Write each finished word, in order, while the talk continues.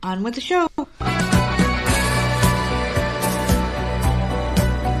On with the show.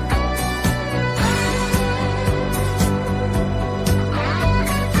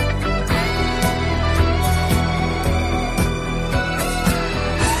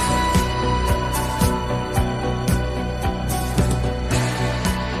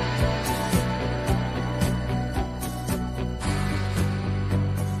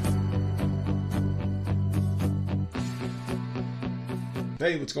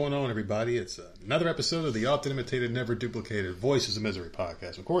 Hey, what's going on, everybody? It's another episode of the often imitated, never duplicated Voices of Misery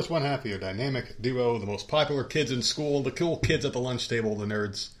podcast. Of course, one half of your dynamic duo, the most popular kids in school, the cool kids at the lunch table, the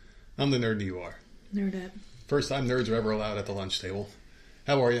nerds. I'm the nerd and you are. Nerdette. First time nerds are ever allowed at the lunch table.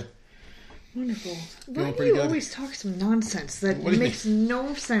 How are you? Wonderful. Feeling Why do pretty you good? always talk some nonsense that What do you makes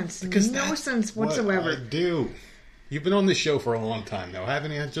no sense? Because no that's sense whatsoever. What I do. You've been on this show for a long time now,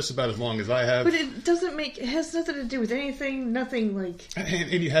 haven't you? Just about as long as I have. But it doesn't make... It has nothing to do with anything. Nothing, like...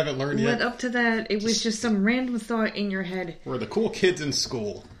 And you haven't learned led yet? up to that. It was just some random thought in your head. We're the cool kids in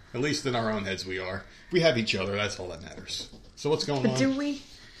school. At least in our own heads we are. We have each other. That's all that matters. So what's going on? Do we?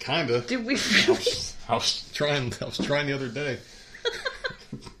 Kinda. Do we? I was trying the other day.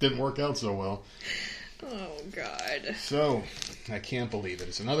 Didn't work out so well. Oh, God. So, I can't believe it.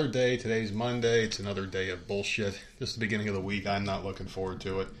 It's another day. Today's Monday. It's another day of bullshit. Just the beginning of the week. I'm not looking forward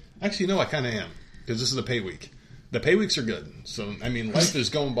to it. Actually, no, I kind of am. Because this is the pay week. The pay weeks are good. So, I mean, life is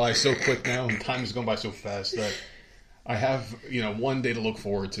going by so quick now, and time is going by so fast that I have, one day to look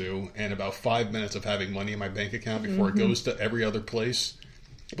forward to, and about 5 minutes of having money in my bank account before it goes to every other place.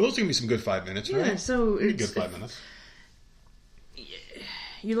 But those are going to be some good 5 minutes, right? Yeah, so Pretty it's... good 5 minutes.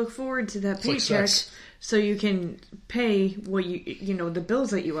 You look forward to that It's like paycheck sex. so you can pay what the bills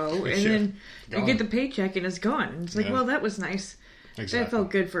that you owe, and Yeah. then you Gone. get the paycheck and it's gone. It's like, Yeah. well, that was nice. Exactly. That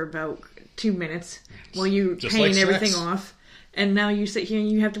felt good for about 2 minutes while you Just paying like everything sex. off, and now you sit here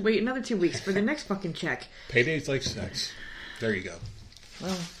and you have to wait another 2 weeks for the next fucking check. Payday's like sex. There you go.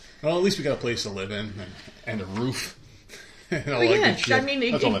 Well, At least we got a place to live in and a roof. And all but that yeah, good shit. I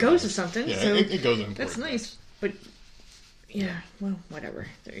mean, That's all it that goes to matters. something. Yeah, so it goes to important. that's nice. But yeah, well, whatever.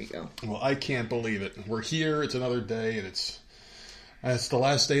 There you go. Well, I can't believe it. We're here. It's another day, and it's the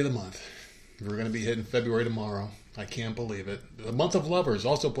last day of the month. We're going to be hitting February tomorrow. I can't believe it. The month of lovers,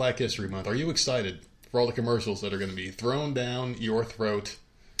 also Black History Month. Are you excited for all the commercials that are going to be thrown down your throat?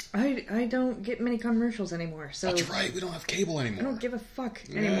 I don't get many commercials anymore, so That's right. We don't have cable anymore. I don't give a fuck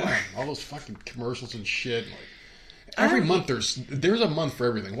Yeah, anymore. all those fucking commercials and shit. Like, every month there's a month for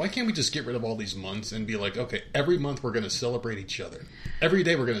everything. Why can't we just get rid of all these months and be like, okay, every month we're going to celebrate each other. Every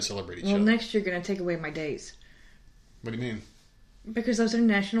day we're going to celebrate each Well, other. next you're going to take away my days. What do you mean? Because those are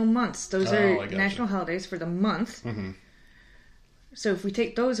national months. Those I are gotcha. national holidays for the month. Mm-hmm. So if we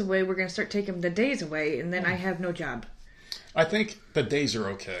take those away, we're going to start taking the days away, and then I have no job. I think the days are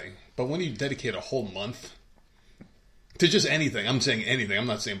okay, but when you dedicate a whole month to just anything, I'm saying anything. I'm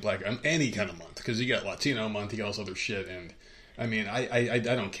not saying black. I'm any kind of month, because you got Latino month, you got all this other shit, and I mean, I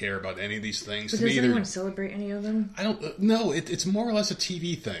don't care about any of these things. But To me, does they're- anyone celebrate any of them? I don't no. It's more or less a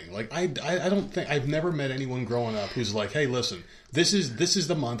TV thing. Like I don't think I've never met anyone growing up who's like, hey, listen, this is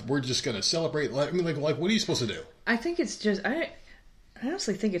the month. We're just gonna celebrate. I mean, like what are you supposed to do? I think it's just... I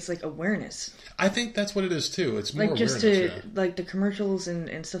honestly think it's like awareness. I think that's what it is too. It's more Like just awareness. to... Like the commercials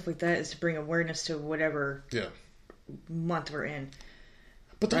and stuff like that is to bring awareness to whatever Yeah. month we're in.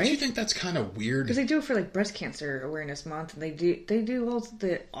 But don't Right? you think that's kind of weird? Because they do it for like breast cancer awareness month, and they do all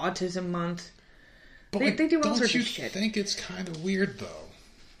the autism month. But They do all don't sorts you of shit. think it's kind of weird though?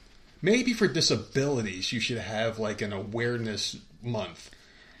 Maybe for disabilities, you should have like an awareness month.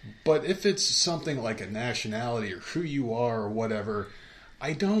 But if it's something like a nationality or who you are or whatever,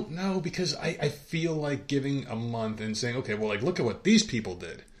 I don't know, because I feel like giving a month and saying, okay, well, like, look at what these people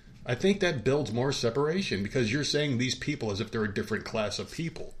did. I think that builds more separation, because you're saying these people as if they're a different class of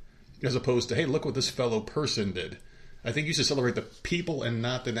people, as opposed to, hey, look what this fellow person did. I think you should celebrate the people and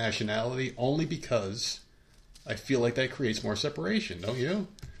not the nationality, only because I feel like that creates more separation, don't you?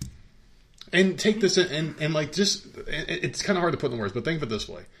 And take this and like just, it's kind of hard to put in words, but think of it this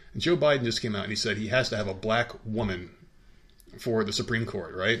way. Joe Biden just came out and he said he has to have a black woman for the Supreme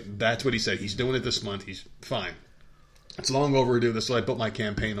Court, right? That's what he said. He's doing it this month. He's fine. It's long overdue. This is what I built my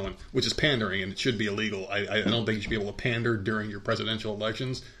campaign on, which is pandering, and it should be illegal. I don't think you should be able to pander during your presidential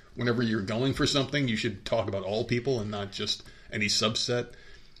elections. Whenever you're going for something, you should talk about all people and not just any subset.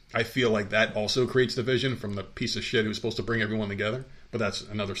 I feel like that also creates division from the piece of shit who's supposed to bring everyone together. But that's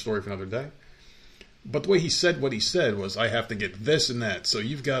another story for another day. But the way he said what he said was, I have to get this and that. So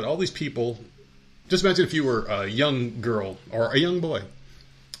you've got all these people. Just imagine if you were a young girl or a young boy,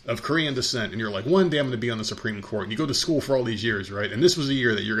 of Korean descent, and you're like, one day I'm going to be on the Supreme Court, and you go to school for all these years, right? And this was a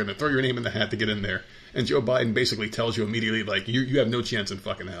year that you're going to throw your name in the hat to get in there. And Joe Biden basically tells you immediately, like, you have no chance in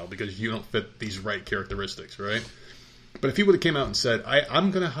fucking hell because you don't fit these right characteristics, right? But if he would have came out and said,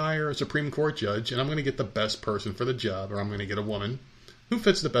 I'm going to hire a Supreme Court judge, and I'm going to get the best person for the job, or I'm going to get a woman who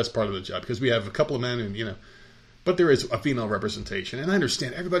fits the best part of the job, because we have a couple of men and, but there is a female representation. And I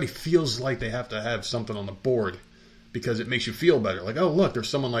understand everybody feels like they have to have something on the board because it makes you feel better. Like, oh, look, there's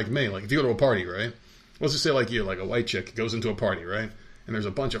someone like me. Like, if you go to a party, right? Let's just say like you, like a white chick goes into a party, right? And there's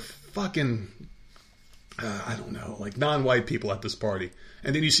a bunch of fucking, I don't know, like non-white people at this party.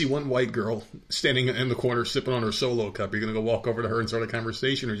 And then you see one white girl standing in the corner sipping on her Solo cup. You're going to go walk over to her and start a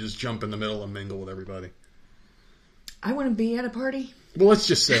conversation, or just jump in the middle and mingle with everybody? I want to be at a party. Well, let's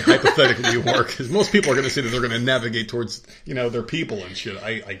just say hypothetically you are, because most people are going to say that they're going to navigate towards, their people and shit.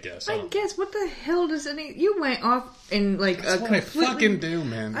 I guess. I guess what the hell does any? You went off in like That's a what completely... I fucking do,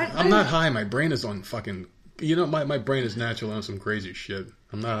 man. I'm not high. My brain is on fucking. My brain is naturally on some crazy shit.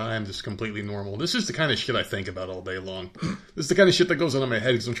 I'm not high. I'm just completely normal. This is the kind of shit I think about all day long. This is the kind of shit that goes on in my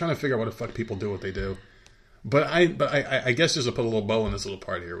head because I'm trying to figure out why the fuck people do what they do. But I guess just to put a little bow in this little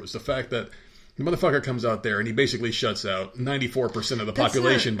part here was the fact that the motherfucker comes out there and he basically shuts out 94% of the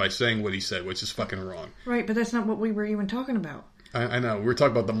population by saying what he said, which is fucking wrong. Right, but that's not what we were even talking about. I know. We were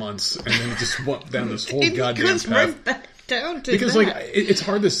talking about the months, and then it just went down this whole goddamn path. Right back down to because, that. like, it's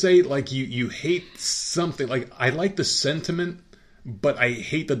hard to say, like, you hate something. Like, I like the sentiment, but I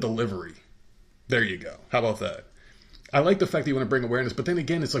hate the delivery. There you go. How about that? I like the fact that you want to bring awareness, but then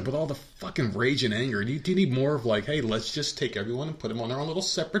again, it's like with all the fucking rage and anger, do you need more of like, hey, let's just take everyone and put them on their own little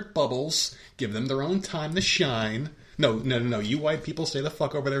separate bubbles, give them their own time to shine. No. You white people stay the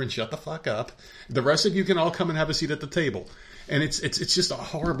fuck over there and shut the fuck up. The rest of you can all come and have a seat at the table. And it's just a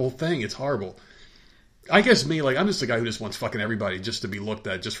horrible thing. It's horrible. I guess me, like, I'm just a guy who just wants fucking everybody just to be looked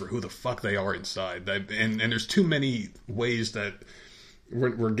at just for who the fuck they are inside. And there's too many ways that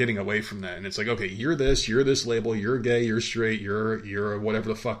we're getting away from that. And it's like, okay, you're this label, you're gay, you're straight, you're whatever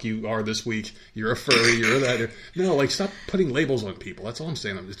the fuck you are this week, you're a furry, you're that. No, like, stop putting labels on people. That's all I'm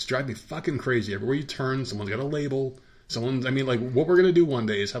saying. It's driving me fucking crazy. Everywhere you turn, someone's got a label. What we're going to do one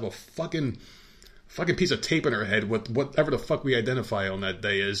day is have a fucking piece of tape in our head with whatever the fuck we identify on that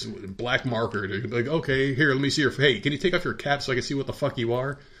day is black marker. Like, okay, here, let me see your, hey, can you take off your cap so I can see what the fuck you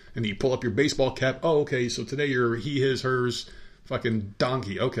are? And you pull up your baseball cap. Oh, okay, so today you're he, his, hers, fucking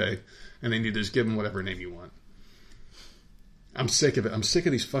donkey. Okay. And then you just give them whatever name you want. I'm sick of it. I'm sick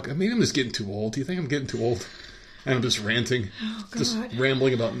of these I'm just getting too old. Do you think I'm getting too old? And I'm just ranting. Oh, God. Just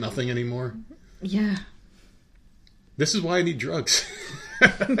rambling about nothing anymore. Yeah. This is why I need drugs.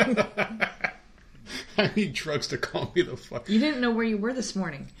 I need drugs to calm me the fuck. You didn't know where you were this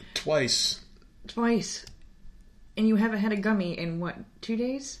morning. Twice. And you haven't had a gummy in, what, 2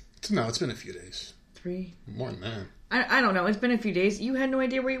 days? No, it's been a few days. 3? More than that. I don't know. It's been a few days. You had no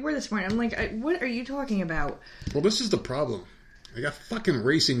idea where you were this morning. I'm like, what are you talking about? Well, this is the problem. I got fucking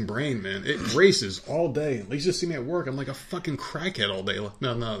racing brain, man. It races all day. You just see me at work. I'm like a fucking crackhead all day.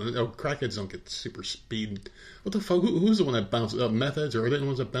 No. Crackheads don't get super speed. What the fuck? Who's the one that bounces? Meth heads? Or are they the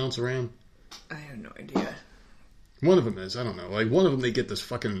ones that bounce around? I have no idea. One of them is. I don't know. Like, one of them, they get this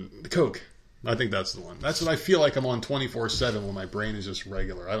fucking Coke. I think that's the one. That's what I feel like I'm on 24/7 when my brain is just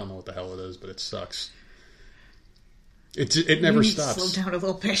regular. I don't know what the hell it is, but it sucks. It never stops. Slow down a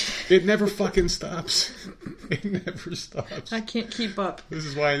little bit. It never fucking stops. It never stops. I can't keep up. This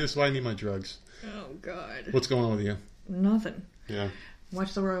is why I need my drugs. Oh, God. What's going on with you? Nothing. Yeah.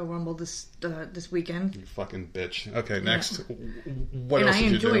 Watched the Royal Rumble this weekend. You fucking bitch. Okay, next. Yeah. What else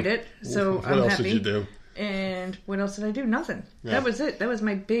did you do? And I enjoyed it, so what I'm else happy. did you do? And what else did I do? Nothing. Yeah. That was it. That was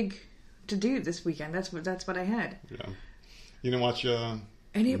my big to-do this weekend. That's what I had. Yeah. You didn't watch and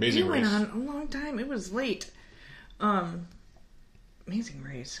Amazing it Race? went on a long time. It was late. Amazing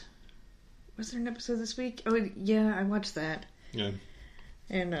Race. Was there an episode this week? Oh, yeah, I watched that. Yeah.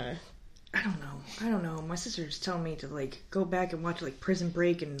 And, I don't know. My sister's telling me to, like, go back and watch, like, Prison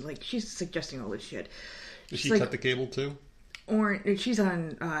Break, and, like, she's suggesting all this shit. Did she like, cut the cable, too? Or, she's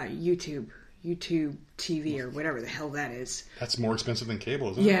on, YouTube TV, or whatever the hell that is. That's more expensive than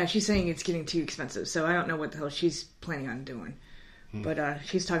cable, isn't it? Yeah, she's saying it's getting too expensive, so I don't know what the hell she's planning on doing. But,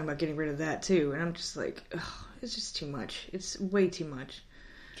 she's talking about getting rid of that, too, and I'm just like, ugh, it's just too much. It's way too much.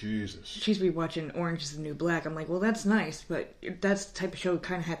 Jesus. She's rewatching Orange is the New Black. I'm like, well, that's nice, but that's the type of show you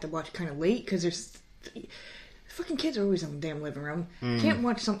kind of have to watch kind of late, because there's... Fucking kids are always in the damn living room. Can't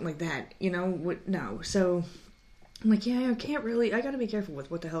watch something like that, you know? No, so... I'm like, yeah, I can't really... I gotta be careful with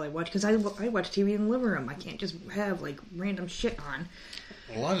what the hell I watch, because I watch TV in the living room. I can't just have, like, random shit on.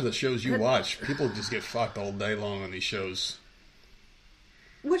 A lot of the shows you watch, people just get fucked all day long on these shows.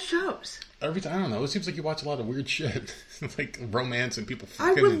 What shows? Every time, I don't know. It seems like you watch a lot of weird shit, like romance and people.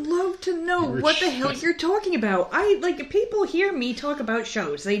 I would love to know what the hell you're talking about. People hear me talk about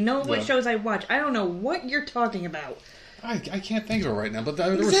shows. They know what shows I watch. I don't know what you're talking about. I can't think of it right now, but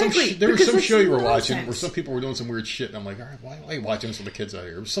there was some show you were watching where some people were doing some weird shit, and I'm like, all right, why are you watching this with the kids out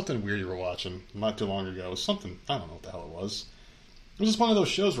here? It was something weird you were watching not too long ago. It was something, I don't know what the hell it was. It was just one of those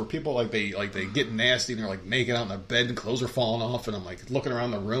shows where people they get nasty and they're like making out in their bed and clothes are falling off, and I'm like looking around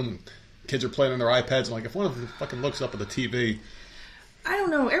the room and kids are playing on their iPads. I'm like, if one of them fucking looks up at the TV. I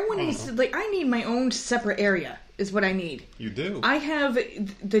don't know. Everyone needs I need my own separate area is what I need. You do. I have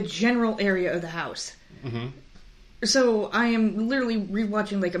the general area of the house. Mm-hmm. So I am literally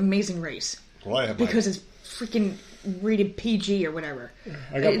rewatching Amazing Race. Well, I have because it's freaking rated PG or whatever.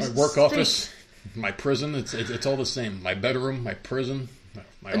 I got my work office, my prison. It's all the same. My bedroom, my prison,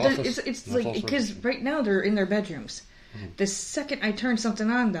 my office. It's because right now they're in their bedrooms. Mm-hmm. The second I turn something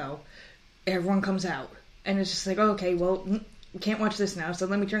on, though, everyone comes out, and it's just like, oh, okay, well, we can't watch this now, so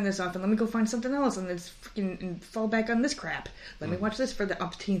let me turn this off and let me go find something else, and it's freaking fall back on this crap. Let me watch this for the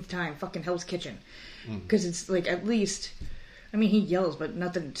umpteenth time. Fucking Hell's Kitchen. Because it's at least, I mean, he yells, but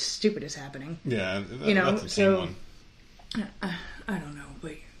nothing stupid is happening. Yeah, that's the same one. I don't know,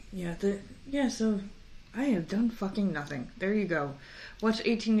 but so I have done fucking nothing. There you go. Watched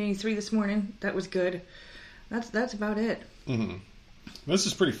 1883 this morning. That was good. That's about it. Mm-hmm. This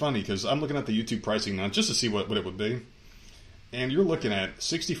is pretty funny because I'm looking at the YouTube pricing now just to see what it would be, and you're looking at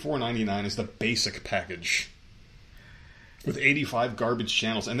 $64.99 is the basic package. With 85 garbage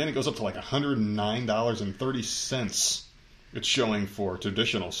channels, and then it goes up to $109.30. It's showing for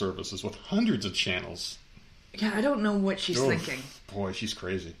traditional services with hundreds of channels. Yeah, I don't know what she's thinking. Boy, she's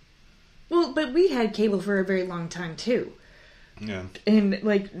crazy. Well, but we had cable for a very long time too. Yeah. And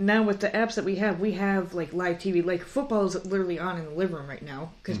now with the apps that we have live TV. Football is literally on in the living room right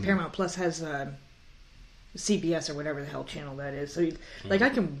now because Paramount Plus has CBS or whatever the hell channel that is. So I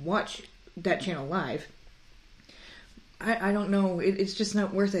can watch that channel live. I don't know. It's just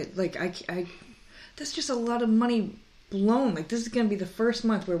not worth it. That's just a lot of money blown. This is going to be the first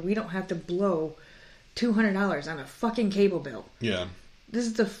month where we don't have to blow $200 on a fucking cable bill. Yeah. This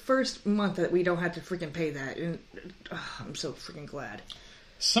is the first month that we don't have to freaking pay that, and I'm so freaking glad.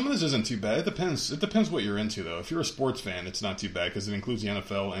 Some of this isn't too bad. It depends what you're into, though. If you're a sports fan, it's not too bad because it includes the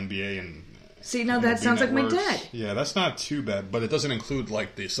NFL, NBA, and see, now that sounds like my dad. Yeah, that's not too bad, but it doesn't include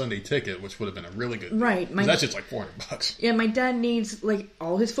the Sunday ticket, which would have been a really good deal. Right. That's just $400. Yeah, my dad needs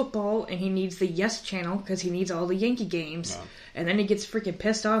all his football, and he needs the Yes channel because he needs all the Yankee games. No. And then he gets freaking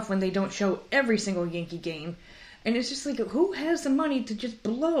pissed off when they don't show every single Yankee game. And it's just who has the money to just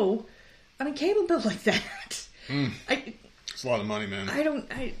blow on a cable bill like that? It's a lot of money, man.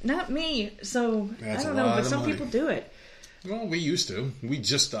 Not me. So that's I don't know, but some people do it. Well, we used to. We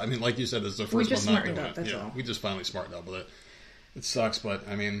just, like you said, this is the first one not doing it. That's all. We just finally smartened up with it. It sucks, but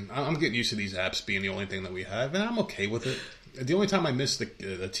I'm getting used to these apps being the only thing that we have, and I'm okay with it. The only time I miss the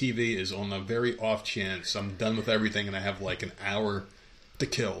TV is on the very off chance I'm done with everything and I have an hour to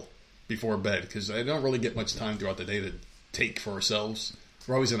kill before bed, because I don't really get much time throughout the day to take for ourselves.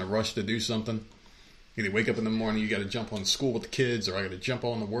 We're always in a rush to do something. You wake up in the morning, you got to jump on school with the kids, or I got to jump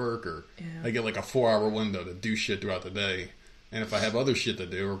on to work, or I get a 4-hour window to do shit throughout the day. And if I have other shit to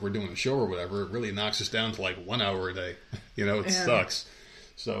do, or if we're doing a show or whatever, it really knocks us down to 1 hour a day. It sucks.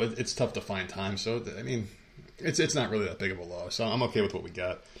 So it's tough to find time. So, it's not really that big of a loss. So I'm okay with what we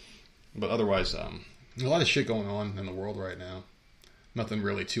got. But otherwise, a lot of shit going on in the world right now. Nothing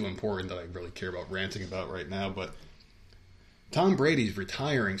really too important that I really care about ranting about right now, but Tom Brady's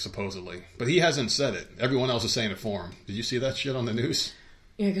retiring, supposedly. But he hasn't said it. Everyone else is saying it for him. Did you see that shit on the news?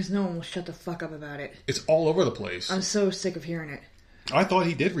 Yeah, because no one will shut the fuck up about it. It's all over the place. I'm so sick of hearing it. I thought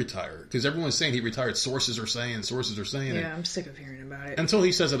he did retire, because everyone's saying he retired. Sources are saying it. Yeah, I'm sick of hearing about it. Until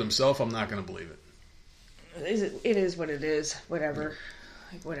he says it himself, I'm not going to believe it. It is what it is. Whatever.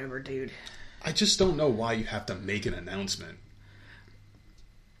 Whatever, dude. I just don't know why you have to make an announcement.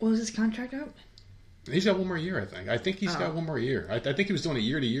 Well, is his contract up? He's got one more year, I think. I think he's got one more year. I think he was doing a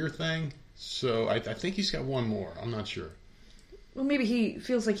year-to-year thing, so I think he's got one more. I'm not sure. Well, maybe he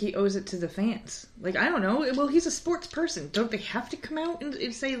feels like he owes it to the fans. I don't know. Well, he's a sports person. Don't they have to come out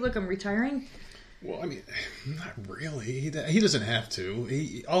and say, look, I'm retiring? Well, not really. He doesn't have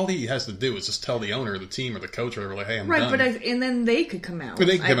to. All he has to do is just tell the owner or the team or the coach or whatever, hey, I'm done. Right, and then they could come out. But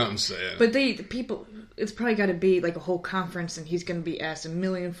they can come out and say it. But the people... It's probably got to be a whole conference, and he's going to be asked a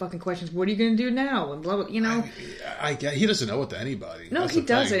million fucking questions. What are you going to do now? And blah blah. I get he doesn't know it to anybody. No, he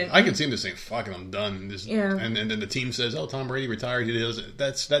doesn't. I can see him just saying, "Fuck it, I'm done." And then the team says, "Oh, Tom Brady retired." He does.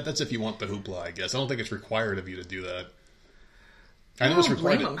 That's if you want the hoopla, I guess. I don't think it's required of you to do that. I know it's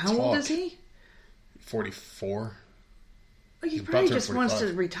required blame him. How old is he? 44. Well, he probably just wants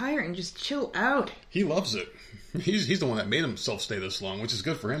to retire and just chill out. He loves it. He's the one that made himself stay this long, which is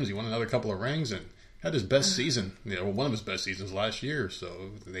good for him. He won another couple of rings and had his best season. One of his best seasons last year.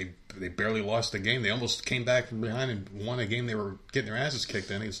 So they barely lost a game. They almost came back from behind and won a game they were getting their asses kicked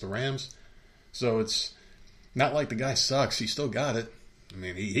in against the Rams. So it's not like the guy sucks. He still got it. I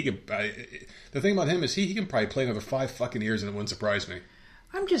mean, he could. The thing about him is he can probably play another 5 fucking years and it wouldn't surprise me.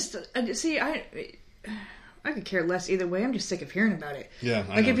 I'm just I could care less either way. I'm just sick of hearing about it. Yeah,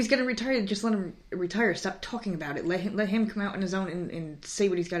 like if he's going to retire, just let him retire. Stop talking about it. Let him come out on his own and say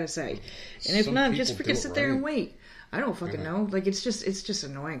what he's got to say. And if not, just freaking sit there and wait. I don't fucking know. Like it's just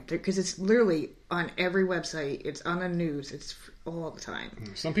annoying because it's literally on every website. It's on the news. It's all the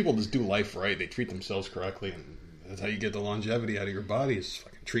time. Some people just do life right. They treat themselves correctly, and that's how you get the longevity out of your body. Is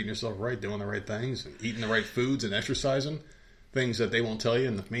fucking treating yourself right, doing the right things, and eating the right foods and exercising. Things that they won't tell you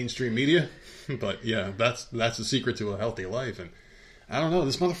in the mainstream media. But yeah, that's the secret to a healthy life. And I don't know,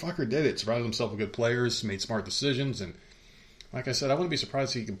 this motherfucker did it. Surrounded himself with good players, made smart decisions, and like I said, I wouldn't be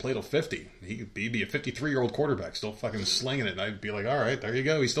surprised if he could play till 50. He'd be a 53-year-old quarterback still fucking slinging it. And I'd be like, all right, there you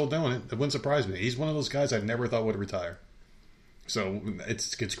go. He's still doing it. It wouldn't surprise me. He's one of those guys I never thought would retire. So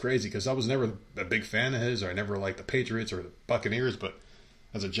it's crazy because I was never a big fan of his, or I never liked the Patriots or the Buccaneers. But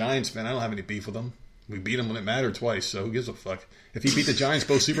as a Giants fan, I don't have any beef with them. We beat him when it mattered twice, so who gives a fuck? If he beat the Giants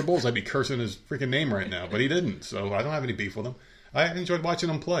both Super Bowls, I'd be cursing his freaking name right now. But he didn't, so I don't have any beef with him. I enjoyed watching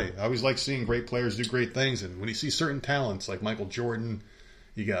him play. I always like seeing great players do great things, and when you see certain talents like Michael Jordan,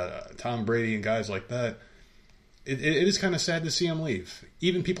 you got Tom Brady and guys like that, it is kind of sad to see him leave.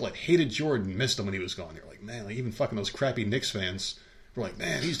 Even people that hated Jordan missed him when he was gone. They're like, man, like even fucking those crappy Knicks fans were like,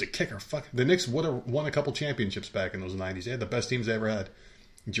 man, he used to kick our fuck. The Knicks would have won a couple championships back in those 90s. They had the best teams they ever had.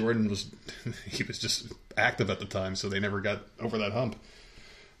 Jordan was just active at the time, so they never got over that hump.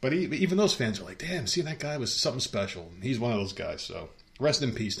 But even those fans are like, damn, seeing that guy was something special. He's one of those guys, so rest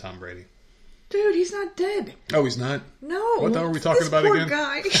in peace, Tom Brady. Dude, he's not dead. Oh, he's not? No. What the hell are we talking about poor again?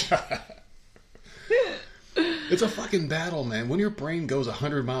 Guy. It's a fucking battle, man. When your brain goes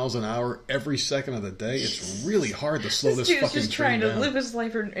 100 miles an hour every second of the day, it's really hard to slow this fucking train down. This dude's just trying to live his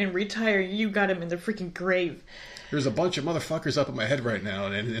life and retire. You got him in the freaking grave. There's a bunch of motherfuckers up in my head right now,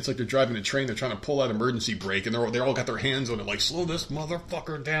 and it's like they're driving a train. They're trying to pull that emergency brake, and they all got their hands on it, like, slow this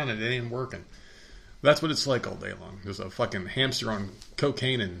motherfucker down, and it ain't working. That's what it's like all day long. There's a fucking hamster on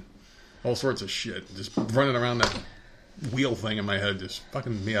cocaine and all sorts of shit, just running around that wheel thing in my head, just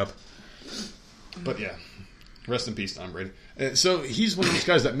fucking me up. But yeah, rest in peace, Tom Brady. So he's one of those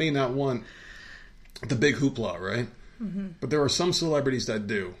guys that may not want the big hoopla, right? Mm-hmm. But there are some celebrities that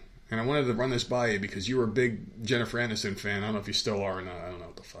do. And I wanted to run this by you because you were a big Jennifer Aniston fan. I don't know if you still are or not. I don't know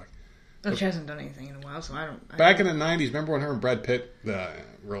what the fuck. Well, she hasn't done anything in a while, so I don't... Back in the 90s, remember when her and Brad Pitt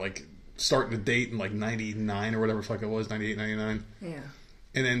were like starting to date in like 99 or whatever the fuck it was, 98, 99? Yeah.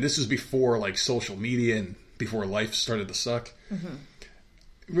 And then this was before like social media and before life started to suck. Mm-hmm.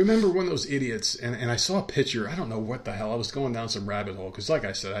 Remember one of those idiots, and I saw a picture, I don't know what the hell, I was going down some rabbit hole, because like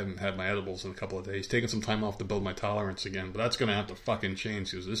I said, I haven't had my edibles in a couple of days, taking some time off to build my tolerance again, but that's going to have to fucking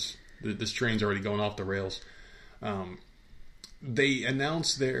change, because this train's already going off the rails. They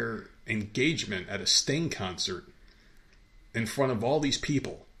announced their engagement at a Sting concert in front of all these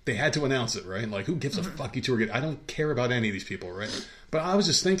people. They had to announce it, right? Like, who gives a fuck you two are good? I don't care about any of these people, right? But I was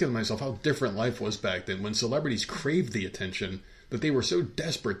just thinking to myself how different life was back then when celebrities craved the attention that they were so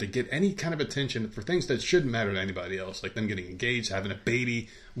desperate to get any kind of attention for things that shouldn't matter to anybody else, like them getting engaged, having a baby.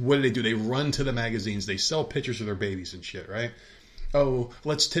 What do? They run to the magazines. They sell pictures of their babies and shit, right? Oh,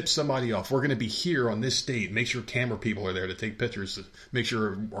 let's tip somebody off. We're going to be here on this date. Make sure camera people are there to take pictures. Make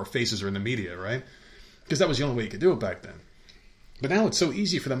sure our faces are in the media, right? Because that was the only way you could do it back then. But now it's so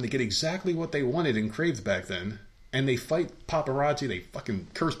easy for them to get exactly what they wanted and craved back then. And they fight paparazzi. They fucking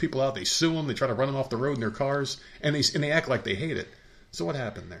curse people out. They sue them. They try to run them off the road in their cars. And they act like they hate it. So what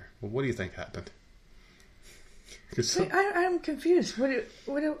happened there? Well, what do you think happened? I'm confused.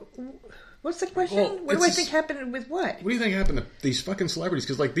 What's the question? Well, what do I think happened with what? What do you think happened to these fucking celebrities?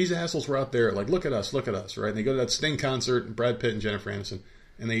 Because like these assholes were out there like, look at us, right? And they go to that Sting concert, and Brad Pitt and Jennifer Aniston,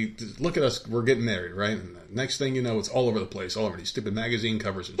 and they just, look at us, we're getting married, right? And the next thing you know, it's all over the place, all over these stupid magazine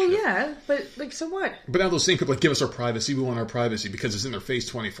covers and shit. Well, yeah, but like, so what? But now those same people like, give us our privacy, we want our privacy, because it's in their face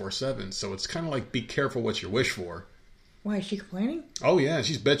 24/7. So it's kind of like, be careful what you wish for. Why, is she complaining? Oh yeah,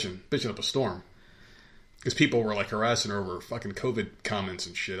 she's bitching up a storm. Because people were like harassing her over fucking COVID comments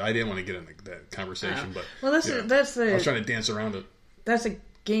and shit. I didn't want to get into that conversation, but well, that's the. I was trying to dance around it. That's a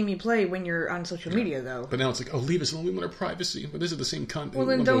game you play when you're on social media, though. But now it's like, oh, leave us alone. We want our privacy. But this is the same Well,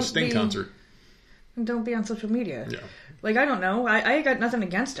 then don't Sting concert. don't be on social media. Yeah. Like, I don't know. I got nothing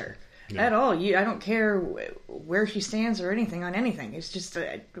against her at all. I don't care where she stands or anything on anything. It's just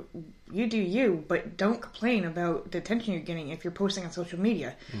you do you, but don't complain about the attention you're getting if you're posting on social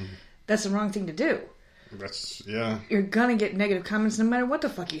media. That's the wrong thing to do. You're gonna get negative comments no matter what the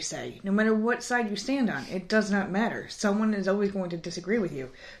fuck you say, no matter what side you stand on. It does not matter. Someone is always going to disagree with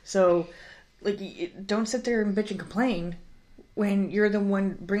you. So, like, don't sit there and bitch and complain when you're the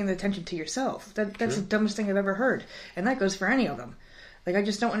one bringing the attention to yourself. That's the dumbest thing I've ever heard, and that goes for any of them. Like, I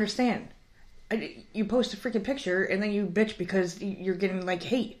just don't understand. You post a freaking picture and then you bitch because you're getting like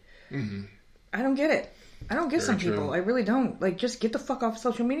hate. I don't get it. I don't get some people. I really don't. Like, just get the fuck off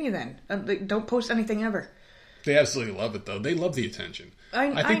social media then. Don't post anything ever. They absolutely love it, though. They love the attention.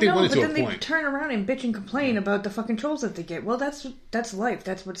 I think they want it to a point. But then they turn around and bitch and complain about the fucking trolls that they get. Well, that's life.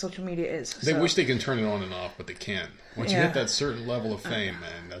 That's what social media is. They wish they can turn it on and off, but they can't. Once you hit that certain level of fame,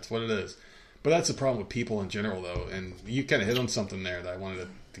 man, that's what it is. But that's the problem with people in general, though. And you kind of hit on something there that I wanted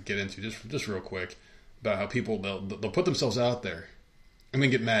to get into just real quick about how people, they'll put themselves out there. And then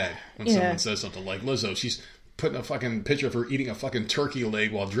get mad when someone says something like Lizzo. She's putting a fucking picture of her eating a fucking turkey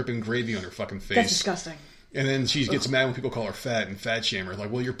leg while dripping gravy on her fucking face. That's disgusting. And then she gets mad when people call her fat and fat shame her. Like,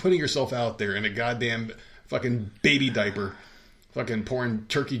 well, you're putting yourself out there in a goddamn fucking baby diaper, fucking pouring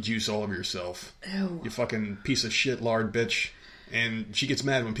turkey juice all over yourself. Ew. You fucking piece of shit lard bitch. And she gets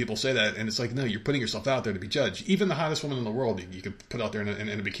mad when people say that. And it's like, no, you're putting yourself out there to be judged. Even the hottest woman in the world, you could put out there in a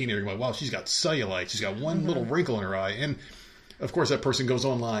bikini and you're like, wow, she's got cellulite. She's got one little wrinkle in her eye. And of course, that person goes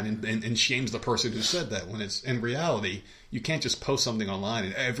online and shames the person who said that, when it's in reality, you can't just post something online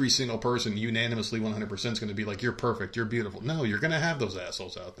and every single person unanimously 100% is going to be like, you're perfect, you're beautiful. No, you're going to have those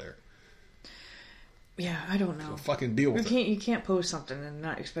assholes out there. Yeah, I don't know. So fucking deal with it. You can't post something and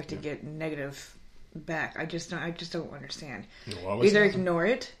not expect to get negative back. I just don't understand. Either ignore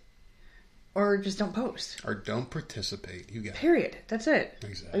it or just don't post. Or don't participate. You get it. Period. That's it.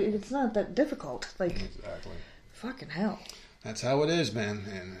 Exactly. It's not that difficult. Like, exactly. Fucking hell. That's how it is, man.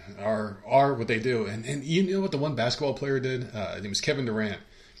 And are what they do. And you know what the one basketball player did? His name was Kevin Durant.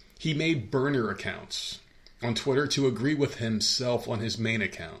 He made burner accounts on Twitter to agree with himself on his main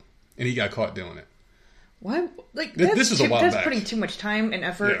account. And he got caught doing it. Why? Like, this is a while back. That's putting too much time and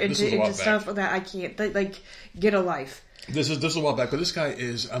effort into stuff that I can't. Like, get a life. This is a while back, but this guy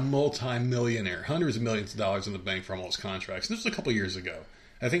is a multi-millionaire. Hundreds of millions of dollars in the bank from all his contracts. This was a couple years ago.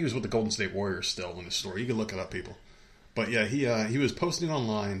 I think he was with the Golden State Warriors still in the story. You can look it up, people. But yeah, he was posting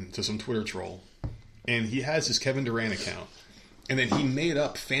online to some Twitter troll, and he has his Kevin Durant account, and then he made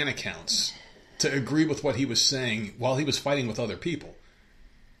up fan accounts to agree with what he was saying while he was fighting with other people.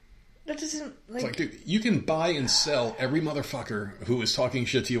 That doesn't It's like, dude, you can buy and sell every motherfucker who is talking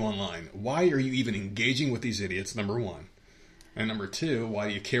shit to you online. Why are you even engaging with these idiots? Number one, and number two, why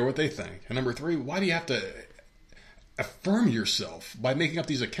do you care what they think? And number three, why do you have to affirm yourself by making up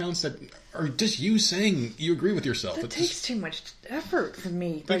these accounts that are just you saying you agree with yourself? That takes too much effort from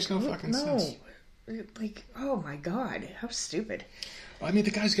me. Makes no fucking sense. Like, oh my god, how stupid. I mean,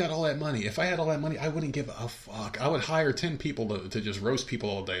 the guy's got all that money. If I had all that money, I wouldn't give a fuck. I would hire 10 people to just roast people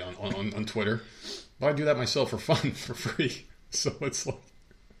all day on Twitter. But I do that myself for fun, for free. So it's like,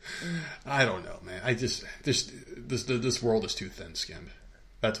 I don't know, man. This world is too thin-skinned.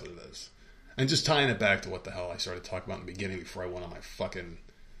 That's what it is. And just tying it back to what the hell I started talking about in the beginning before I went on my fucking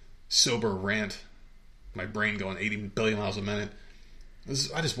sober rant, my brain going 80 billion miles a minute.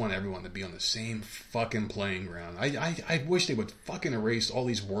 I just want everyone to be on the same fucking playing ground. I wish they would fucking erase all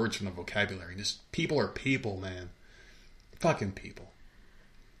these words from the vocabulary. Just people are people, man. Fucking people.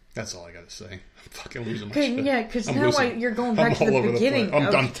 That's all I gotta say. I'm fucking losing my shit. Yeah, because now you're going back to the beginning.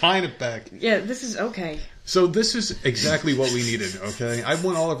 I'm tying it back. Yeah, this is okay. So this is exactly what we needed, okay? I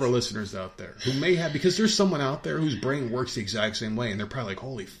want all of our listeners out there who may have, because there's someone out there whose brain works the exact same way, and they're probably like,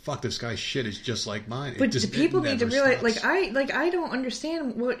 holy fuck, this guy's shit is just like mine. But people need to realize, I don't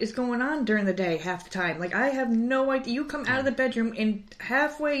understand what is going on during the day half the time. Like, I have no idea. You come out of the bedroom and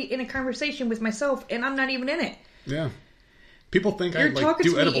halfway in a conversation with myself, and I'm not even in it. Yeah. People think you're talking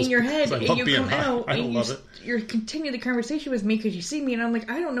do to me edibles in your head, and you come high. out I and love it. You're continuing the conversation with me because you see me, and I'm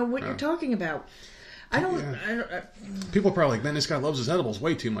like, I don't know what you're talking about. I don't. People are probably like, man, this guy loves his edibles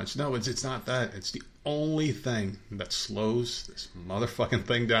way too much. No, it's not that. It's the only thing that slows this motherfucking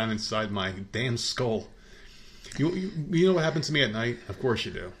thing down inside my damn skull. You know what happens to me at night? Of course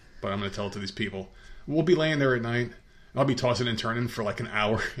you do, but I'm going to tell it to these people. We'll be laying there at night. I'll be tossing and turning for like an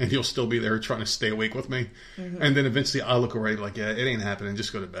hour, and you'll still be there trying to stay awake with me. Mm-hmm. And then eventually I'll look away like, yeah, it ain't happening.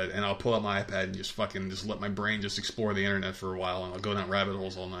 Just go to bed. And I'll pull out my iPad and just let my brain just explore the internet for a while, and I'll go down rabbit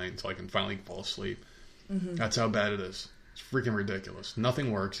holes all night until I can finally fall asleep. Mm-hmm. That's how bad it is. It's It's freaking ridiculous.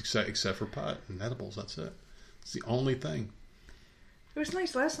 Nothing works except for pot and edibles. That's it. It's the only thing. It was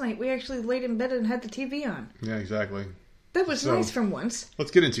nice last night. We actually laid in bed and had the TV on. Yeah, exactly. That was nice from once.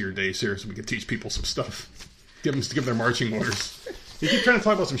 Let's get into your days here so we can teach people some stuff. Give their marching orders. You keep trying to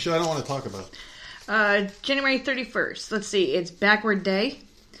talk about some shit I don't want to talk about. January 31st. Let's see. It's Backward Day.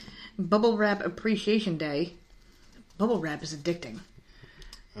 Bubble Wrap Appreciation Day. Bubble wrap is addicting.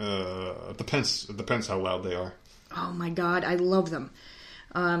 It depends how loud they are. Oh my god, I love them.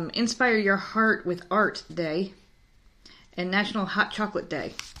 Inspire Your Heart with Art Day. And National Hot Chocolate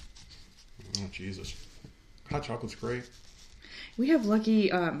Day. Oh, Jesus. Hot chocolate's great. We have Lucky,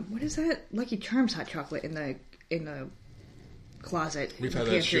 what is that? Lucky Charms hot chocolate in the closet. We've had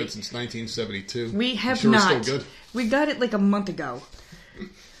that shit since 1972. We have sure not. It's still good? We got it like a month ago.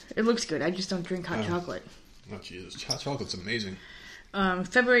 It looks good. I just don't drink hot chocolate. Oh, Jesus. Hot chocolate's amazing.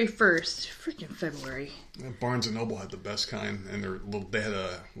 February 1st. Freaking February. Barnes & Noble had the best kind. And they had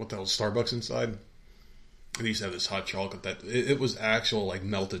what the hell, Starbucks inside? They used to have this hot chocolate that it was actual like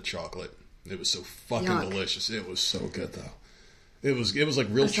melted chocolate. It was so fucking delicious. It was so good though. It was like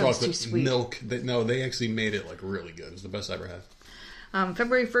real chocolate milk. They actually made it like really good. It was the best I ever had.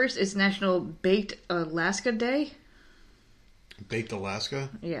 February 1st is National Baked Alaska Day. Baked Alaska?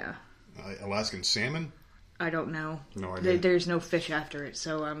 Yeah. Alaskan salmon? I don't know. No idea. There's no fish after it,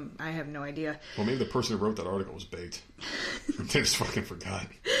 so I have no idea. Well, maybe the person who wrote that article was baked. They just fucking forgot.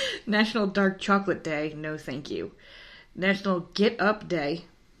 National Dark Chocolate Day. No, thank you. National Get Up Day.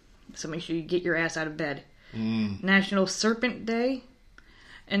 So make sure you get your ass out of bed. National Serpent Day.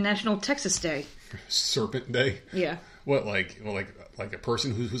 And National Texas Day. Serpent Day? Yeah. What, like a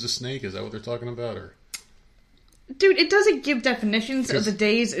person who's a snake? Is that what they're talking about, or? Dude, it doesn't give definitions of the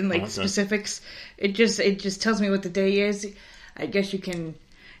days and specifics. It just tells me what the day is. I guess you can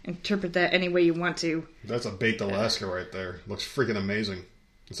interpret that any way you want to. That's a baked Alaska right there. Looks freaking amazing.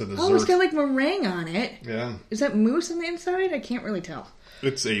 It's a dessert. Oh, it's got like meringue on it. Yeah. Is that mousse on the inside? I can't really tell.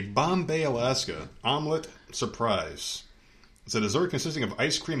 It's a Bombay, Alaska omelet surprise. It's a dessert consisting of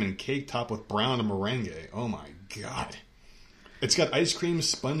ice cream and cake topped with brown meringue. Oh my god. It's got ice cream,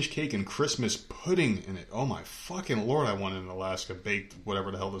 sponge cake, and Christmas pudding in it. Oh my fucking lord, I want an Alaska baked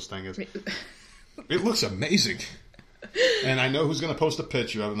whatever the hell this thing is. It looks amazing. And I know who's going to post a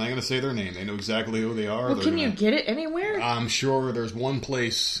picture of it. I'm not going to say their name. They know exactly who they are. Well, can you get it anywhere? I'm sure there's one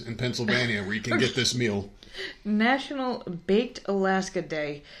place in Pennsylvania where you can get this meal. National Baked Alaska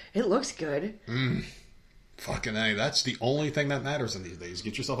Day. It looks good. Fucking A. That's the only thing that matters in these days.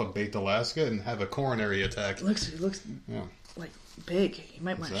 Get yourself a baked Alaska and have a coronary attack. It looks yeah. like big. You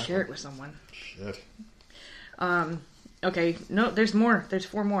might want to share it with someone. Shit. Okay. No, there's more. There's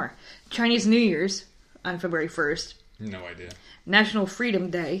 4 more. Chinese New Year's on February 1st. No idea. National Freedom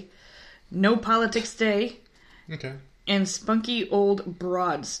Day. No Politics Day. Okay. And Spunky Old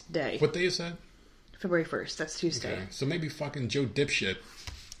Broads Day. What day is that? February 1st. That's Tuesday. Okay. So maybe fucking Joe Dipshit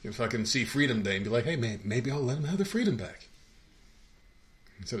can fucking see Freedom Day and be like, hey, man, maybe I'll let them have their freedom back.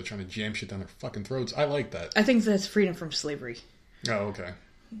 Instead of trying to jam shit down their fucking throats. I like that. I think that's freedom from slavery. Oh, okay.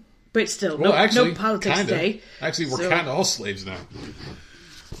 But still, well, no Politics kinda. Day. Actually, we're kind of all slaves now.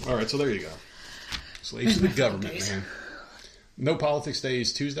 All right, so there you go. Slaves to the government, man. No Politics Day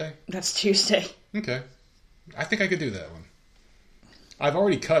is Tuesday? That's Tuesday. Okay. I think I could do that one. I've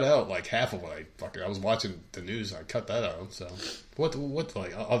already cut out like half of what I was watching the news. I cut that out. So what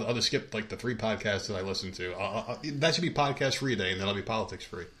like I'll just skip like the 3 podcasts that I listen to. That should be podcast free day, and then I'll be politics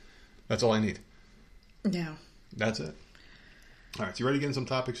free. That's all I need. Yeah. That's it. All right. So you ready to get in some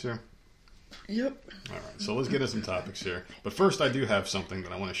topics here? Yep. All right. So let's get into some topics here. But first, I do have something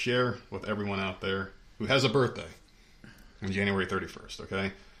that I want to share with everyone out there who has a birthday on January 31st.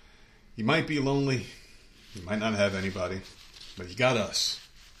 Okay. You might be lonely. You might not have anybody. But you got us.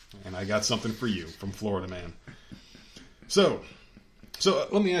 And I got something for you from Florida Man. So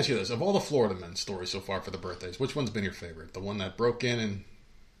let me ask you this. Of all the Florida Men stories so far for the birthdays, which one's been your favorite? The one that broke in and...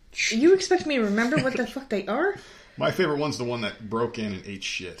 You expect me to remember what the fuck they are? My favorite one's the one that broke in and ate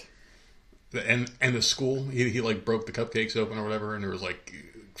shit. And the school, he like broke the cupcakes open or whatever, and there was like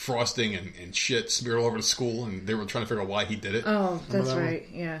frosting and shit smeared all over the school, and they were trying to figure out why he did it. Oh, that's right,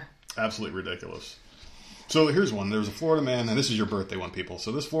 yeah. Absolutely ridiculous. So here's one. There was a Florida man, and this is your birthday one, people.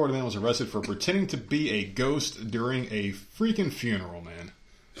 So this Florida man was arrested for pretending to be a ghost during a freaking funeral, man.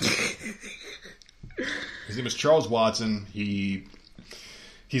 His name is Charles Watson.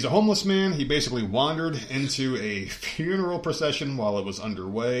 He's a homeless man. He basically wandered into a funeral procession while it was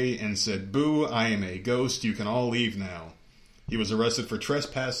underway and said, "Boo, I am a ghost. You can all leave now." He was arrested for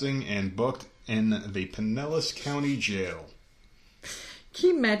trespassing and booked in the Pinellas County Jail. Can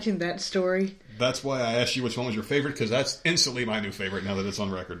you imagine that story? That's why I asked you which one was your favorite, because that's instantly my new favorite now that it's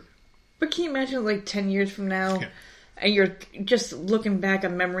on record. But can you imagine, like, 10 years from now, and you're just looking back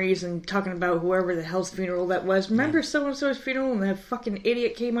on memories and talking about whoever the hell's funeral that was? Remember so-and-so's funeral, and that fucking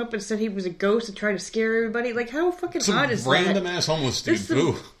idiot came up and said he was a ghost to try to scare everybody? Like, how fucking odd is that? Some random-ass homeless dude.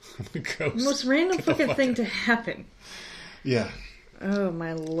 Ooh, ghost. Most random fucking thing to happen. Yeah. Oh,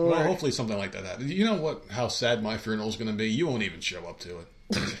 my Lord. Well, hopefully something like that happens. You know what? How sad my funeral's going to be? You won't even show up to it.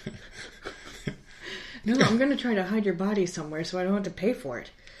 No, I'm going to try to hide your body somewhere so I don't have to pay for it.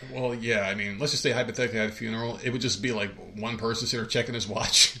 Well, yeah, I mean, let's just say hypothetically I had a funeral. It would just be like one person sitting there checking his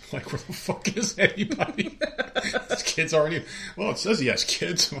watch. Like, where the fuck is anybody? His kids aren't even... Well, it says he has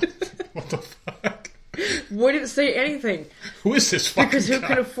kids. What the fuck? Wouldn't say anything. Who is this fucking Because who guy?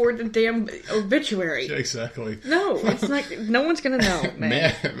 could afford the damn obituary? Yeah, exactly. No, it's not... No one's going to know,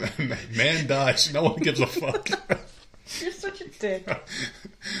 man. Man dies. No one gives a fuck. You're such a dick.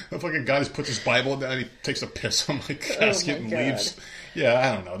 The fucking guy just puts his Bible down and he takes a piss on my casket and leaves. Yeah,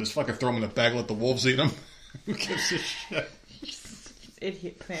 I don't know. Just fucking throw him in a bag and let the wolves eat him. Who gives a shit? You're such an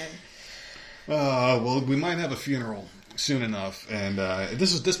idiot, man. Well, we might have a funeral soon enough, and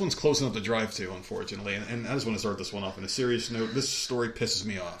this one's close enough to drive to, unfortunately. And I just want to start this one off on a serious note. This story pisses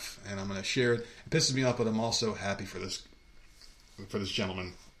me off, and I'm going to share it. It pisses me off, but I'm also happy for this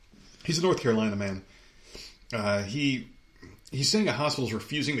gentleman. He's a North Carolina man. He's saying a hospital is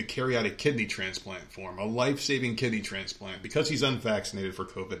refusing to carry out a kidney transplant for him, a life-saving kidney transplant, because he's unvaccinated for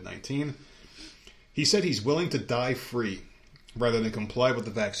COVID-19. He said he's willing to die free rather than comply with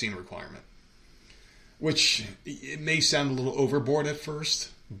the vaccine requirement. Which, it may sound a little overboard at first,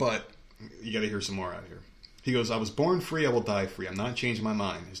 but you gotta hear some more out here. He goes, I was born free, I will die free. I'm not changing my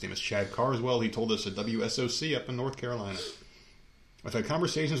mind. His name is Chad Carswell. He told us at WSOC up in North Carolina. I've had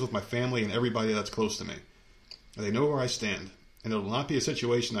conversations with my family and everybody that's close to me. They know where I stand, and it will not be a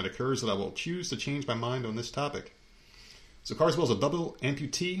situation that occurs that I will choose to change my mind on this topic. So Carswell is a double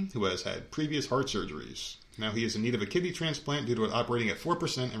amputee who has had previous heart surgeries. Now he is in need of a kidney transplant due to it operating at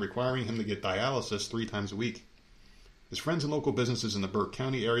 4% and requiring him to get dialysis 3 times a week. His friends and local businesses in the Burke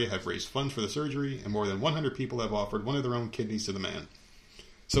County area have raised funds for the surgery, and more than 100 people have offered one of their own kidneys to the man.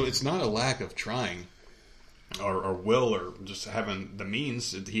 So it's not a lack of trying, or will, or just having the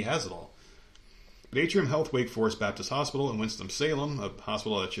means. He has it all. But Atrium Health Wake Forest Baptist Hospital in Winston-Salem, a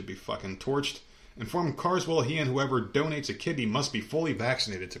hospital that should be fucking torched, informed Carswell he and whoever donates a kidney must be fully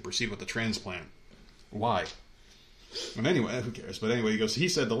vaccinated to proceed with the transplant. Why? And anyway, who cares? But anyway, he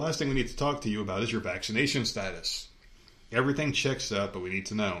said, the last thing we need to talk to you about is your vaccination status. Everything checks out, but we need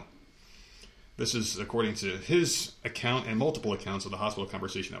to know. This is according to his account and multiple accounts of the hospital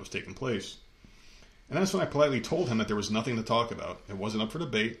conversation that was taking place. And that's when I politely told him that there was nothing to talk about. It wasn't up for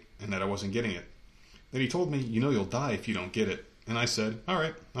debate, and that I wasn't getting it. Then he told me, you know you'll die if you don't get it. And I said, all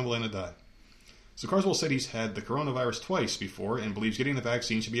right, I'm willing to die. So Carswell said he's had the coronavirus twice before and believes getting the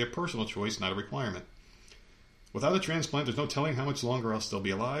vaccine should be a personal choice, not a requirement. Without a transplant, there's no telling how much longer I'll still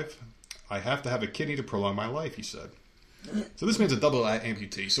be alive. I have to have a kidney to prolong my life, he said. So this man's a double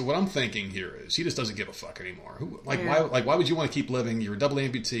amputee. So what I'm thinking here is he just doesn't give a fuck anymore. Why would you want to keep living? You're a double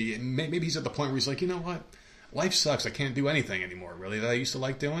amputee. And maybe he's at the point where he's like, you know what? Life sucks. I can't do anything anymore, really, that I used to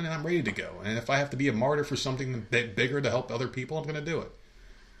like doing, and I'm ready to go. And if I have to be a martyr for something bigger to help other people, I'm going to do it.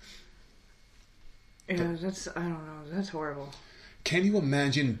 Yeah, I don't know. That's horrible. Can you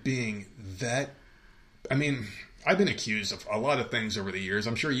imagine being that? I mean, I've been accused of a lot of things over the years.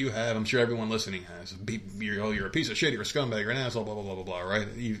 I'm sure you have. I'm sure everyone listening has. You're a piece of shit. You're a scumbag. You're an asshole. Blah, blah, blah, blah, blah, right?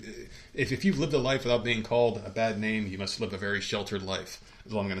 If you've lived a life without being called a bad name, you must live a very sheltered life,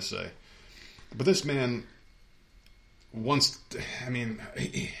 is all I'm going to say. But this man wants... I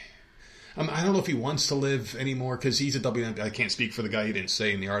don't know if he wants to live anymore, because he's a WM. I can't speak for the guy. He didn't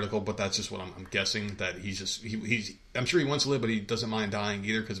say in the article, but that's just what I'm guessing, that he's I'm sure he wants to live, but he doesn't mind dying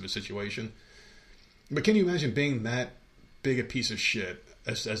either because of his situation. But can you imagine being that big a piece of shit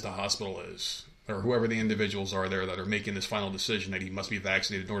as the hospital is, or whoever the individuals are there that are making this final decision that he must be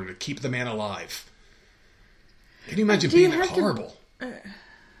vaccinated in order to keep the man alive? Can you imagine being that horrible?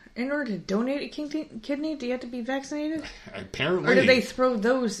 In order to donate a kidney, do you have to be vaccinated? Apparently. Or do they throw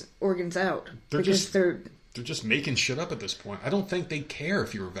those organs out? They're just making shit up at this point. I don't think they care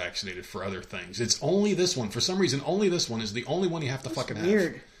if you were vaccinated for other things. It's only this one. For some reason, only this one is the only one you have to fucking have.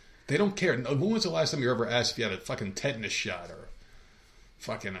 Weird. They don't care. When was the last time you ever asked if you had a fucking tetanus shot or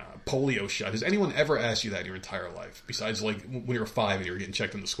fucking polio shot? Has anyone ever asked you that in your entire life? Besides, like, when you were 5 and you were getting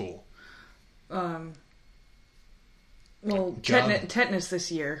checked into school? Well, tetanus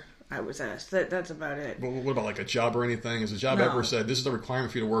this year, I was asked. That's about it. Well, what about, like, a job or anything? Has a job ever said, this is a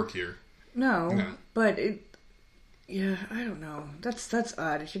requirement for you to work here? No, but Yeah, I don't know. That's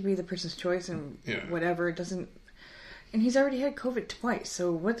odd. It should be the person's choice and whatever. It doesn't... And he's already had COVID twice,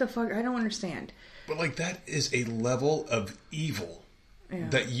 so what the fuck? I don't understand. But, like, that is a level of evil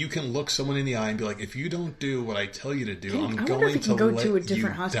that you can look someone in the eye and be like, if you don't do what I tell you to do, I'm going to go let to a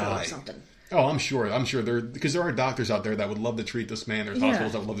different you hospital die. or something. Oh, I'm sure because there are doctors out there that would love to treat this man. There's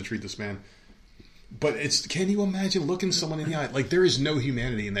hospitals that would love to treat this man. But can you imagine looking someone in the eye? Like, there is no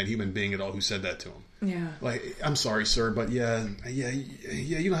humanity in that human being at all who said that to him. Yeah. Like, I'm sorry, sir, but you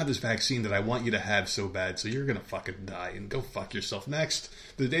don't have this vaccine that I want you to have so bad, so you're going to fucking die and go fuck yourself. Next.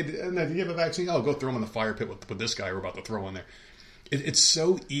 Do you have a vaccine? Oh, go throw him in the fire pit with this guy we're about to throw in there. It's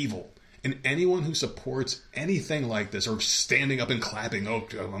so evil. And anyone who supports anything like this or standing up and clapping, oh,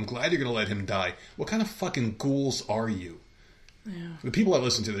 I'm glad you're going to let him die. What kind of fucking ghouls are you? Yeah. The people that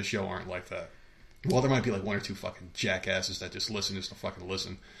listen to this show aren't like that. Well, there might be like one or two fucking jackasses that just listen just to fucking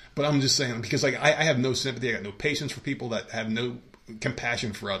listen. But I'm just saying, because like I have no sympathy, I got no patience for people that have no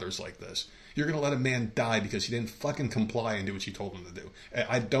compassion for others like this. You're going to let a man die because he didn't fucking comply and do what you told him to do.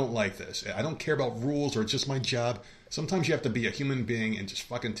 I don't like this. I don't care about rules or it's just my job. Sometimes you have to be a human being and just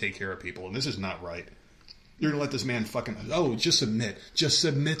fucking take care of people. And this is not right. You're going to let this man fucking... Oh, just submit. Just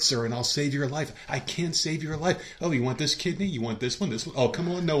submit, sir, and I'll save your life. I can't save your life. Oh, you want this kidney? You want this one? This one? Oh, come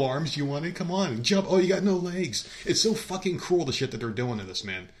on, no arms. You want it? Come on, jump. Oh, you got no legs. It's so fucking cruel, the shit that they're doing to this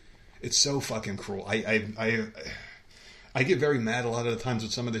man. It's so fucking cruel. I get very mad a lot of the times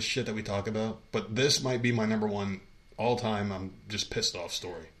with some of this shit that we talk about, but this might be my number one all-time I'm just pissed off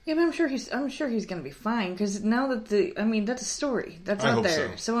story. Yeah, but I'm sure he's going to be fine, because now that that's a story. That's out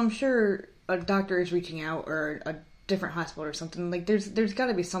there. So I'm sure... a doctor is reaching out or a different hospital or something. Like, there's got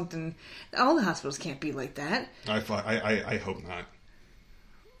to be something. All the hospitals can't be like that. I hope not.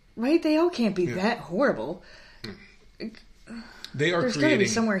 Right? They all can't be that horrible. There's got to be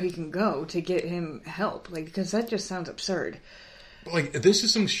somewhere he can go to get him help. Like, because that just sounds absurd. Like, this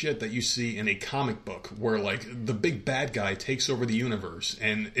is some shit that you see in a comic book where, like, the big bad guy takes over the universe,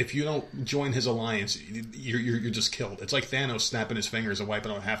 and if you don't join his alliance, you're just killed. It's like Thanos snapping his fingers and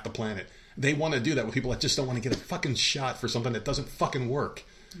wiping out half the planet. They want to do that with people that just don't want to get a fucking shot for something that doesn't fucking work.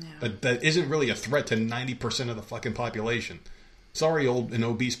 Yeah. That isn't really a threat to 90% of the fucking population. Sorry, old and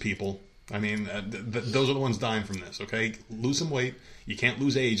obese people. I mean, those are the ones dying from this, okay? Lose some weight. You can't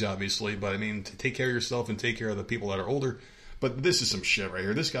lose age, obviously, but I mean, to take care of yourself and take care of the people that are older. But this is some shit right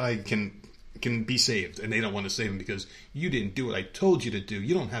here. This guy can be saved, and they don't want to save him because you didn't do what I told you to do.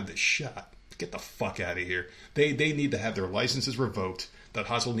 You don't have this shot. Get the fuck out of here. They need to have their licenses revoked. That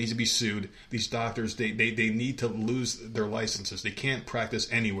hospital needs to be sued. These doctors, they need to lose their licenses. They can't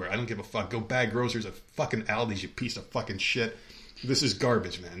practice anywhere. I don't give a fuck. Go bag groceries at fucking Aldi's, you piece of fucking shit. This is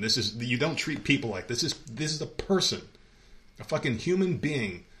garbage, man. You don't treat people like this. This is a person. A fucking human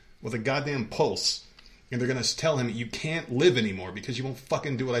being with a goddamn pulse. And they're going to tell him you can't live anymore because you won't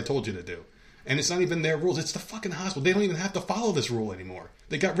fucking do what I told you to do. And it's not even their rules. It's the fucking hospital. They don't even have to follow this rule anymore.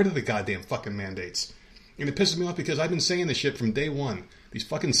 They got rid of the goddamn fucking mandates. And it pisses me off because I've been saying this shit from day one. These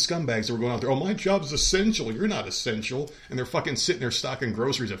fucking scumbags that were going out there, oh, my job's essential. You're not essential. And they're fucking sitting there stocking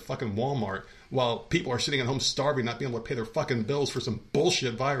groceries at fucking Walmart while people are sitting at home starving, not being able to pay their fucking bills for some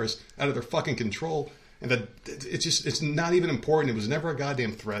bullshit virus out of their fucking control. And it's not even important. It was never a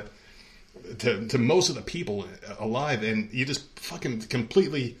goddamn threat to most of the people alive. And you just fucking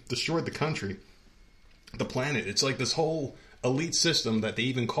completely destroyed the country, the planet. It's like this whole elite system that they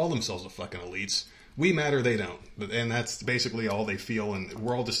even call themselves the fucking elites. We matter, they don't. And that's basically all they feel, and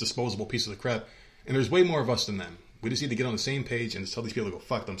we're all just disposable pieces of crap. And there's way more of us than them. We just need to get on the same page and just tell these people to go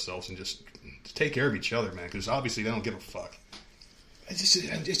fuck themselves and just take care of each other, man, because obviously they don't give a fuck. It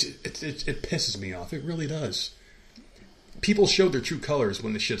pisses me off. It really does. People showed their true colors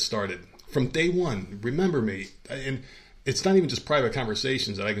when the shit started. From day one, remember me. And it's not even just private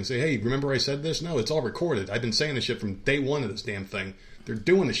conversations that I can say, hey, remember I said this? No, it's all recorded. I've been saying this shit from day one of this damn thing. They're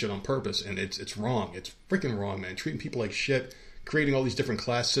doing this shit on purpose, and it's wrong. It's freaking wrong, man. Treating people like shit, creating all these different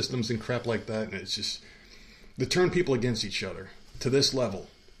class systems and crap like that, and it's just... They turn people against each other to this level,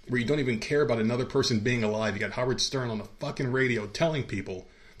 where you don't even care about another person being alive. You got Howard Stern on the fucking radio telling people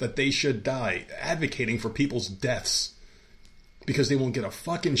that they should die, advocating for people's deaths, because they won't get a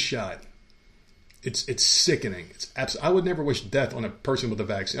fucking shot. It's sickening. I would never wish death on a person with a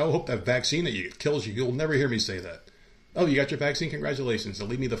vaccine. I hope that vaccine that you get kills you. You'll never hear me say that. Oh, you got your vaccine? Congratulations. Now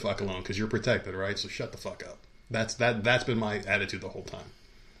leave me the fuck alone because you're protected, right? So shut the fuck up. That's been my attitude the whole time.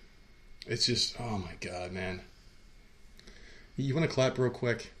 It's just, oh my God, man. You want to clap real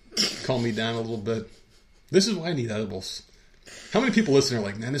quick? Calm me down a little bit? This is why I need edibles. How many people listening are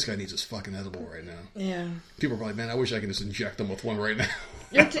like, man, this guy needs his fucking edible right now? Yeah. People are probably, man, I wish I could just inject them with one right now.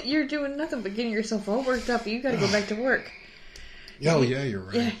 You're doing nothing but getting yourself all worked up. You got to go back to work. Oh, yeah, you're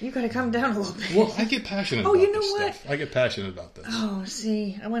right. Yeah, you got to calm down a little bit. Well, I get passionate about this stuff. I get passionate about this. Oh,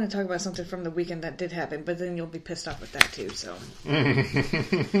 see, I want to talk about something from the weekend that did happen, but then you'll be pissed off with that too, so. Damn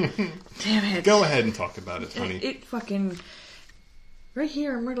it. Go ahead and talk about it, honey. It fucking... Right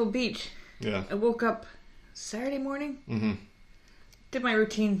here in Myrtle Beach. Yeah. I woke up Saturday morning. Mm-hmm. Did my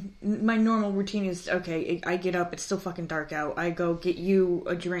routine. My normal routine is, okay, I get up, it's still fucking dark out. I go get you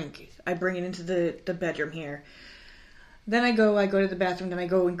a drink. I bring it into the bedroom here. Then I go to the bathroom, then I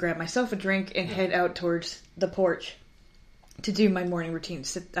go and grab myself a drink and head out towards the porch to do my morning routine.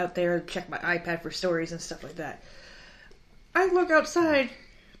 Sit out there, check my iPad for stories and stuff like that. I look outside,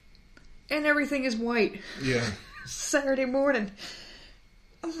 and everything is white. Yeah. Saturday morning.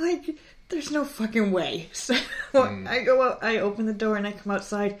 I'm like, there's no fucking way. So I go out, I open the door, and I come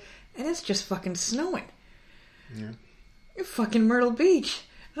outside, and it's just fucking snowing. Yeah. Fucking Myrtle Beach.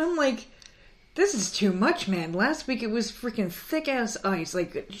 And I'm like... This is too much, man. Last week it was freaking thick-ass ice.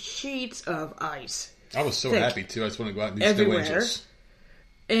 Like, sheets of ice. I was so happy, too. I just want to go out and do snow angels.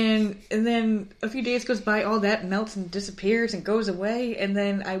 And then a few days goes by, all that melts and disappears and goes away, and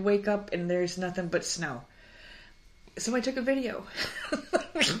then I wake up and there's nothing but snow. So I took a video.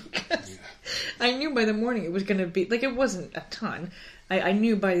 I knew by the morning it was going to be... Like, it wasn't a ton. I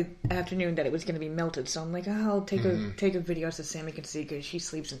knew by afternoon that it was going to be melted, so I'm like, I'll take a video so Sammy can see, because she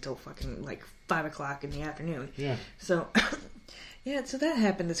sleeps until fucking, like, 5 o'clock in the afternoon. Yeah. So, yeah, so that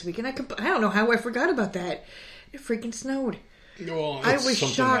happened this week, and I don't know how I forgot about that. It freaking snowed. Well, I was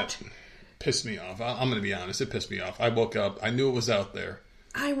shocked. That pissed me off. I'm going to be honest, it pissed me off. I woke up, I knew it was out there.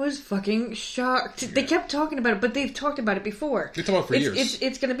 I was fucking shocked. Yeah. They kept talking about it, but they've talked about it before. They talked about it for years.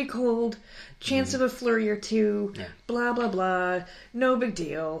 It's going to be cold. Chance of a flurry or two. Yeah. Blah, blah, blah. No big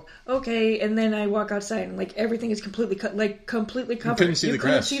deal. Okay, and then I walk outside and, like, everything is completely covered. You couldn't see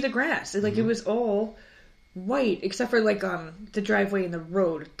the grass. Like, it was all white, except for, like, the driveway and the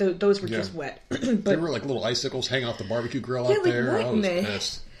road. Those were just wet. But there were, like, little icicles hanging off the barbecue grill out there. I was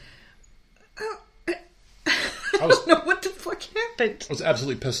pissed. I don't know what the fuck happened. I was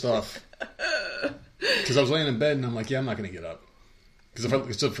absolutely pissed off. Because I was laying in bed and I'm like, yeah, I'm not going to get up.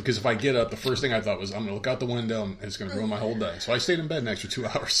 Because if I get up, the first thing I thought was, I'm going to look out the window and it's going to ruin my whole day. So I stayed in bed an extra 2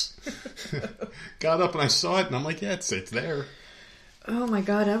 hours. Got up and I saw it and I'm like, yeah, it's there. Oh my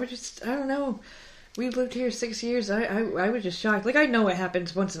God, I don't know. We've lived here 6 years. I was just shocked. Like, I know it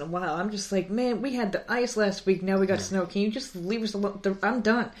happens once in a while. I'm just like, man, we had the ice last week, now we got snow. Can you just leave us alone? I'm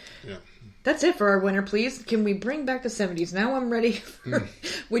done. Yeah. That's it for our winter, please. Can we bring back the 70s? Now I'm ready for...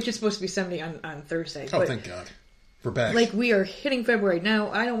 Which is supposed to be 70 on Thursday. Oh, but, thank God. We're back. Like, we are hitting February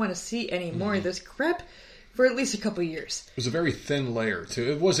now. I don't want to see any more of this crap for at least a couple years. It was a very thin layer,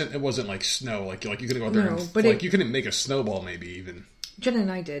 too. It wasn't like snow. Like you couldn't go out there you couldn't make a snowball, maybe, even. Jenna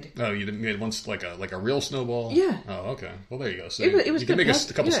and I did. Oh, you made once like a real snowball? Yeah. Oh, okay. Well, there you go. So it was you can make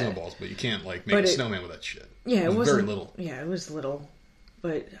a couple snowballs, but you can't, like, make a snowman with that shit. Yeah, it was very little. Yeah, it was little.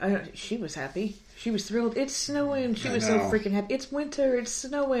 But she was happy. She was thrilled. It's snowing. She was so freaking happy. It's winter. It's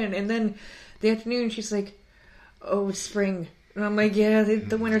snowing. And then the afternoon, she's like, oh, it's spring. And I'm like, yeah,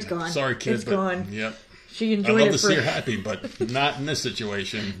 the winter's gone. Sorry, kid. It's gone. Yep. She enjoyed it. I'd love to see her happy, but not in this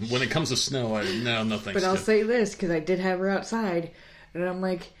situation. When it comes to snow, no thanks. But I'll say this, because I did have her outside. And I'm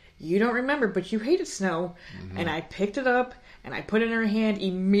like, you don't remember, but you hated snow. Mm-hmm. And I picked it up. And I put it in her hand.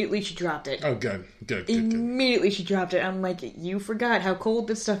 Immediately, she dropped it. Oh, good. Immediately, she dropped it. I'm like, you forgot how cold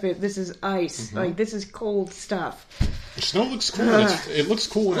this stuff is. This is ice. Mm-hmm. Like, this is cold stuff. The snow looks cool. It looks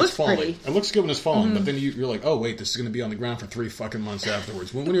cool when it's falling. Pretty. It looks good when it's falling. Mm-hmm. But then you're like, oh, wait, this is going to be on the ground for 3 fucking months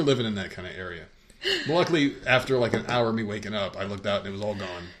afterwards. When you're living in that kind of area. Well, luckily, after like an hour of me waking up, I looked out and it was all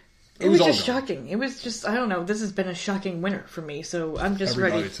gone. It was just shocking. It was just, I don't know. This has been a shocking winter for me. So I'm just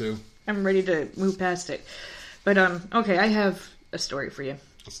ready. Too. I'm ready to move past it. But, okay, I have a story for you.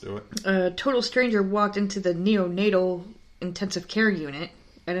 Let's do it. A total stranger walked into the neonatal intensive care unit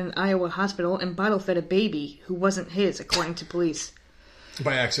at an Iowa hospital and bottle-fed a baby who wasn't his, according to police.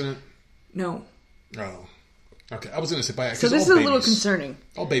 By accident? No. Oh. Okay, I was going to say by accident. So this is a little concerning.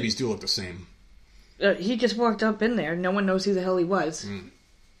 All babies do look the same. He just walked up in there. No one knows who the hell he was.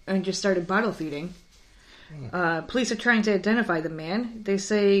 And just started bottle feeding. Police are trying to identify the man. They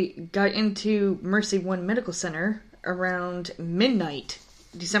say got into Mercy One Medical Center around midnight,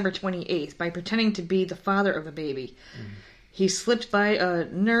 December 28th, by pretending to be the father of a baby. He slipped by a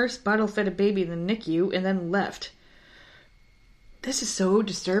nurse, bottle-fed a baby in the NICU, and then left. This is so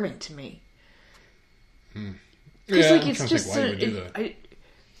disturbing to me. Yeah, like, it's just why you would do that.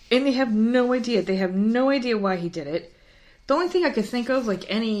 And they have no idea. They have no idea why he did it. The only thing I could think of,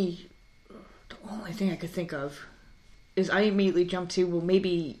 the only thing I could think of is I immediately jumped to, well,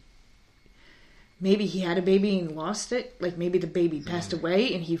 maybe he had a baby and lost it. Like, maybe the baby passed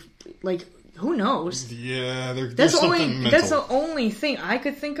away and he, who knows? Yeah, that's something mental. That's the only thing I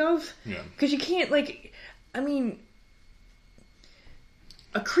could think of. Yeah. Because you can't,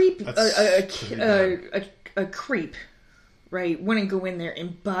 a creep, a creep, right, wouldn't go in there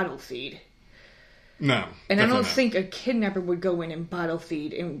and bottle feed. No. And I don't think a kidnapper would go in and bottle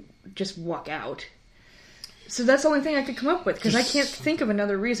feed and just walk out. So that's the only thing I could come up with, because I can't think of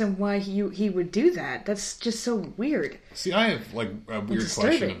another reason why he would do that. That's just so weird. See, I have, a weird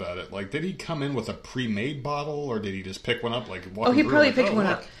question about it. Did he come in with a pre-made bottle, or did he just pick one up, he probably picked one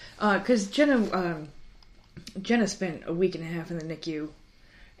up. Because Jenna spent a week and a half in the NICU,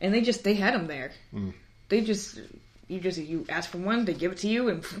 and they had him there. Mm. You ask for one, they give it to you,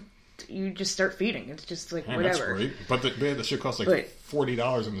 and you just start feeding. It's just whatever. That's great. But the shit costs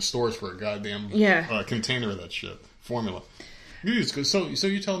 $40 in the stores for a goddamn container of that shit. Formula. So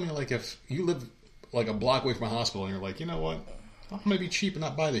you telling me if you live a block away from a hospital and you're like, you know what? I'm going to be cheap and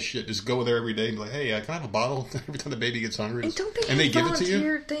not buy this shit. Just go there every day and be like, hey, can I have a bottle every time the baby gets hungry? And don't they give it to you?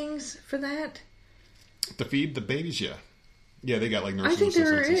 Volunteer things for that? To feed the babies, yeah. Yeah, they got nursing I think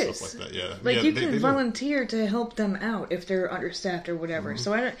there assistants is. and stuff like that. Yeah, you can volunteer to help them out if they're understaffed or whatever. Mm-hmm.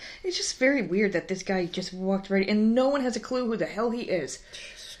 So it's just very weird that this guy just walked right, and no one has a clue who the hell he is.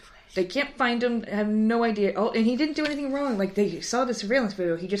 Jesus Christ. They can't find him. Have no idea. Oh, and he didn't do anything wrong. They saw the surveillance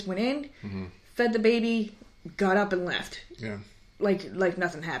video. He just went in, mm-hmm. fed the baby, got up and left. Yeah, like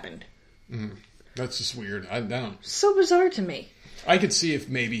nothing happened. Mm-hmm. That's just weird. I don't. So bizarre to me. I could see if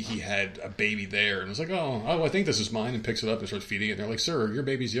maybe he had a baby there and was like, oh, I think this is mine, and picks it up and starts feeding it. And they're like, sir, your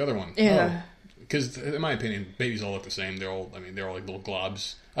baby's the other one. Yeah. Because in my opinion, babies all look the same. They're all like little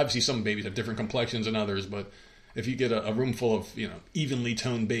globs. Obviously, some babies have different complexions than others, but if you get a room full of evenly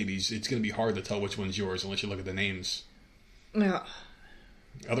toned babies, it's going to be hard to tell which one's yours unless you look at the names. Yeah.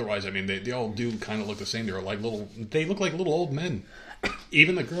 Otherwise, they all do kind of look the same. They look like little old men.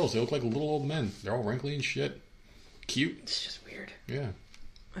 Even the girls, they look like little old men. They're all wrinkly and shit. Cute. It's just weird. Yeah.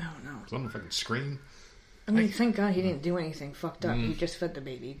 I don't know. So I don't know if I can scream. Thank God he didn't do anything fucked up. He just fed the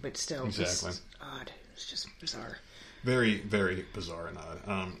baby, but still, exactly. It's odd. It's just bizarre. Very, very bizarre and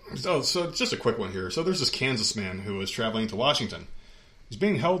odd. So just a quick one here. So there's this Kansas man who was traveling to Washington. He's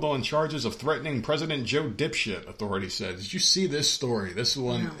being held on charges of threatening President Joe Dipshit, authorities said. Did you see this story? This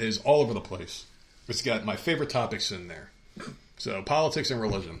one is all over the place. It's got my favorite topics in there. So politics and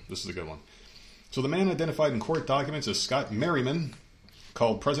religion. This is a good one. So the man identified in court documents as Scott Merriman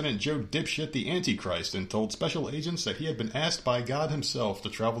called President Joe Dipshit the Antichrist and told special agents that he had been asked by God himself to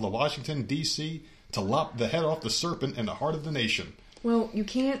travel to Washington, D.C. to lop the head off the serpent in the heart of the nation. Well, you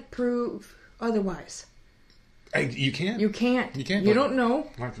can't prove otherwise. You can't? You can't. You can't? You don't know.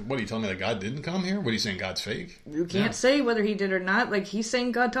 What, are you telling me that God didn't come here? What are you saying, God's fake? You can't say whether he did or not. He's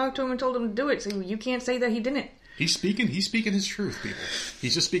saying God talked to him and told him to do it, so you can't say that he didn't. He's speaking his truth, people.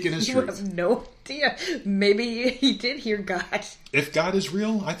 He's just speaking his truth. Have no idea. Maybe he did hear God. If God is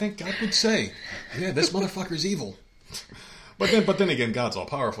real, I think God would say, yeah, this motherfucker's evil. But then again, God's all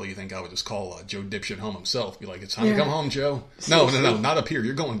powerful. You think God would just call Joe Dipshit home himself? Be like, it's time to come home, Joe. No, not up here.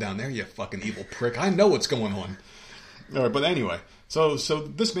 You're going down there, you fucking evil prick. I know what's going on. All right, but anyway. So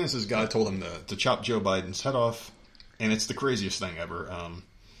this man says God told him to chop Joe Biden's head off. And it's the craziest thing ever.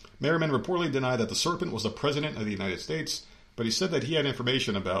 Merriman reportedly denied that the serpent was the president of the United States, but he said that he had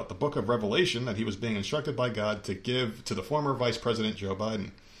information about the book of Revelation that he was being instructed by God to give to the former Vice President Joe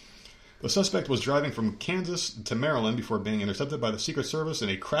Biden. The suspect was driving from Kansas to Maryland before being intercepted by the Secret Service in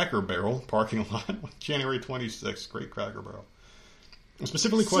a Cracker Barrel parking lot on January 26th. Great Cracker Barrel.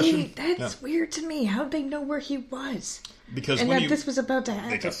 Specifically questioned. That's weird to me. How'd they know where he was? Because this was about to happen.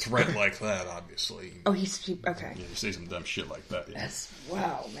 Like a threat like that, obviously. Oh, he's okay. Yeah, you say some dumb shit like that. Yeah.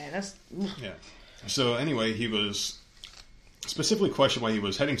 Wow, man. That's yeah. So anyway, he was specifically questioned why he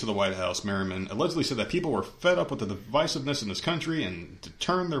was heading to the White House. Merriman allegedly said that people were fed up with the divisiveness in this country and to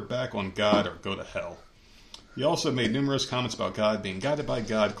turn their back on God or go to hell. He also made numerous comments about God being guided by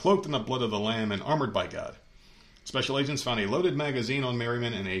God, cloaked in the blood of the Lamb, and armored by God. Special agents found a loaded magazine on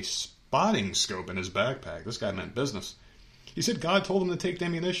Merriman and a spotting scope in his backpack. This guy meant business. He said God told him to take the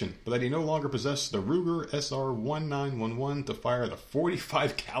ammunition, but that he no longer possessed the Ruger SR-1911 to fire the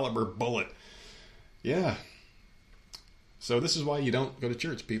 .45 caliber bullet. Yeah. So this is why you don't go to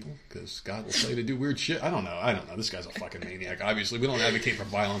church, people, because God will tell you to do weird shit. I don't know. This guy's a fucking maniac. Obviously, we don't advocate for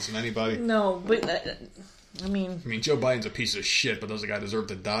violence in anybody. No, but I mean, Joe Biden's a piece of shit, but does the guy deserve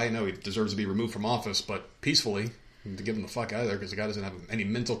to die? No, he deserves to be removed from office, but peacefully, to get him the fuck out of there, because the guy doesn't have any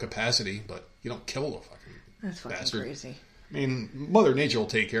mental capacity. But you don't kill the fucking that's fucking bastard. Crazy. I mean, Mother Nature will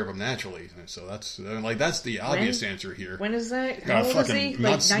take care of them naturally. So that's the obvious answer here. When is that? How old is he?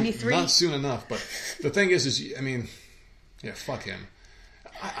 Like 93? Not soon enough. But the thing is, I mean, yeah, fuck him.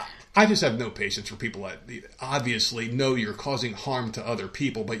 I just have no patience for people that obviously know you're causing harm to other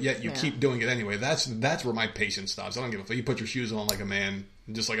people, but yet you keep doing it anyway. That's where my patience stops. I don't give a fuck. You put your shoes on like a man,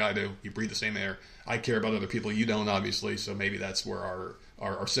 just like I do. You breathe the same air. I care about other people. You don't, obviously. So maybe that's where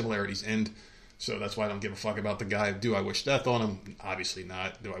our similarities end. So that's why I don't give a fuck about the guy. Do I wish death on him? Obviously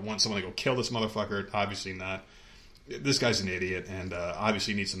not. Do I want someone to go kill this motherfucker? Obviously not. This guy's an idiot and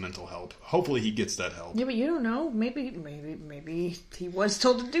obviously needs some mental help. Hopefully he gets that help. Yeah, but you don't know. Maybe he was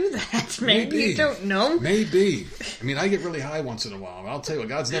told to do that. Maybe you don't know. Maybe. I mean, I get really high once in a while. I'll tell you what,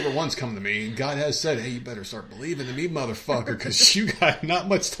 God's never once come to me. God has said, hey, you better start believing in me, motherfucker, because you got not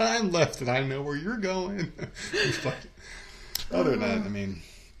much time left and I know where you're going. But other than that, I mean...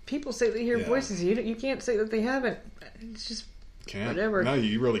 People say they hear voices. You can't say that they haven't. It's just whatever. No,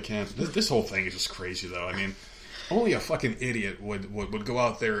 you really can't. This whole thing is just crazy, though. I mean, only a fucking idiot would go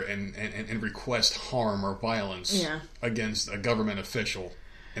out there and request harm or violence against a government official.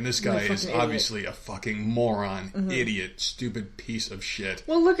 And this guy is obviously a fucking moron, idiot, stupid piece of shit.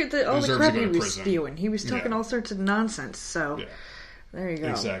 Well, look at all the crap he was spewing. He was talking all sorts of nonsense, so... Yeah. There you go.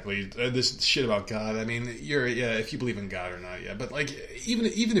 Exactly. This shit about God. I mean, if you believe in God or not, but like, even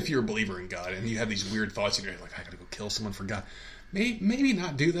if you're a believer in God and you have these weird thoughts and you're like, I gotta go kill someone for God, maybe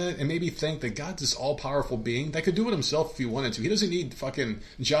not do that and maybe think that God's this all-powerful being that could do it himself if he wanted to. He doesn't need fucking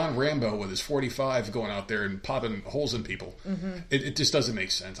John Rambo with his 45 going out there and popping holes in people. It just doesn't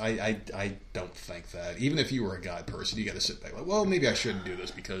make sense. I don't think that. Even if you were a God person, you gotta sit back like, well, maybe I shouldn't do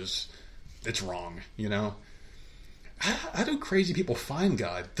this because it's wrong, you know? How do crazy people find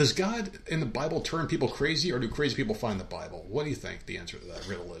God? Does God in the Bible turn people crazy, or do crazy people find the Bible? What do you think the answer to that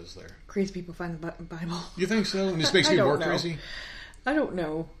riddle is there? Crazy people find the Bible. You think so? And this makes me more crazy? I don't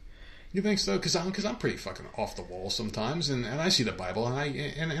know. You think so? Because I'm pretty fucking off the wall sometimes, and I see the Bible, and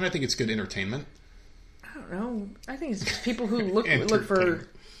I think it's good entertainment. I don't know. I think it's people who look for...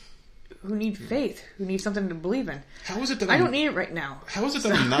 who need faith, who need something to believe in. How is it that I don't need it right now? How is it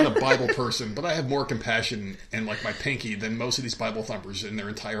that I'm not a Bible person, but I have more compassion in like my pinky than most of these Bible thumpers in their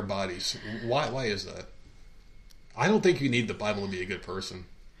entire bodies? Why is that? I don't think you need the Bible to be a good person.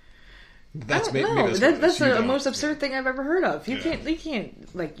 That's the most absurd thing I've ever heard of. You can't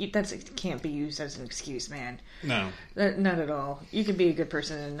can't be used as an excuse, man. No, not at all. You can be a good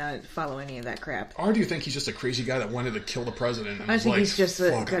person and not follow any of that crap. Or do you think he's just a crazy guy that wanted to kill the president? And I think he's just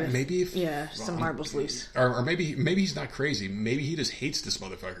some marbles loose. Or maybe he's not crazy. Maybe he just hates this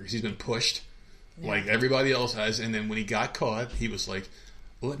motherfucker because he's been pushed like everybody else has. And then when he got caught, he was like,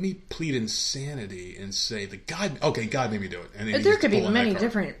 let me plead insanity and say God made me do it. And then there could be many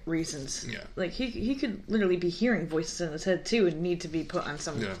different reasons. Yeah. Like he could literally be hearing voices in his head too and need to be put on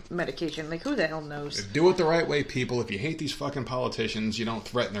some medication. Like who the hell knows? Do it the right way, people. If you hate these fucking politicians, you don't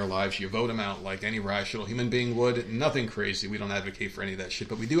threaten their lives. You vote them out like any rational human being would. Nothing crazy. We don't advocate for any of that shit,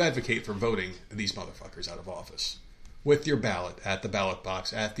 but we do advocate for voting these motherfuckers out of office with your ballot at the ballot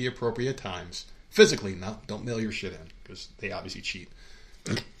box at the appropriate times. Physically, don't mail your shit in because they obviously cheat.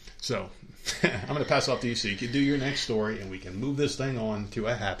 So, I'm going to pass off to you so you can do your next story and we can move this thing on to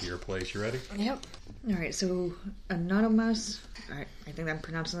a happier place. You ready? Yep. Alright, so Anonymous, I think I'm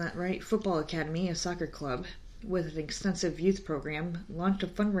pronouncing that right, Football Academy, a soccer club with an extensive youth program, launched a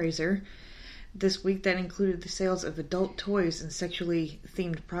fundraiser this week that included the sales of adult toys and sexually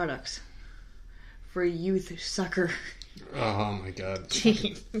themed products for a youth soccer oh my god.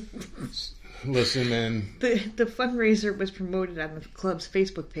 team. Listen, man. The fundraiser was promoted on the club's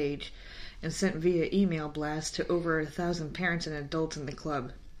Facebook page and sent via email blast to over 1,000 parents and adults in the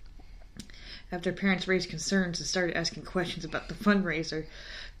club. After parents raised concerns and started asking questions about the fundraiser,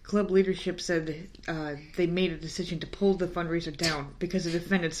 club leadership said they made a decision to pull the fundraiser down because it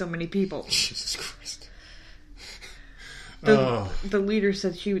offended so many people. Jesus Christ. The leader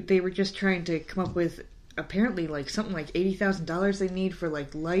said they were just trying to come up with apparently like something like $80,000 they need for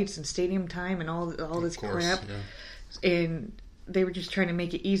like lights and stadium time and all this crap. Yeah. And they were just trying to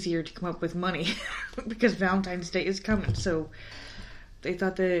make it easier to come up with money because Valentine's Day is coming. So they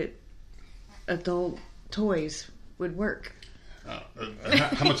thought that adult toys would work. How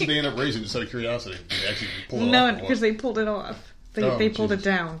much did they end up raising, just out of curiosity? Did they actually pull it off? No, because they pulled it off. They pulled it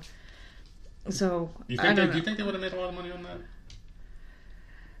down. So do you think they would have made a lot of money on that?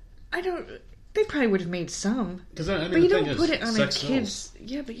 I don't. They probably would have made some. But you don't put it on a kid's...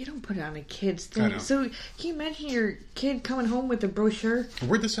 Yeah, but you don't put it on a kid's thing. So, can you imagine your kid coming home with a brochure?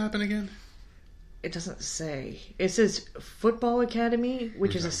 Where'd this happen again? It doesn't say. It says Football Academy,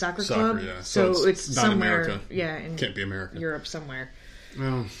 which is a soccer club. Yeah. So it's not somewhere. America. Yeah, in Can't be America. Europe somewhere.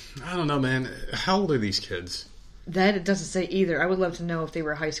 Well, I don't know, man. How old are these kids? That it doesn't say either. I would love to know if they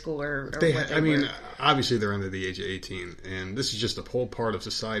were high school or what they were. Obviously they're under the age of 18, and this is just a whole part of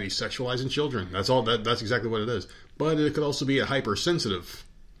society sexualizing children. That's all. That's exactly what it is. But it could also be a hypersensitive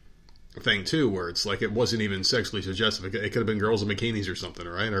thing too, where it's like it wasn't even sexually suggestive. It could have been girls in bikinis or something,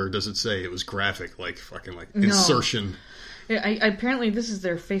 right? Or does it say it was graphic, like fucking like insertion? Apparently, this is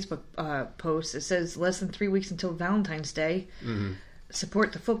their Facebook post. It says less than 3 weeks until Valentine's Day. Mm-hmm.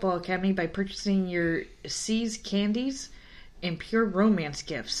 Support the Football Academy by purchasing your C's candies and pure romance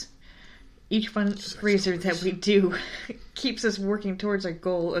gifts. Each fundraiser that we do keeps us working towards our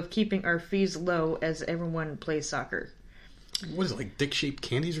goal of keeping our fees low as everyone plays soccer. What is it, like dick-shaped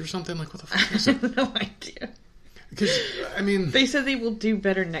candies or something? Like, what the fuck is it? I have no idea. Because, I mean... They said they will do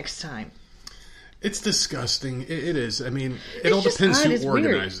better next time. It's disgusting. It is. I mean, it all depends who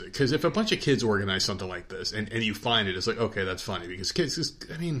organizes it. Because if a bunch of kids organize something like this and you find it, it's like, okay, that's funny. Because kids,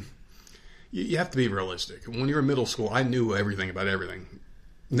 I mean, you have to be realistic. When you're in middle school, I knew everything about everything.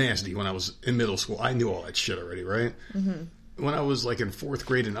 Nasty. When I was in middle school, I knew all that shit already, right? Mm-hmm. When I was like in 4th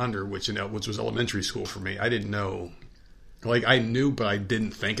grade and under, which was elementary school for me, I didn't know... Like, I knew, but I didn't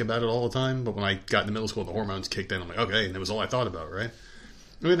think about it all the time. But when I got into middle school, the hormones kicked in. I'm like, okay, and it was all I thought about, right?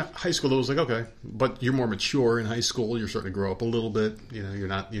 I mean, high school, it was like, okay. But you're more mature in high school. You're starting to grow up a little bit. You know, you're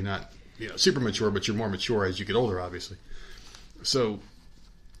not super mature, but you're more mature as you get older, obviously. So,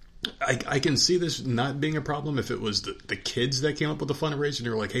 I can see this not being a problem if it was the kids that came up with the fundraiser and they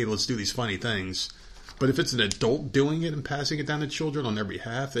were like, hey, let's do these funny things. But if it's an adult doing it and passing it down to children on their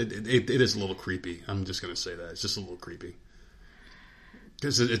behalf, it is a little creepy. I'm just going to say that. It's just a little creepy.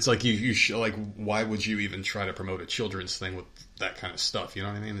 Because it's like like, why would you even try to promote a children's thing with that kind of stuff? You know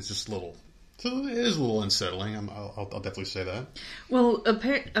what I mean? It's just a little. So it is a little unsettling. I'll definitely say that. Well,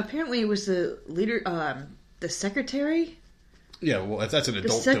 apparently it was the leader, the secretary. Yeah, well, if that's an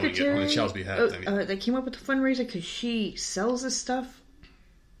adult doing it on a child's behalf, then that came up with the fundraiser because she sells this stuff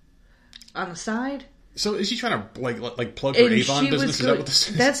on the side. So is she trying to like plug her Avon business? Is that what this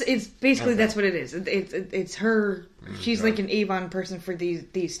is? It's basically that's what it is. It's her. She's like an Avon person for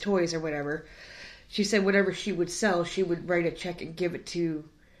these toys or whatever. She said whatever she would sell, she would write a check and give it to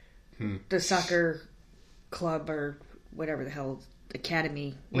the soccer club or whatever the hell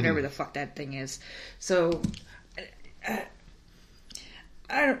academy, whatever the fuck that thing is. So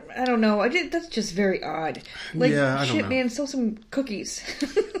I don't know. That's just very odd. Like, yeah, I don't know. Man, sell some cookies.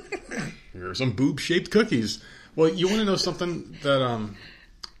 Here are some boob-shaped cookies. Well, you want to know something that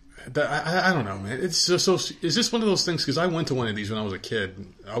I don't know, man. It's so is this one of those things? Because I went to one of these when I was a kid.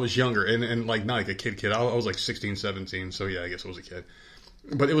 I was younger and like not like a kid. I was like 16, 17. So yeah, I guess I was a kid.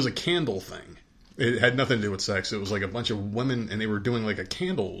 But it was a candle thing. It had nothing to do with sex. It was like a bunch of women and they were doing like a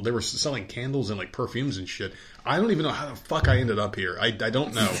candle. They were selling candles and like perfumes and shit. I don't even know how the fuck I ended up here. I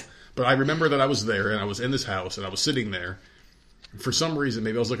don't know. But I remember that I was there and I was in this house and I was sitting there. For some reason,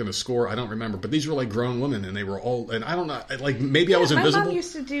 maybe I was looking to score. I don't remember. But these were like grown women, and they were all. And I don't know. Like maybe I was invisible. My mom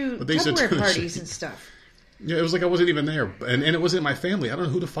used to do Tupperware parties and stuff. Yeah, it was like I wasn't even there, and it wasn't my family. I don't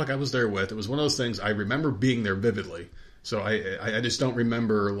know who the fuck I was there with. It was one of those things. I remember being there vividly. So I just don't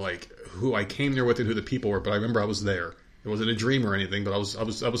remember like who I came there with and who the people were. But I remember I was there. It wasn't a dream or anything. But I was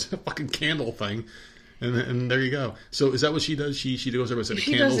in a fucking candle thing, and there you go. So is that what she does? She goes there with a set of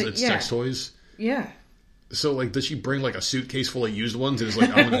candles and sex toys. Yeah. So, like, does she bring, like, a suitcase full of used ones and is like,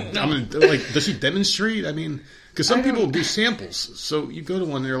 I'm gonna, like, does she demonstrate? I mean, because some people do samples. So you go to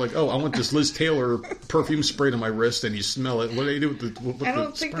one and they're like, oh, I want this Liz Taylor perfume sprayed on my wrist, and you smell it. What do they do with the I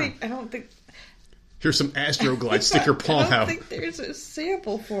don't think... Here's some Astroglide, stick your palm out. I don't think there's a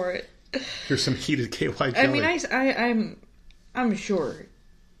sample for it. Here's some heated KY jelly. I mean, I'm sure,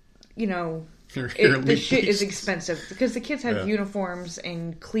 you know... This shit is expensive because the kids have uniforms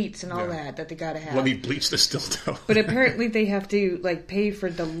and cleats and all that they gotta have. Let me bleach this dildo. But apparently they have to like pay for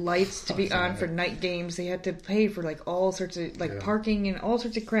the lights to be on for night games. They have to pay for like all sorts of like parking and all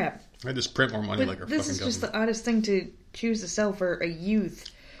sorts of crap. I just print more money like our fucking government. This is just the oddest thing to choose to sell for a youth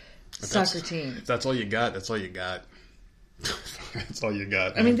soccer team. If that's all you got, that's all you got. That's all you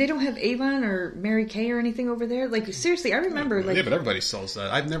got. I mean, they don't have Avon or Mary Kay or anything over there. Like, seriously, I remember... like, yeah, but everybody sells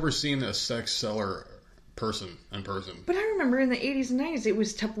that. I've never seen a sex seller in person. But I remember in the 80s and 90s, it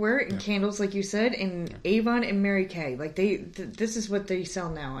was Tupperware and candles, like you said, and Avon and Mary Kay. Like, this is what they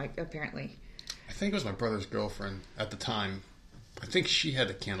sell now, apparently. I think it was my brother's girlfriend at the time. I think she had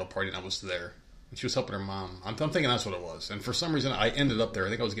a candle party and I was there. And she was helping her mom. I'm thinking that's what it was. And for some reason, I ended up there. I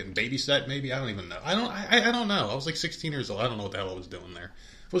think I was getting babysat, maybe. I don't even know. I don't know. I was like 16 years old. I don't know what the hell I was doing there.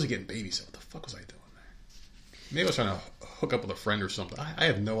 wasn't getting babysat. What the fuck was I doing there? Maybe I was trying to hook up with a friend or something. I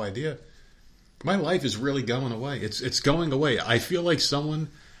have no idea. My life is really going away. It's going away. I feel like someone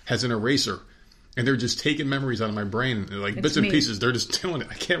has an eraser, and they're just taking memories out of my brain, like bits and pieces. They're just doing it.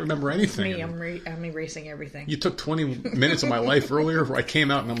 I can't remember anything. It's me. I'm erasing everything. You took 20 minutes of my life earlier where I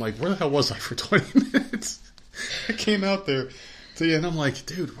came out and I'm like, where the hell was I for 20 minutes? I came out there to you and I'm like,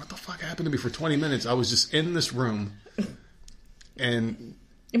 dude, what the fuck happened to me for 20 minutes? I was just in this room and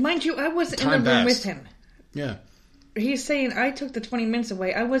mind you, I wasn't in the room with him. Yeah. He's saying I took the 20 minutes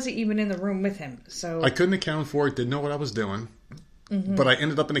away. I wasn't even in the room with him. So I couldn't account for it, didn't know what I was doing. Mm-hmm. But I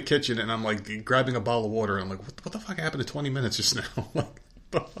ended up in the kitchen and I'm like grabbing a bottle of water and I'm like, what the fuck happened to 20 minutes just now?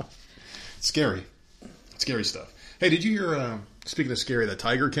 Like, scary. Scary stuff. Hey, did you hear, speaking of scary, that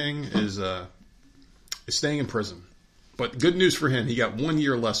Tiger King is staying in prison. But good news for him, he got 1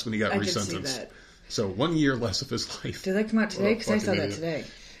 year less when he got resentenced. I did see that. So 1 year less of his life. Did that come out today? Because I saw that today.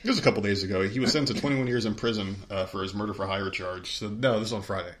 It was a couple days ago. He was sentenced to 21 years in prison for his murder for hire charge. So no, this is on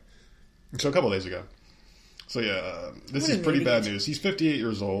Friday. So a couple days ago. So yeah, this is pretty bad news. He's 58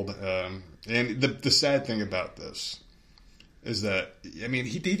 years old, and the sad thing about this is that I mean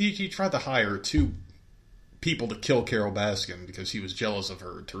he tried to hire two people to kill Carol Baskin because he was jealous of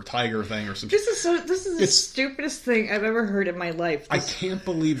her tiger thing or something. This is the stupidest thing I've ever heard in my life. I can't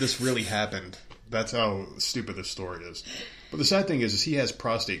believe this really happened. That's how stupid this story is. But the sad thing is he has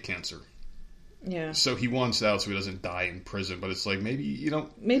prostate cancer. Yeah. So he wants out so he doesn't die in prison. But it's like maybe you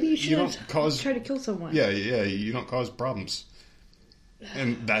don't. Maybe you should try to kill someone. Yeah. You don't cause problems,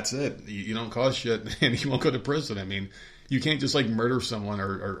 and that's it. You don't cause shit, and you won't go to prison. I mean, you can't just like murder someone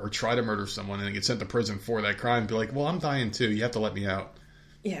or try to murder someone and then get sent to prison for that crime. Be like, well, I'm dying too. You have to let me out.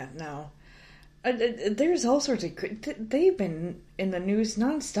 Yeah. No. There's all sorts of. They've been in the news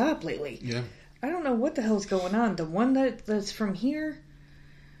nonstop lately. Yeah. I don't know what the hell's going on. The one that's from here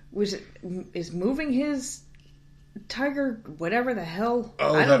is moving his tiger, whatever the hell.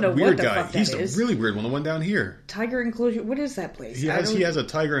 Oh, I don't know weird what the guy. fuck that He's is. the really weird one, the one down here. Tiger enclosure. What is that place? He has a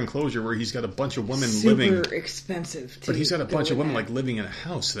tiger enclosure where he's got a bunch of women living. Super expensive. But he's got a bunch of women like living in a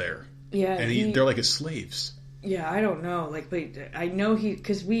house there. Yeah, and they're like his slaves. Yeah, I don't know. Like, but I know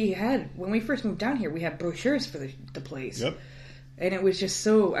because when we first moved down here, we had brochures for the place. Yep. And it was just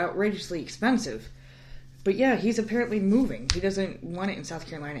so outrageously expensive. But yeah, he's apparently moving. He doesn't want it in South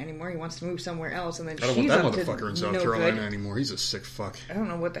Carolina anymore. He wants to move somewhere else. And then I don't she's want up that motherfucker to in South Carolina anymore. He's a sick fuck. I don't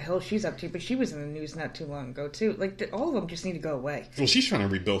know what the hell she's up to, but she was in the news not too long ago too. Like all of them just need to go away. Well, she's trying to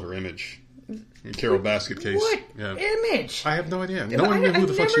rebuild her image. In Carol Basket case. What image? I have no idea. No one knew who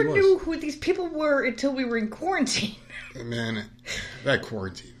the fuck she was. I never knew who these people were until we were in quarantine. Man, that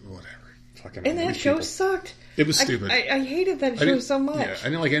quarantine, whatever. Fucking and that show sucked. It was stupid. I hated that show so much. Yeah, I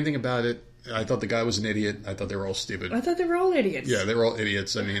didn't like anything about it. I thought the guy was an idiot. I thought they were all stupid. I thought they were all idiots. Yeah, they were all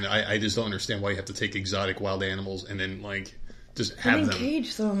idiots. I mean, I just don't understand why you have to take exotic wild animals and then, like, just have them.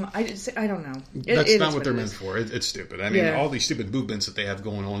 Cage them. I don't know. That's not what they're meant for. It's stupid. I mean, all these stupid movements that they have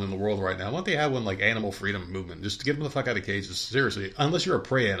going on in the world right now, why don't they have one like animal freedom movement? Just to get them the fuck out of cages. Seriously. Unless you're a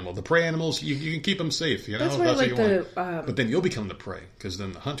prey animal. The prey animals, you can keep them safe, you know? That's why I like the... But then you'll become the prey. Because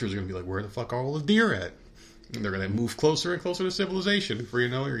then the hunters are going to be like, where the fuck are all the deer at? And they're going to move closer and closer to civilization. Before you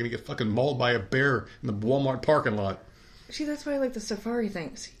know it, you're going to get fucking mauled by a bear in the Walmart parking lot. See, that's why I like the safari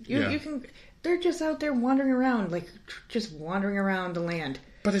things. You can... They're just out there wandering around, like, just wandering around the land.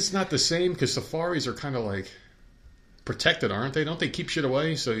 But it's not the same, because safaris are kind of, like, protected, aren't they? Don't they keep shit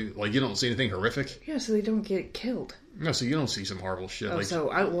away, so, like, you don't see anything horrific? Yeah, so they don't get killed. No, so you don't see some horrible shit. Oh, like,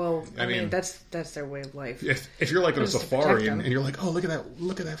 so, I mean, that's their way of life. If you're, like, on a safari, and you're like, oh, look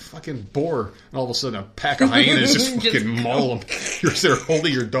at that fucking boar, and all of a sudden a pack of hyenas just fucking maul them. You're there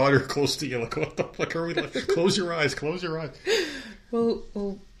holding your daughter close to you, like, what the fuck are we like? Close your eyes.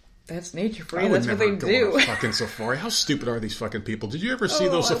 Well... That's nature for you. That's what they do. On a fucking safari. How stupid are these fucking people? Did you ever see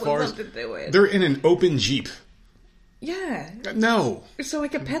those safaris? I would love to do it. They're in an open Jeep. Yeah. No. So I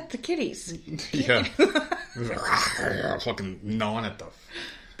could pet the kitties. Yeah. Fucking gnawing at them.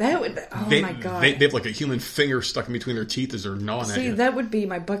 That would. My god. They have like a human finger stuck in between their teeth as they're gnawing at you. See, that would be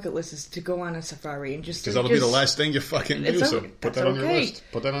my bucket list: is to go on a safari and just. Because that'll be the last thing you fucking do. So put that on your list.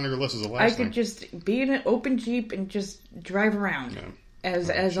 Put that on your list as the last thing. I could just be in an open Jeep and just drive around. Yeah.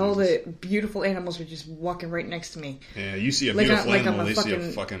 As all the beautiful animals were just walking right next to me. Yeah, you see a beautiful animal, they see a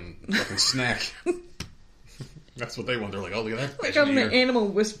fucking snack. That's what they want. They're like, oh, look at that. Like I'm the animal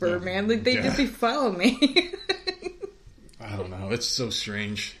whisperer, man. Like they follow me. I don't know. It's so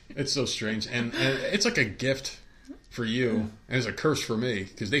strange. And it's like a gift for you, and it's a curse for me,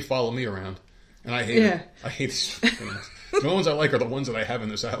 because they follow me around. And I hate it. I hate these things. The ones I like are the ones that I have in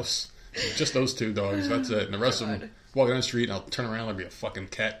this house. Just those two dogs. That's it. And the rest of them walking down the street, and I'll turn around, there'll be a fucking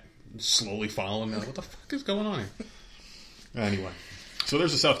cat slowly following me. What the fuck is going on here? Anyway, so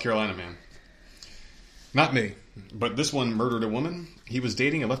there's a South Carolina man. Not me, but this one murdered a woman he was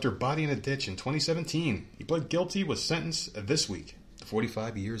dating and left her body in a ditch in 2017. He pled guilty, was sentenced this week to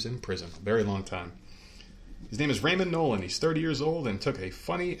 45 years in prison. A very long time. His name is Raymond Nolan. He's 30 years old and took a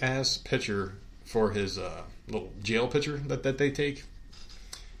funny-ass picture for his little jail picture that they take.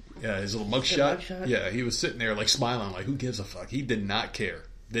 Yeah, his little mugshot. Yeah, he was sitting there like smiling, like who gives a fuck? He did not care.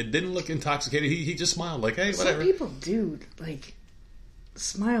 They didn't look intoxicated. He just smiled like, hey, whatever. Some people do like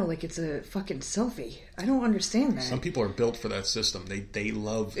smile like it's a fucking selfie. I don't understand that. Some people are built for that system. They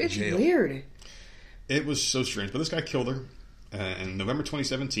love it's jail. It's weird. It was so strange. But this guy killed her. In November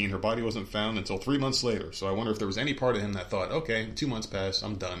 2017, her body wasn't found until 3 months later. So I wonder if there was any part of him that thought, okay, 2 months passed,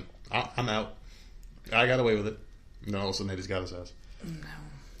 I'm done. I'm out. I got away with it. And then all of a sudden they just got his ass. No.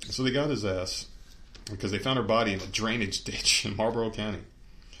 So they got his ass because they found her body in a drainage ditch in Marlborough County.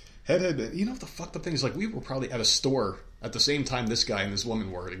 You know what the fucked up thing is? Like, we were probably at a store at the same time this guy and this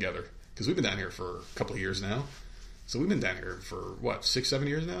woman were together. Because we've been down here for a couple of years now. So we've been down here for, what, 6, 7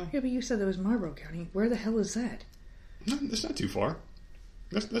 years now? Yeah, but you said that was Marlborough County. Where the hell is that? No, that's not too far.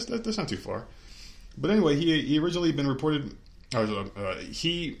 That's not too far. But anyway, he originally been reported...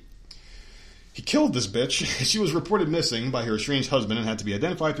 He killed this bitch. She was reported missing by her estranged husband and had to be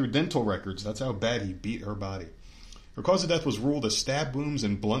identified through dental records. That's how bad he beat her body. Her cause of death was ruled as stab wounds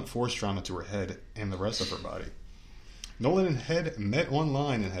and blunt force trauma to her head and the rest of her body. Nolan and Head met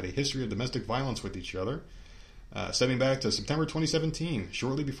online and had a history of domestic violence with each other, stemming back to September 2017,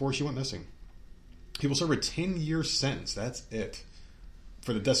 shortly before she went missing. He will serve a 10-year sentence, that's it,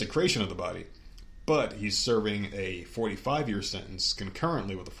 for the desecration of the body. But he's serving a 45-year sentence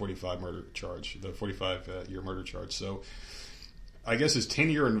concurrently with the 45-year murder charge. So I guess his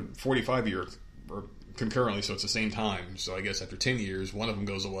 10-year and 45-year are concurrently, so it's the same time. So I guess after 10 years, one of them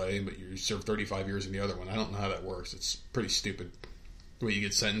goes away, but you serve 35 years in the other one. I don't know how that works. It's pretty stupid the way you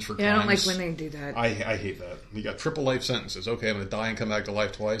get sentenced for crimes. Yeah, I don't like when they do that. I hate that. You got triple life sentences. Okay, I'm going to die and come back to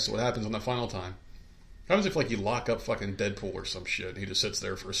life twice. So what happens on the final time? How does it if you lock up fucking Deadpool or some shit? He just sits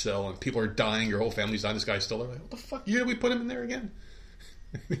there for a cell and people are dying. Your whole family's dying. This guy's still there. Like, what the fuck? We put him in there again?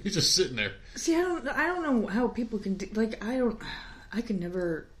 He's just sitting there. See, I don't know how people can do... I could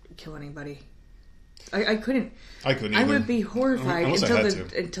never kill anybody. I couldn't. I couldn't. I would be horrified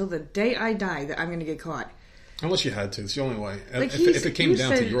until the day I die that I'm going to get caught. Unless you had to. It's the only way. If it came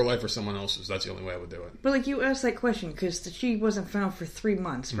down to your life or someone else's, that's the only way I would do it. But you asked that question because she wasn't found for 3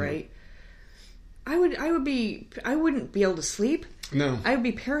 months, right? I wouldn't be able to sleep. No. I would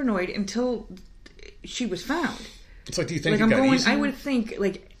be paranoid until she was found. It's do you think it got easier? I would think,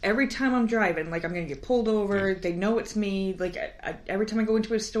 every time I'm driving, I'm going to get pulled over. Yeah. They know it's me. Every time I go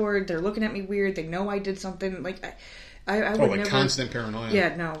into a store, they're looking at me weird. They know I did something. I would never... constant paranoia.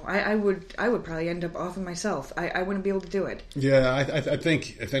 Yeah, no. I would probably end up offing myself. I wouldn't be able to do it. Yeah, I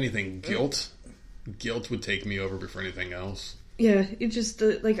think, if anything, guilt would take me over before anything else. Yeah, it just,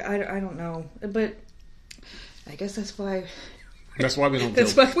 I don't know. But I guess that's why... That's why we don't.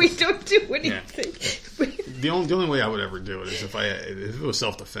 That's why we don't do anything. Yeah. The only way I would ever do it is if it was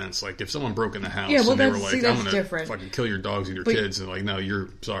self-defense. If someone broke in the house and they were like, "I'm gonna fucking kill your dogs and your kids," and no, you're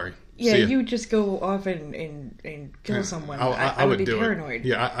sorry. Yeah, you just go off and kill someone. I would be paranoid.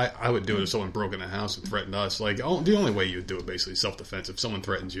 I would do it if someone broke in the house and threatened us. The only way you'd do it, basically, self-defense. If someone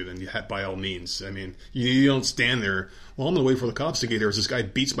threatens you, then by all means. I mean, you don't stand there. Well, I'm going to wait for the cops to get here as this guy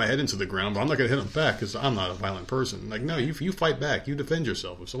beats my head into the ground, but I'm not going to hit him back because I'm not a violent person. No, you fight back. You defend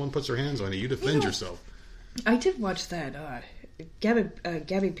yourself. If someone puts their hands on you, you defend yourself. I did watch that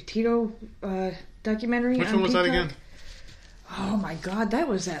Gabby Petito documentary. Which one was that again? Oh my god, that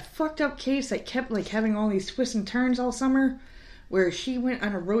was that fucked up case that kept having all these twists and turns all summer, where she went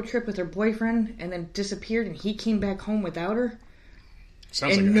on a road trip with her boyfriend and then disappeared, and he came back home without her.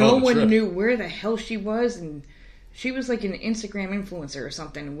 Sounds and like a no hell of a one trip. knew where the hell she was, and she was an Instagram influencer or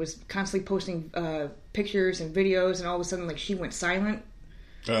something, and was constantly posting pictures and videos, and all of a sudden she went silent.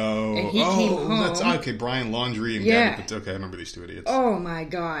 Oh, and he came home. That's okay. Brian Laundrie and Gabby. Okay, I remember these two idiots. Oh my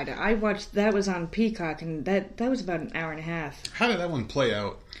god, I watched that was on Peacock, and that was about an hour and a half. How did that one play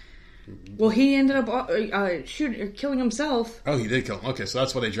out? Well, he ended up killing himself. Oh, he did kill him. Okay, so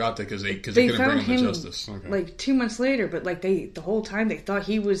that's why they dropped it because they couldn't bring him to justice. Okay. 2 months later, but the whole time they thought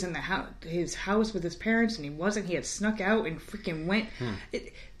he was in his house with his parents, and he wasn't. He had snuck out and freaking went.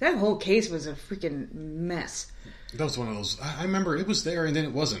 That whole case was a freaking mess. That was one of those. I remember it was there and then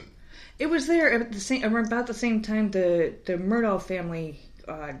it wasn't. It was there at about the same time the Murdaugh family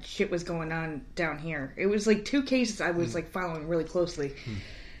shit was going on down here. It was 2 cases I was following really closely.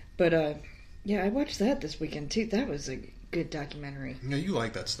 But, yeah, I watched that this weekend, too. That was a good documentary. Yeah, you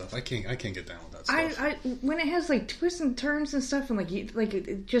like that stuff. I can't get down with that stuff. When it has, like, twists and turns and stuff, and,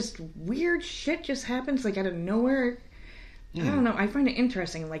 it just weird shit just happens, like, out of nowhere. I don't know. I find it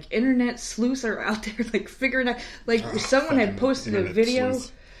interesting. Like, internet sleuths are out there, like, figuring out... Like, someone had posted a video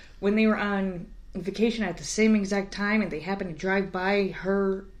when they were on vacation at the same exact time, and they happened to drive by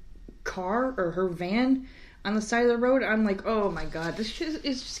her car or her van on the side of the road. I'm like, oh my god, this shit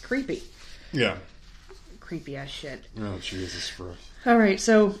is just creepy. Yeah. Creepy ass shit. Oh, Jesus Christ. Alright,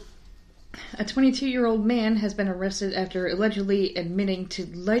 so a 22-year-old man has been arrested after allegedly admitting to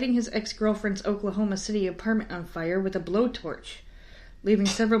lighting his ex-girlfriend's Oklahoma City apartment on fire with a blowtorch, leaving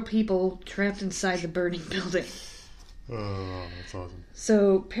several people trapped inside the burning building. Oh, that's awesome.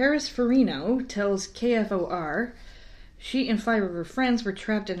 So, Paris Farino tells KFOR she and 5 of her friends were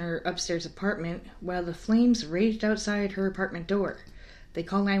trapped in her upstairs apartment while the flames raged outside her apartment door. They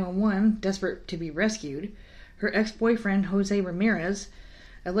called 911, desperate to be rescued. Her ex-boyfriend, Jose Ramirez,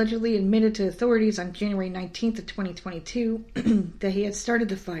 allegedly admitted to authorities on January 19th of 2022 that he had started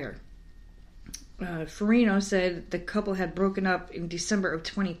the fire. Farino said the couple had broken up in December of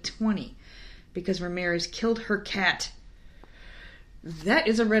 2020 because Ramirez killed her cat. That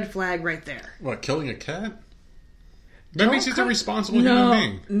is a red flag right there. What, killing a cat? That means he's a responsible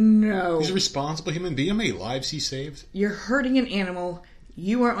human being. No. He's a responsible human being. How many lives he saved? You're hurting an animal.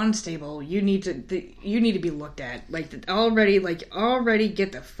 You are unstable. You need to be looked at. Already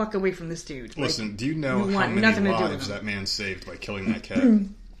get the fuck away from this dude. Listen, do you know how many lives that man saved by killing that cat?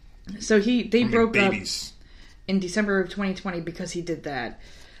 So they broke babies. up in December of 2020 because he did that.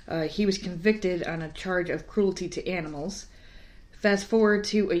 He was convicted on a charge of cruelty to animals. Fast forward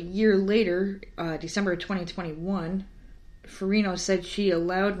to a year later, December of 2021, Farino said she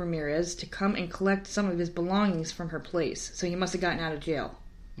allowed Ramirez to come and collect some of his belongings from her place, so he must have gotten out of jail.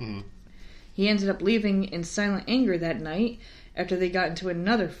 Mm-hmm. He ended up leaving in silent anger that night after they got into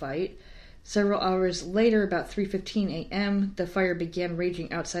another fight. Several hours later, about 3:15 a.m., the fire began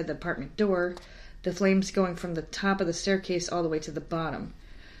raging outside the apartment door, the flames going from the top of the staircase all the way to the bottom.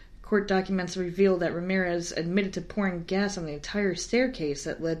 Court documents reveal that Ramirez admitted to pouring gas on the entire staircase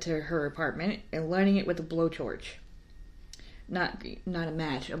that led to her apartment and lighting it with a blowtorch. Not a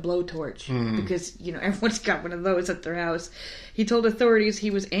match, a blowtorch. Because, everyone's got one of those at their house. He told authorities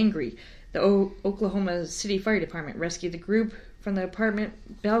he was angry. The Oklahoma City Fire Department rescued the group from the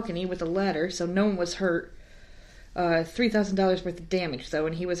apartment balcony with a ladder, so no one was hurt. $3,000 worth of damage, though,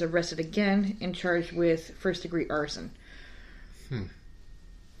 and he was arrested again and charged with first-degree arson.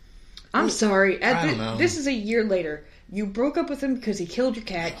 I'm sorry. I don't know. This is a year later. You broke up with him because he killed your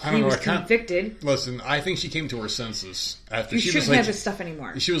cat. He was convicted. Listen, I think she came to her senses after you she was shouldn't like, have his stuff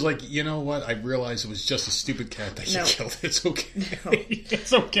anymore. She was like, you know what? I realized it was just a stupid cat that you killed. It's okay. No.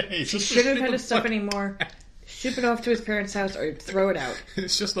 It's okay. She shouldn't have had his stuff anymore. Ship it off to his parents' house or throw it out.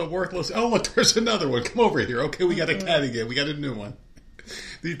 It's just a worthless... Oh, look, there's another one. Come over here. Okay, we got a cat again. We got a new one.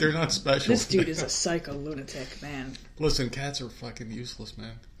 They're not special. This dude is a psycho lunatic, man. Listen, cats are fucking useless,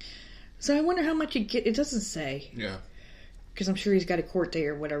 man. So I wonder how much you get... It doesn't say. Yeah. Because I'm sure he's got a court date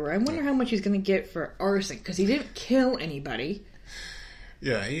or whatever. I wonder how much he's going to get for arson. Because he didn't kill anybody.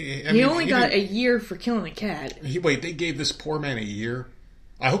 Yeah. He only got a year for killing a cat. Wait, they gave this poor man a year?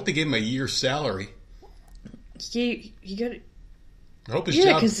 I hope they gave him a year's salary. He got it. I hope his job...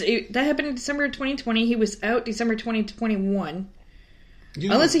 Yeah, because that happened in December of 2020. He was out December 2021.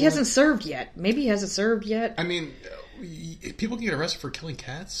 Unless he hasn't served yet. Maybe he hasn't served yet. I mean, people can get arrested for killing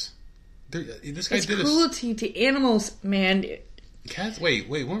cats? This guy it's did cruelty to animals, man. Cats? Wait.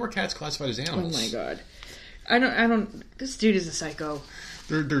 When were cats classified as animals? Oh my god. I don't. This dude is a psycho.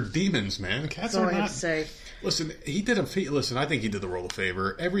 They're demons, man. Cats That's all are I not. have to say. Listen, Listen, I think he did the world a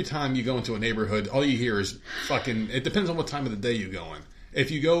favor. Every time you go into a neighborhood, all you hear is fucking. It depends on what time of the day you go in.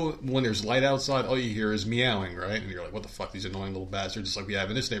 If you go when there's light outside, all you hear is meowing, right? And you're like, what the fuck, these annoying little bastards, just like we have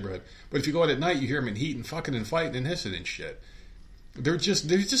in this neighborhood. But if you go out at night, you hear them in heat and fucking and fighting and hissing and shit. They're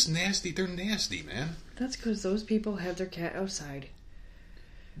just nasty. They're nasty, man. That's because those people have their cat outside.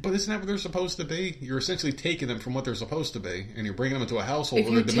 But isn't that what they're supposed to be? You're essentially taking them from what they're supposed to be, and you're bringing them into a household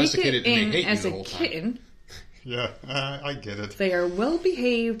where they're domesticated and they hate you the whole time. Kitten, yeah, I get it. They are well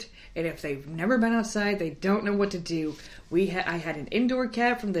behaved, and if they've never been outside, they don't know what to do. I had an indoor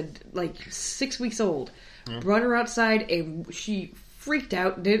cat from 6 weeks old. Brought her outside, and she freaked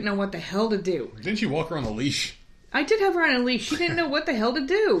out, didn't know what the hell to do. Didn't you walk her on a leash? I did have her on a leash. She didn't know what the hell to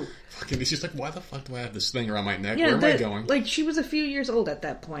do. Fucking, she's like, why the fuck do I have this thing around my neck? Where am I going? She was a few years old at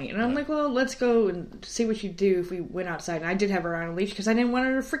that point. And I'm like, well, let's go and see what she'd do if we went outside. And I did have her on a leash because I didn't want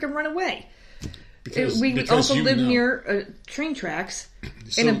her to freaking run away. We also live near train tracks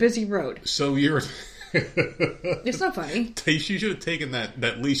in a busy road. So you're... It's not funny. You should have taken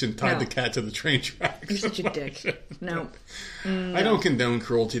that leash and tied the cat to the train tracks. You're such a dick. No. I don't condone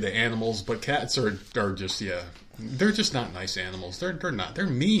cruelty to animals, but cats are just, they're just not nice animals. They're not. They're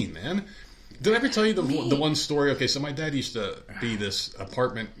mean, man. Did I ever tell you the one story? Okay, so my dad used to be this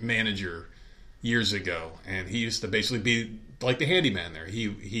apartment manager years ago, and he used to basically be like the handyman there.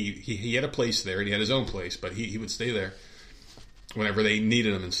 He had a place there, and he had his own place, but he would stay there whenever they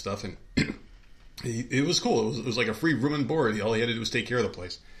needed him and stuff, and it was cool. It was like a free room and board. All he had to do was take care of the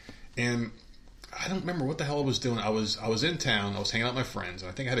place. And I don't remember what the hell I was doing. I was in town. I was hanging out with my friends,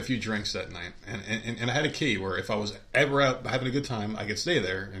 and I think I had a few drinks that night. And I had a key where if I was ever out having a good time, I could stay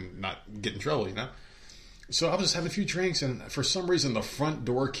there and not get in trouble, you know? So I was just having a few drinks, and for some reason, the front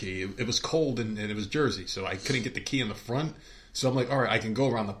door key, it was cold, and it was Jersey, so I couldn't get the key in the front. So I'm like, all right, I can go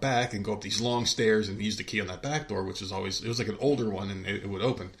around the back and go up these long stairs and use the key on that back door, which is always, it was like an older one, and it would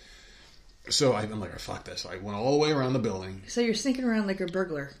open. So I'm like, oh, fuck this. So I went all the way around the building. So you're sneaking around like a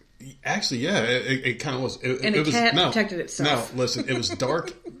burglar. Actually, yeah, it kind of was. The cat protected itself. No, listen, it was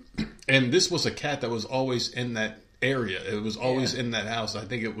dark, and this was a cat that was always in that area. It was always in that house. I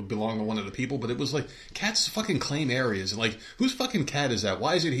think it would belong to one of the people, but it was like, cats fucking claim areas. And like, whose fucking cat is that?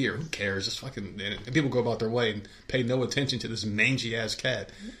 Why is it here? Who cares? Just fucking... And people go about their way and pay no attention to this mangy-ass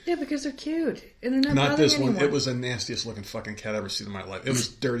cat. Yeah, because they're cute. And they're not this anyone. One. It was the nastiest looking fucking cat I've ever seen in my life. It was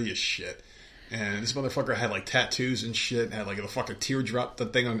dirty as shit. And this motherfucker had like tattoos and shit. Had like a fucking teardrop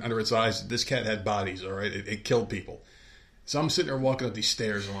thing under its eyes. This cat had bodies, alright? It killed people. So I'm sitting there walking up these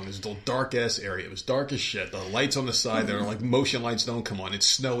stairs along this little dark ass area. It was dark as shit. The lights on the side there are like motion lights don't come on. It's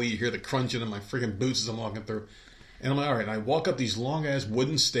snowy. You hear the crunching in my freaking boots as I'm walking through. And I'm like, alright. And I walk up these long ass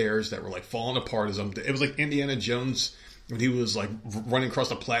wooden stairs that were like falling apart as it was like Indiana Jones when he was like running across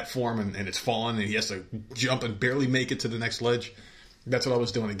the platform and it's falling and he has to jump and barely make it to the next ledge. That's what I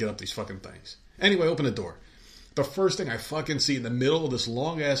was doing to get up these fucking things. Anyway, open the door. The first thing I fucking see in the middle of this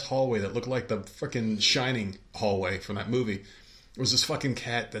long-ass hallway that looked like the freaking Shining hallway from that movie was this fucking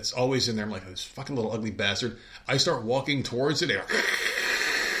cat that's always in there. I'm like, this fucking little ugly bastard. I start walking towards it.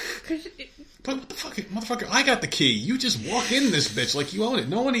 But what the fuck, motherfucker, I got the key. You just walk in this bitch like you own it.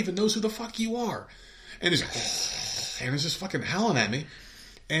 No one even knows who the fuck you are. And it's just fucking howling at me.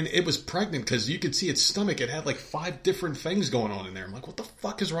 And it was pregnant because you could see its stomach. It had like 5 different things going on in there. I'm like, what the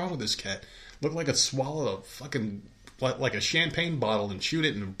fuck is wrong with this cat? Looked like it swallowed a fucking, like a champagne bottle and chewed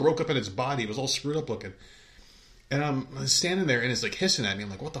it and broke up in its body. It was all screwed up looking. And I'm standing there and it's like hissing at me. I'm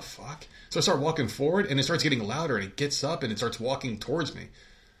like, what the fuck? So I start walking forward and it starts getting louder and it gets up and it starts walking towards me.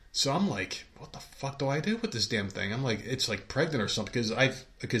 So I'm like, what the fuck do I do with this damn thing? I'm like, it's like pregnant or something.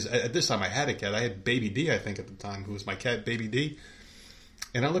 Because at this time I had a cat. I had Baby D, I think, at the time, who was my cat, Baby D.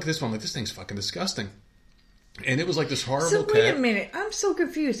 And I look at this one, I'm like, this thing's fucking disgusting. And it was like this horrible cat. So wait a minute, I'm so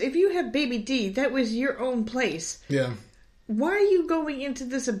confused. If you have Baby D, that was your own place. Yeah. Why are you going into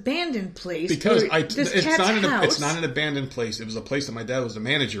this abandoned place? Because it's not an abandoned place. It was a place that my dad was the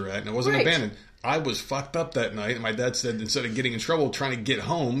manager at, and it wasn't abandoned. I was fucked up that night, and my dad said instead of getting in trouble trying to get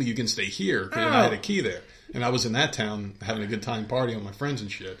home, you can stay here. And I had a key there. And I was in that town having a good time partying with my friends and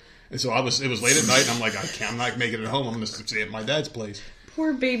shit. And so it was late at night, and I'm like, I'm not making it home. I'm going to stay at my dad's place.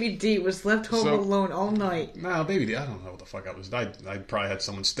 Poor Baby D was left home alone all night. No, Baby D, I don't know what the fuck I was. I probably had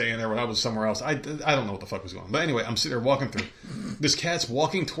someone staying there when I was somewhere else. I don't know what the fuck was going on. But anyway, I'm sitting there walking through. This cat's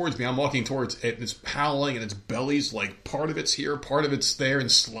walking towards me. I'm walking towards it. And it's howling, and its belly's like part of it's here, part of it's there,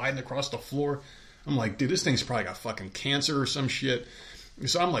 and sliding across the floor. I'm like, dude, this thing's probably got fucking cancer or some shit.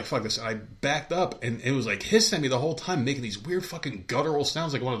 So I'm like, fuck this. And I backed up, and it was like hissing at me the whole time, making these weird fucking guttural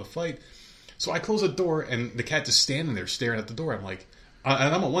sounds like I wanted to fight. So I close the door, and the cat just standing there staring at the door. I'm like...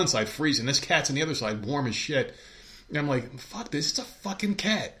 and I'm on one side freezing. This cat's on the other side warm as shit. And I'm like, fuck this. It's a fucking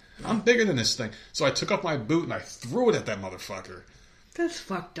cat. I'm bigger than this thing. So I took off my boot and I threw it at that motherfucker. That's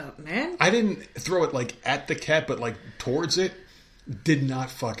fucked up, man. I didn't throw it like at the cat, but like towards it. Did not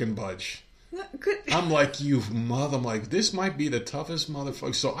fucking budge. I'm like, I'm like, this might be the toughest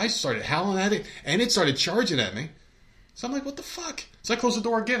motherfucker. So I started howling at it and it started charging at me. So I'm like, what the fuck? So I close the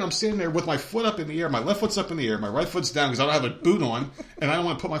door again. I'm standing there with my foot up in the air. My left foot's up in the air. My right foot's down because I don't have a boot on. And I don't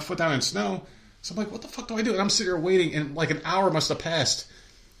want to put my foot down in snow. So I'm like, what the fuck do I do? And I'm sitting there waiting. And like an hour must have passed.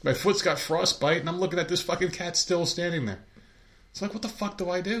 My foot's got frostbite. And I'm looking at this fucking cat still standing there. It's like, what the fuck do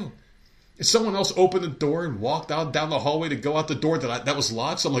I do? And someone else opened the door and walked out down the hallway to go out the door that was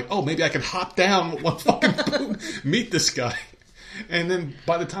locked. So I'm like, oh, maybe I can hop down with one fucking boot, meet this guy. And then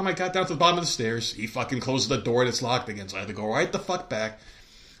by the time I got down to the bottom of the stairs, he fucking closes the door and it's locked again. So I had to go right the fuck back.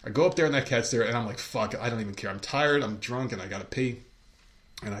 I go up there and that cat's there and I'm like, fuck it. I don't even care. I'm tired. I'm drunk and I gotta pee.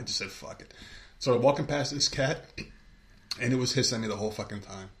 And I just said, fuck it. So I'm walking past this cat, and it was hissing at me the whole fucking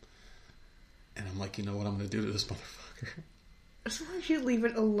time. And I'm like, you know what I'm going to do to this motherfucker? As long as you leave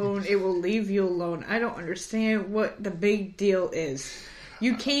it alone, it will leave you alone. I don't understand what the big deal is.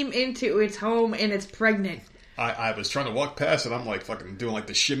 You came into its home and it's pregnant. I was trying to walk past it. I'm like fucking doing like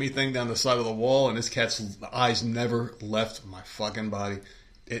the shimmy thing down the side of the wall, and this cat's eyes never left my fucking body.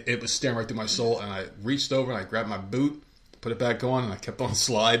 It was staring right through my soul, and I reached over and I grabbed my boot, put it back on, and I kept on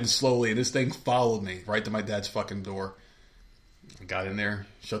sliding slowly, and this thing followed me right to my dad's fucking door. I got in there,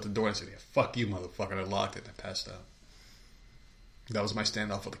 shut the door, and I said, yeah, fuck you, motherfucker, and I locked it, and I passed out. That was my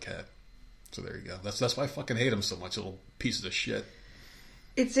standoff with the cat. So there you go. That's why I fucking hate him so much, little pieces of shit.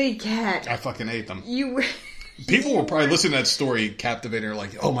 It's a cat. I fucking hate them. You... People will probably listen to that story captivated or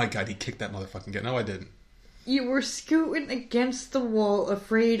like, oh my god, he kicked that motherfucking cat. No, I didn't. You were scooting against the wall,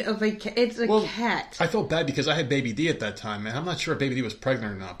 afraid of a cat. It's a cat. I felt bad because I had Baby D at that time, man. I'm not sure if Baby D was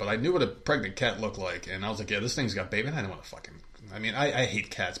pregnant or not, but I knew what a pregnant cat looked like, and I was like, yeah, this thing's got baby. And I didn't want to fucking... I mean, I hate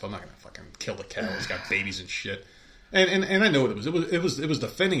cats, but I'm not going to fucking kill the cat. It's got babies and shit. And I know what it was. It was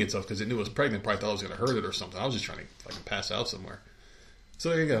defending itself because it knew it was pregnant. Probably thought I was going to hurt it or something. I was just trying to fucking pass out somewhere. So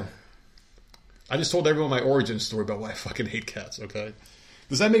there you go. I just told everyone my origin story about why I fucking hate cats, okay?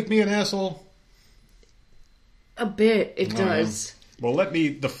 Does that make me an asshole? A bit, it does. Well, let me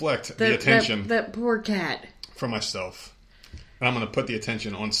deflect the attention... That poor cat. From myself. And I'm going to put the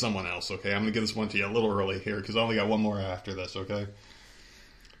attention on someone else, okay? I'm going to give this one to you a little early here, because I only got one more after this, okay?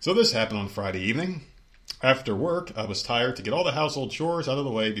 So this happened on Friday evening. After work, I was tired to get all the household chores out of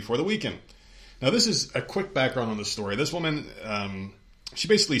the way before the weekend. Now, this is a quick background on the story. This woman, she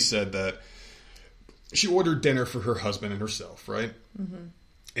basically said that she ordered dinner for her husband and herself, right? Mm-hmm.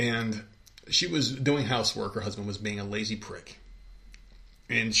 And she was doing housework. Her husband was being a lazy prick.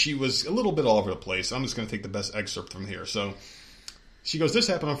 And she was a little bit all over the place. I'm just going to take the best excerpt from here. So she goes, this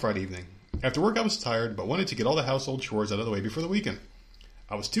happened on Friday evening. After work, I was tired, but wanted to get all the household chores out of the way before the weekend.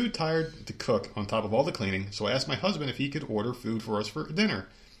 I was too tired to cook on top of all the cleaning, so I asked my husband if he could order food for us for dinner.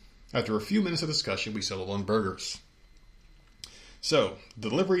 After a few minutes of discussion, we settled on burgers. So, the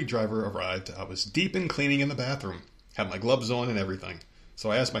delivery driver arrived. I was deep in cleaning in the bathroom. Had my gloves on and everything. So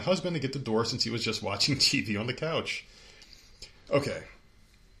I asked my husband to get the door since he was just watching TV on the couch. Okay.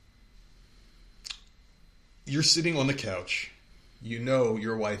 You're sitting on the couch. You know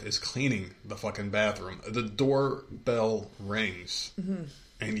your wife is cleaning the fucking bathroom. The doorbell rings. Mm-hmm.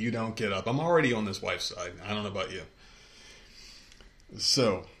 And you don't get up. I'm already on this wife's side. I don't know about you.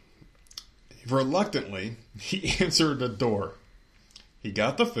 So, reluctantly, he answered the door. He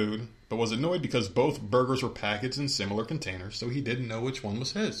got the food, but was annoyed because both burgers were packaged in similar containers, so he didn't know which one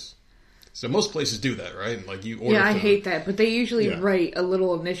was his. So most places do that, right? Like you order. Yeah, I hate that, but they usually write a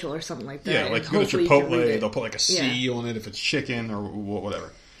little initial or something like that. Yeah, like you go to Chipotle, they'll put like a C on it if it's chicken or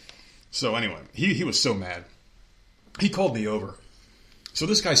whatever. So anyway, he was so mad. He called me over. So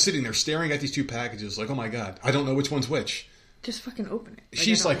this guy's sitting there staring at these two packages like, oh my god, I don't know which one's which. Just fucking open it.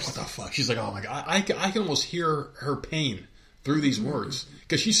 She's like, what the fuck? She's like, oh my god. I can almost hear her pain through these words.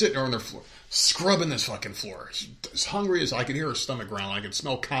 Because she's sitting there on their floor, scrubbing this fucking floor. She's as hungry as I can hear her stomach growl. I can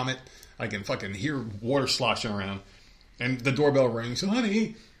smell Comet. I can fucking hear water sloshing around. And the doorbell rings.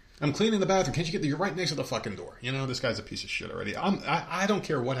 Honey, I'm cleaning the bathroom. Can't you get there? You're right next to the fucking door. You know, this guy's a piece of shit already. I don't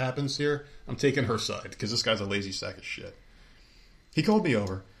care what happens here. I'm taking her side because this guy's a lazy sack of shit. He called me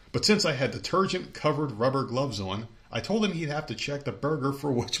over. But since I had detergent-covered rubber gloves on, I told him he'd have to check the burger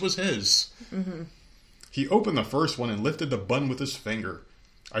for which was his. Mm-hmm. He opened the first one and lifted the bun with his finger.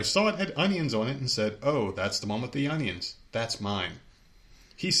 I saw it had onions on it and said, oh, that's the one with the onions. That's mine.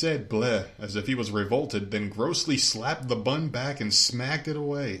 He said bleh, as if he was revolted, then grossly slapped the bun back and smacked it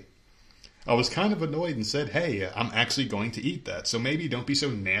away. I was kind of annoyed and said, hey, I'm actually going to eat that, so maybe don't be so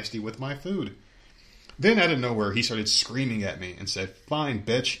nasty with my food. Then out of nowhere, he started screaming at me and said, fine,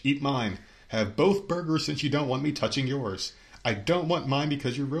 bitch, eat mine. Have both burgers since you don't want me touching yours. I don't want mine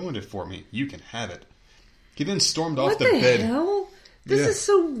because you ruined it for me. You can have it. He then stormed off the bed. What the hell? This is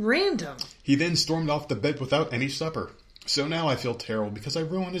so random. He then stormed off the bed without any supper. So now I feel terrible because I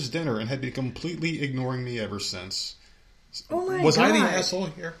ruined his dinner and had been completely ignoring me ever since. Oh my God. Was I the asshole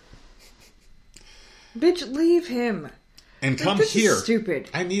here? Bitch, leave him. And come this here. Is stupid.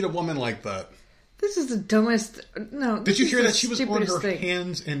 I need a woman like that. This is the dumbest... No, Did you hear that? She was on her thing.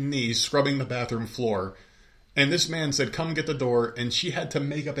 hands and knees scrubbing the bathroom floor. And this man said, come get the door. And she had to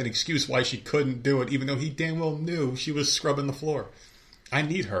make up an excuse why she couldn't do it, even though he damn well knew she was scrubbing the floor. I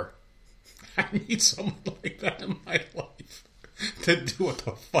need her. I need someone like that in my life to do what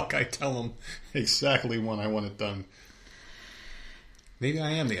the fuck I tell them exactly when I want it done. Maybe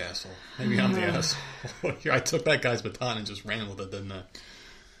I am the asshole. Maybe I'm the asshole. I took that guy's baton and just ran with it, didn't I?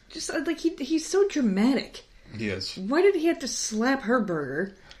 Just like he's so dramatic. He is. Why did he have to slap her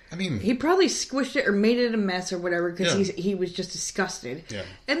burger? I mean, he probably squished it or made it a mess or whatever because he was just disgusted. Yeah.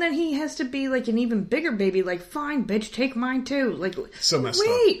 And then he has to be like an even bigger baby. Like, fine, bitch, take mine too. Like, so messed up.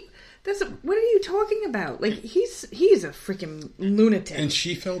 Wait, what are you talking about? Like, he's a freaking lunatic. And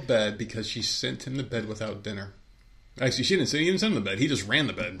she felt bad because she sent him to bed without dinner. Actually, he didn't send him to bed. He just ran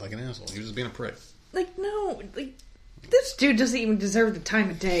the bed like an asshole. He was just being a prick. Like, no, like. This dude doesn't even deserve the time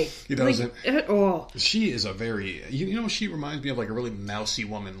of day. He doesn't. Like, at all. She is a very... You know, she reminds me of like a really mousy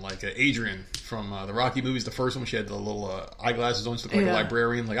woman. Like Adrian from the Rocky movies. The first one, she had the little eyeglasses on. She looked like a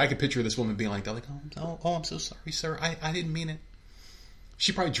librarian. Like, I could picture this woman being like that. Like, oh, I'm so sorry, sir. I didn't mean it.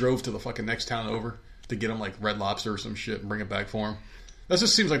 She probably drove to the fucking next town over to get him like Red Lobster or some shit and bring it back for him. That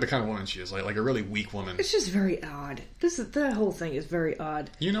just seems like the kind of woman she is. Like a really weak woman. It's just very odd. That whole thing is very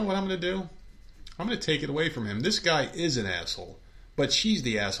odd. You know what I'm going to do? I'm going to take it away from him. This guy is an asshole, but she's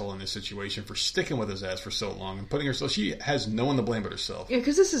the asshole in this situation for sticking with his ass for so long and putting herself. She has no one to blame but herself. Yeah,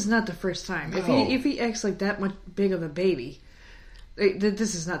 because this is not the first time. No. If he acts like that much big of a baby,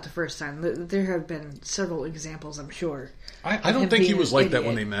 this is not the first time. There have been several examples, I'm sure. I don't think he was like that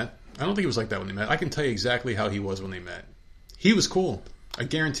when they met. I don't think he was like that when they met. I can tell you exactly how he was when they met. He was cool. I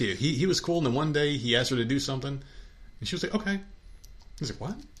guarantee you. He was cool, and then one day he asked her to do something, and she was like, okay. He's like,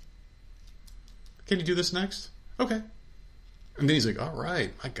 what? Can you do this next? Okay. And then he's like, all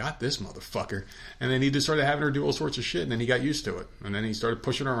right, I got this motherfucker. And then he just started having her do all sorts of shit, and then he got used to it. And then he started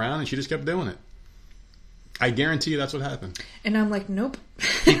pushing her around, and she just kept doing it. I guarantee you that's what happened. And I'm like, nope.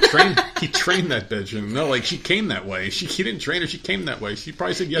 He trained that bitch. And no, like, she came that way. He didn't train her, she came that way. She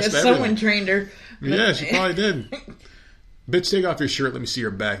probably said yes to everything. Someone trained her. Yeah, she probably did. Bitch, take off your shirt, let me see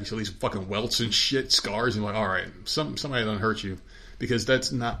your back. You see all these fucking welts and shit, scars, and like, all right, somebody done hurt you. Because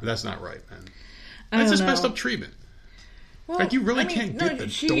that's not right, man. That's just messed up treatment. Well, like, you really can't get the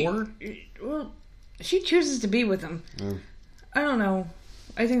door? Well, she chooses to be with him. Yeah. I don't know.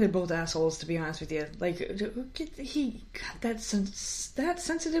 I think they're both assholes, to be honest with you. Like, he got that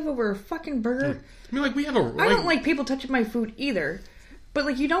sensitive over a fucking burger? I mean, like, we have I don't like people touching my food either. But,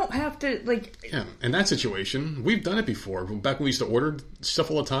 like, you don't have to, like... Yeah, in that situation, we've done it before. Back when we used to order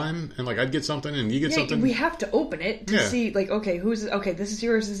stuff all the time, and, like, I'd get something, and you get something. We have to open it to see, like, okay, this is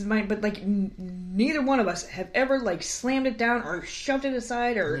yours, this is mine. But, like, neither one of us have ever, like, slammed it down or shoved it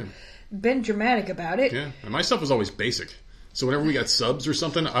aside or been dramatic about it. Yeah, and my stuff was always basic. So whenever we got subs or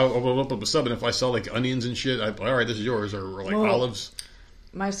something, I'll open up a sub, and if I saw, like, onions and shit, all right, this is yours, or like, olives...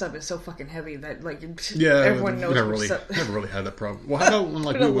 My sub is so fucking heavy that, like, everyone knows. Never really had that problem. Well, how about when,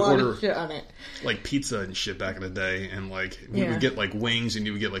 like, we would order shit on it. Like pizza and shit back in the day, and like we would get like wings, and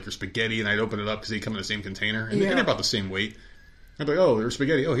you would get like your spaghetti, and I'd open it up because they come in the same container, and they're about the same weight. I'd be like, oh, there's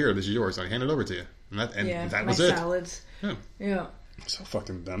spaghetti. Oh, here, this is yours. I hand it over to you, and that was it. Salads. Yeah. So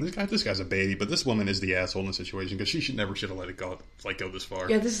fucking dumb. This guy's a baby, but this woman is the asshole in the situation because she should have let it go this far.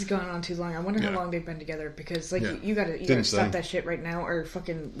 Yeah, this has gone on too long. I wonder how long they've been together because, like, you gotta stop that shit right now or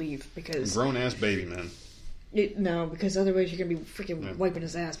fucking leave because grown ass baby, man. No, because otherwise you're gonna be freaking wiping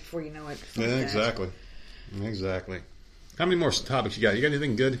his ass before you know it. Exactly. How many more topics you got? You got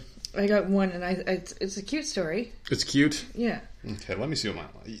anything good? I got one, and it's a cute story. It's cute. Yeah. Okay, let me see what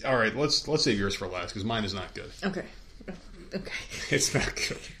mine. All right, let's save yours for last because mine is not good. Okay. It's not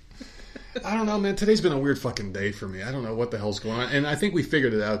good. I don't know, man. Today's been a weird fucking day for me. I don't know what the hell's going on. And I think we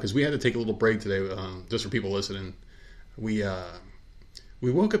figured it out because we had to take a little break today, just for people listening. We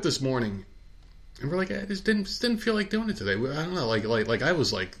woke up this morning and we're like, I just didn't feel like doing it today. I don't know, like I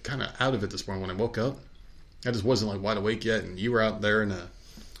was like kind of out of it this morning when I woke up. I just wasn't like wide awake yet, and you were out there in the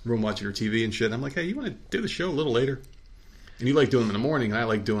room watching your TV and shit. And I'm like, hey, you want to do the show a little later? And you like doing them in the morning, and I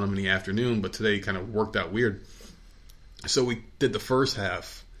like doing them in the afternoon. But today kind of worked out weird. So we did the first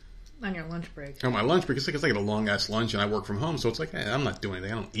half. On your lunch break. On my lunch break. It's like I get a long-ass lunch and I work from home. So it's like, hey, I'm not doing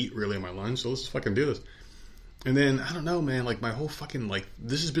anything. I don't eat really on my lunch. So let's fucking do this. And then, I don't know, man. Like, my whole fucking, like,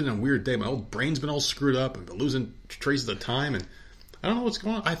 this has been a weird day. My whole brain's been all screwed up. I've been losing traces of time. And I don't know what's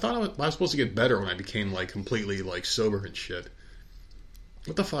going on. I thought I was supposed to get better when I became, like, completely, like, sober and shit.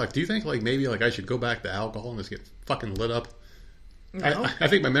 What the fuck? Do you think, like, maybe, like, I should go back to alcohol and just get fucking lit up? No. I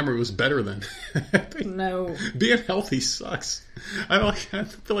think my memory was better then. No. Being healthy sucks. I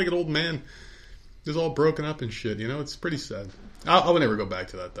feel like an old man. Just all broken up and shit. You know, it's pretty sad. I'll never go back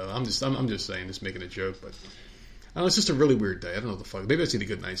to that though. I'm just saying, just making a joke. But I don't know, it's just a really weird day. I don't know what the fuck. Maybe I just need a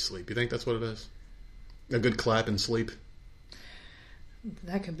good night's sleep. You think that's what it is? A good clap and sleep.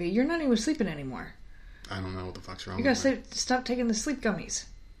 That could be. You're not even sleeping anymore. I don't know what the fuck's wrong. You gotta stop taking the sleep gummies.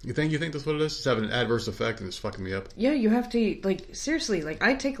 You think that's what it is? It's having an adverse effect and it's fucking me up? Yeah, you have to, like, seriously, like,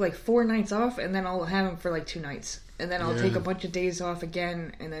 I take, like, 4 nights off and then I'll have them for, like, 2 nights. and then I'll take a bunch of days off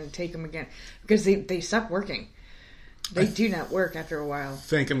again, and then take them again because they stop working. They do not work after a while. I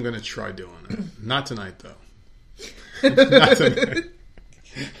think I'm going to try doing it. Not tonight, though. Not tonight.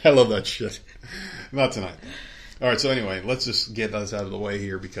 I love that shit. Not tonight. All right, so anyway, let's just get this out of the way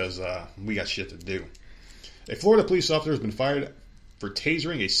here because we got shit to do. A Florida police officer has been fired for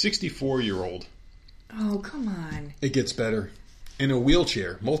tasering a 64-year-old. Oh, come on. It gets better. In a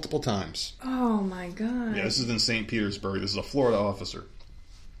wheelchair, multiple times. Oh, my God. Yeah, this is in St. Petersburg. This is a Florida officer.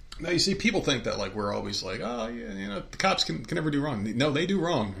 Now, you see, people think that, like, we're always like, oh, yeah, you know, the cops can never do wrong. No, they do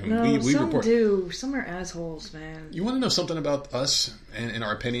wrong. No, we some report. do. Some are assholes, man. You want to know something about us and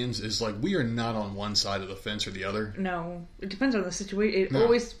our opinions? Is, like, we are not on one side of the fence or the other. No. It depends on the situation. It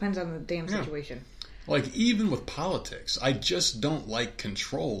always depends on the damn situation. Like, even with politics, I just don't like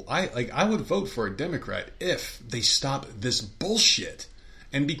control. I would vote for a Democrat if they stopped this bullshit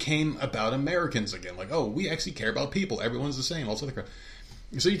and became about Americans again. Like, oh, we actually care about people. Everyone's the same. All this other crap.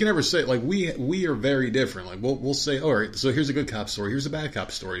 So you can never say, like, we are very different. Like, we'll say, all right, so here's a good cop story, here's a bad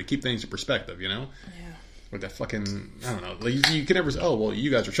cop story, to keep things in perspective, you know? Yeah. Like that fucking, I don't know. Like, you can never say, oh, well,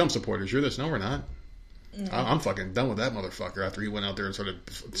 you guys are Trump supporters, you're this. No, we're not. I'm fucking done with that motherfucker after he went out there and started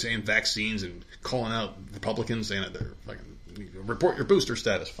saying vaccines and calling out Republicans, saying that they're fucking, report your booster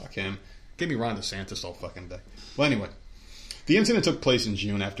status. Fuck him. Give me Ron DeSantis all fucking day. Well, anyway. The incident took place in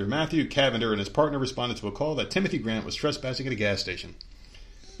June after Matthew Cavender and his partner responded to a call that Timothy Grant was trespassing at a gas station.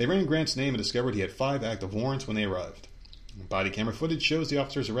 They ran Grant's name and discovered he had 5 active warrants when they arrived. Body camera footage shows the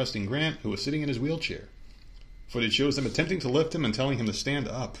officers arresting Grant, who was sitting in his wheelchair. Footage shows them attempting to lift him and telling him to stand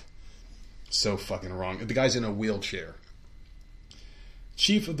up. So fucking wrong. The guy's in a wheelchair.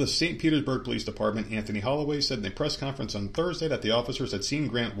 Chief of the St. Petersburg Police Department, Anthony Holloway, said in a press conference on Thursday that the officers had seen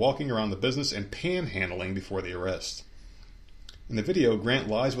Grant walking around the business and panhandling before the arrest. In the video, Grant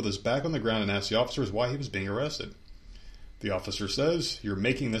lies with his back on the ground and asks the officers why he was being arrested. The officer says, "You're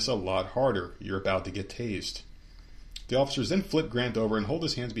making this a lot harder. You're about to get tased." The officers then flip Grant over and hold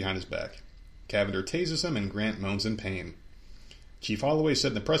his hands behind his back. Cavender tases him and Grant moans in pain. Chief Holloway said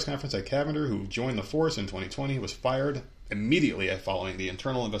in the press conference that Cavender, who joined the force in 2020, was fired immediately following the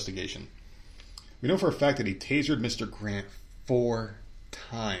internal investigation. We know for a fact that he tasered Mr. Grant 4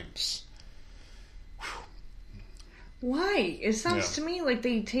 times. Why? It sounds to me like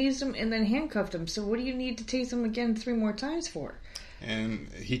they tased him and then handcuffed him. So what do you need to tase him again 3 more times for? And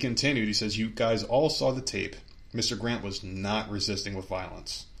he continued. He says, "You guys all saw the tape. Mr. Grant was not resisting with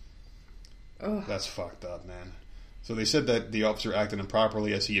violence." Ugh. That's fucked up, man. So they said that the officer acted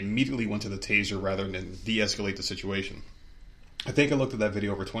improperly as he immediately went to the taser rather than de-escalate the situation. I think I looked at that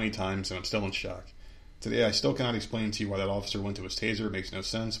video over 20 times and I'm still in shock. Today I still cannot explain to you why that officer went to his taser. It makes no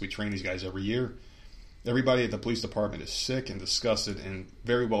sense. We train these guys every year. Everybody at the police department is sick and disgusted and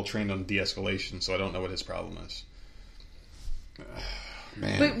very well trained on de-escalation, so I don't know what his problem is.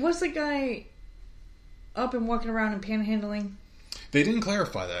 Man. But was the guy up and walking around and panhandling? They didn't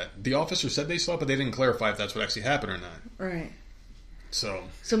clarify that. The officer said they saw it, but they didn't clarify if that's what actually happened or not. Right. So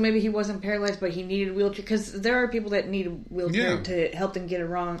maybe he wasn't paralyzed, but he needed a wheelchair. Because there are people that need a wheelchair to help them get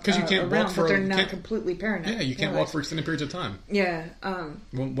around. Because you can't around, walk for, but they're not completely paralyzed. Yeah, you can't walk for extended periods of time. Yeah.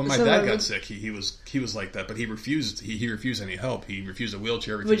 When my dad got sick, he was like that, but he refused. He refused any help. He refused a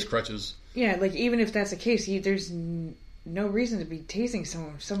wheelchair, refused crutches. Yeah, like even if that's the case, there's no reason to be tasing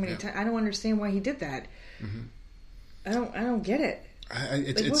someone so many times. I don't understand why he did that. Mm-hmm. I don't get it.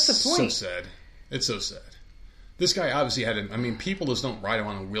 What's the point? So sad. It's so sad. This guy obviously had people just don't ride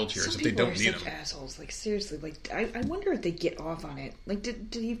around in wheelchairs if they don't need them. Some assholes. Like, seriously. Like, I wonder if they get off on it. Like, did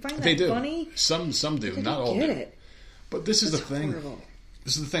he find that they do. funny? Some do. Not all do. It. But this is That's the thing. horrible.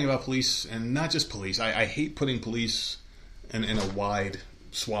 This is the thing about police, and not just police. I hate putting police in a wide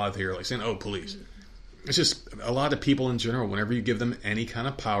swath here, like saying, oh, police. It's just a lot of people in general, whenever you give them any kind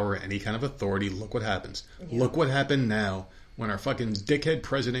of power, any kind of authority, look what happens. Yeah. Look what happened now. When our fucking dickhead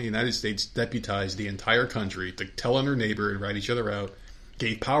president of the United States deputized the entire country to tell on their neighbor and write each other out,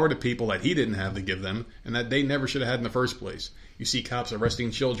 gave power to people that he didn't have to give them, and that they never should have had in the first place. You see cops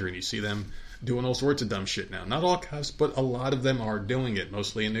arresting children. You see them doing all sorts of dumb shit now. Not all cops, but a lot of them are doing it,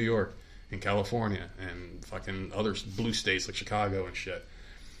 mostly in New York, in California, and fucking other blue states like Chicago and shit.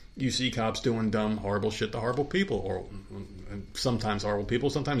 You see cops doing dumb, horrible shit to horrible people, or sometimes horrible people,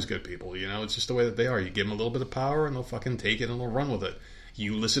 sometimes good people. You know, it's just the way that they are. You give them a little bit of power, and they'll fucking take it and they'll run with it.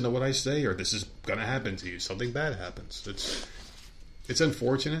 You listen to what I say, or this is gonna happen to you. Something bad happens. It's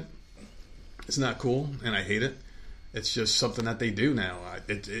unfortunate. It's not cool, and I hate it. It's just something that they do now,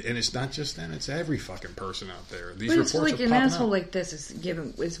 and it's not just them; it's every fucking person out there. These reports like are an asshole up. like this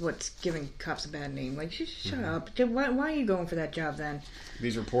is what's giving cops a bad name. Like, shut up! Why are you going for that job then?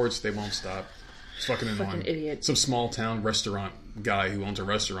 These reports, they won't stop. It's fucking annoying. Fucking idiot. Some small town restaurant guy who owns a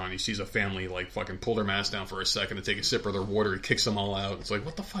restaurant, he sees a family like fucking pull their mask down for a second to take a sip of their water. He kicks them all out. It's like,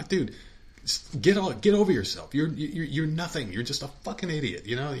 what the fuck, dude? Get over yourself. You're nothing. You're just a fucking idiot.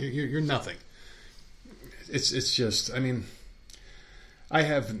 You know, you're nothing. It's just, I mean, I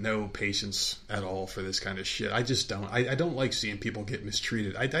have no patience at all for this kind of shit. I just don't. I don't like seeing people get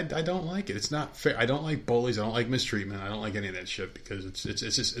mistreated. I don't like it. It's not fair. I don't like bullies. I don't like mistreatment. I don't like any of that shit because it's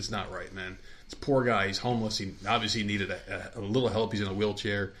just, it's not right, man. It's a poor guy. He's homeless. He obviously needed a little help. He's in a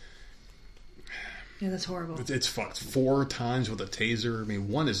wheelchair. Yeah, that's horrible. It's fucked 4 times with a taser. I mean,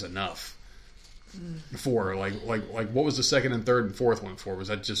 1 is enough. 4, like what was the second and third and fourth one for? Was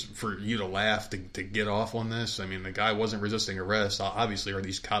that just for you to laugh to get off on this? I mean, the guy wasn't resisting arrest, obviously, or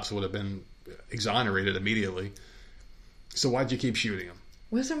these cops would have been exonerated immediately. So why'd you keep shooting him?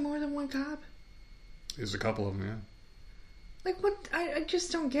 Was there more than one cop? There's a couple of them, yeah. Like what? I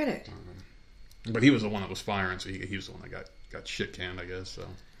just don't get it. But he was the one that was firing, so he was the one that got shit canned, I guess. So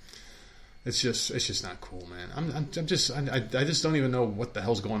it's just not cool, man. I just don't even know what the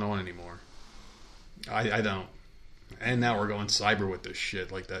hell's going on anymore. I don't. And now we're going cyber with this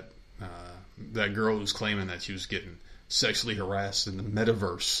shit. Like that girl who's claiming that she was getting sexually harassed in the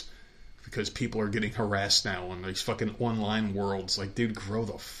metaverse because people are getting harassed now in these fucking online worlds. Like, dude, grow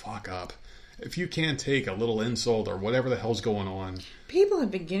the fuck up. If you can't take a little insult or whatever the hell's going on. People have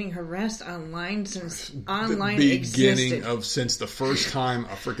been getting harassed online since online existed. Since the first time a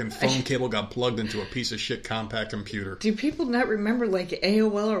freaking phone cable got plugged into a piece of shit compact computer. Do people not remember like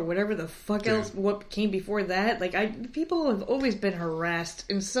AOL or whatever the fuck else what came before that? Like people have always been harassed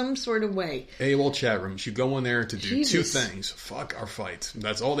in some sort of way. AOL chat rooms. You go in there to do 2 things. Fuck or fight.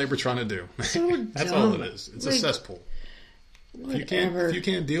 That's all they were trying to do. So That's dumb. all it is. It's like, a cesspool. Whatever. If you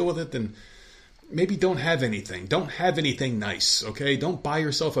can't deal with it, then maybe don't have anything. Don't have anything nice, okay? Don't buy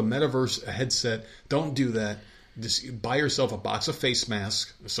yourself a metaverse headset. Don't do that. Just buy yourself a box of face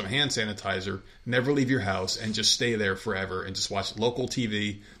masks, some hand sanitizer, never leave your house, and just stay there forever and just watch local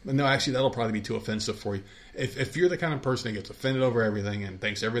TV. No, actually, that'll probably be too offensive for you. If you're the kind of person that gets offended over everything and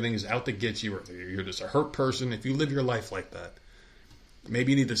thinks everything is out to get you or you're just a hurt person, if you live your life like that,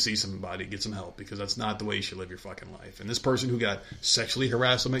 maybe you need to see somebody, get some help, because that's not the way you should live your fucking life. And this person who got sexually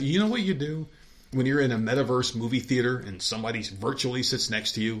harassed, you know what you do? When you're in a metaverse movie theater and somebody virtually sits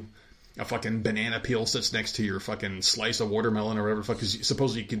next to you, a fucking banana peel sits next to your fucking slice of watermelon or whatever the fuck, because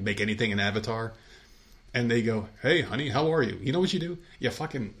supposedly you can make anything an avatar, and they go, hey, honey, how are you? You know what you do? You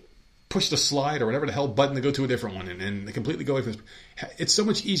fucking push the slide or whatever the hell button to go to a different one, and they completely go away from this. It's so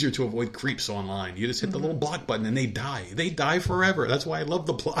much easier to avoid creeps online. You just hit the little block button and they die. They die forever. That's why I love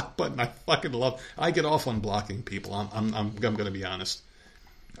the block button. I get off on blocking people. I'm going to be honest.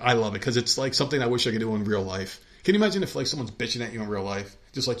 I love it because it's like something I wish I could do in real life. Can you imagine if like someone's bitching at you in real life,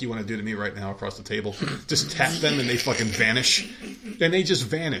 just like you want to do to me right now across the table? Just tap them and they fucking vanish. And they just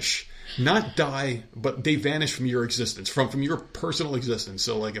vanish. Not die, but they vanish from your existence, from your personal existence.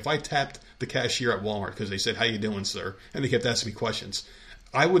 So like if I tapped the cashier at Walmart because they said, how you doing, sir? And they kept asking me questions,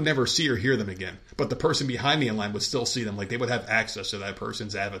 I would never see or hear them again. But the person behind me in line would still see them. Like they would have access to that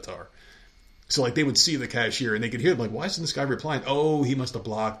person's avatar. So, like, they would see the cashier, and they could hear, like, why isn't this guy replying? Oh, he must have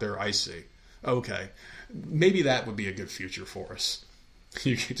blocked her. I see. Okay. Maybe that would be a good future for us.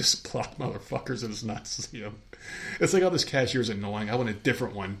 You can just block motherfuckers and it's not see them. It's like, oh, this cashier's annoying. I want a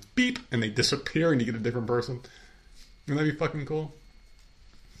different one. Beep! And they disappear, and you get a different person. Wouldn't that be fucking cool?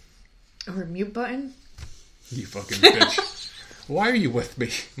 Or a mute button? You fucking bitch. Why are you with me?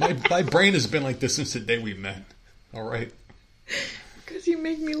 My brain has been like this since the day we met. All right? Because you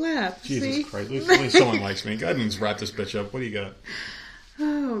make me laugh. Jesus see? Christ. At least someone likes me. Go ahead and wrap this bitch up. What do you got?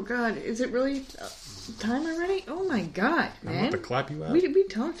 Oh, God. Is it really time already? Oh, my God, man. I'm about to clap you out. We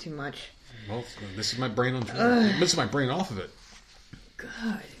talk too much. Well, this is my brain on this is my brain off of it.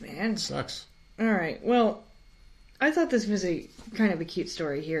 God, man. It sucks. All right. Well, I thought this was a kind of a cute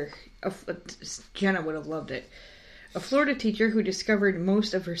story here. Jenna would have loved it. A Florida teacher who discovered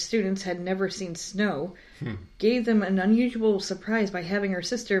most of her students had never seen snow gave them an unusual surprise by having her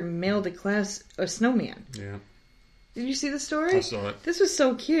sister mail the class a snowman. Yeah. Did you see the story? I saw it. This was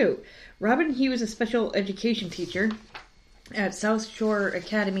so cute. Robin Hughes, a special education teacher at South Shore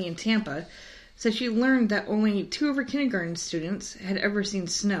Academy in Tampa, said she learned that only 2 of her kindergarten students had ever seen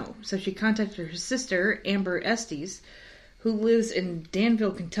snow. So she contacted her sister, Amber Estes, who lives in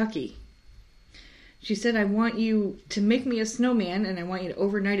Danville, Kentucky. She said, I want you to make me a snowman, and I want you to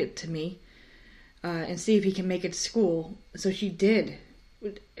overnight it to me and see if he can make it to school. So she did.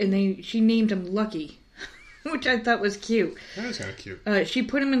 And she named him Lucky, which I thought was cute. That is kind of cute. She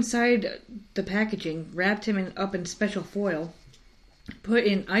put him inside the packaging, wrapped him up in special foil, put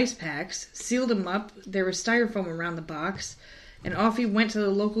in ice packs, sealed them up. There was styrofoam around the box, and off he went to the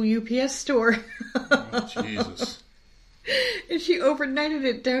local UPS store. Oh, Jesus. And she overnighted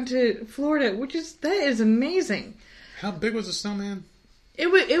it down to Florida, that is amazing. How big was the snowman?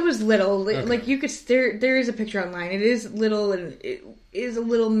 It was little. Okay. Like you could there is a picture online. It is little and it is a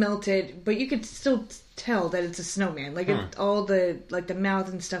little melted, but you could still tell that it's a snowman. Like all the mouth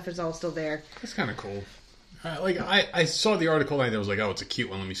and stuff is all still there. That's kind of cool. I saw the article and I was like, oh, it's a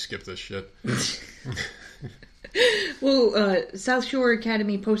cute one. Let me skip this shit. Well, South Shore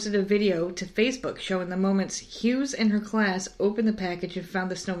Academy posted a video to Facebook showing the moments Hughes and her class opened the package and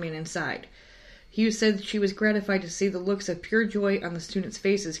found the snowman inside. Hughes said she was gratified to see the looks of pure joy on the students'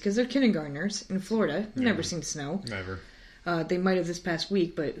 faces because they're kindergartners in Florida. Never seen snow. Never. They might have this past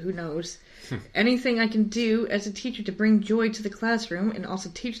week, but who knows. Anything I can do as a teacher to bring joy to the classroom and also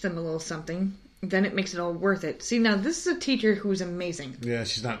teach them a little something, then it makes it all worth it. See, now this is a teacher who's amazing. Yeah,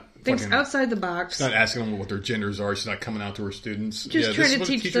 she's not... Thinks outside the box. She's not asking them what their genders are. She's not coming out to her students. Just trying to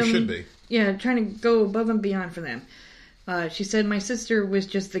teach them. Should be. Yeah, trying to go above and beyond for them. She said, my sister was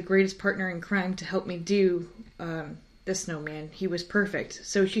just the greatest partner in crime to help me do the snowman. He was perfect.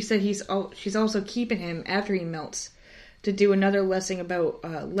 So she said she's also keeping him after he melts to do another lesson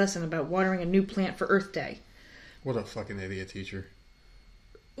about watering a new plant for Earth Day. What a fucking idiot teacher.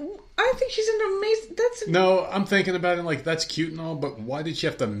 I think she's an amazing... No, I'm thinking about it like, that's cute and all, but why did you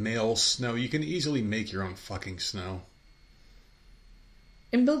have to mail snow? You can easily make your own fucking snow.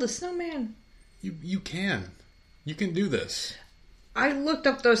 And build a snowman. You can. You can do this. I looked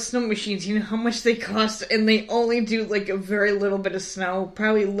up those snow machines, you know how much they cost, and they only do like a very little bit of snow,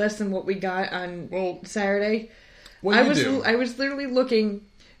 probably less than what we got on Saturday. I was literally looking,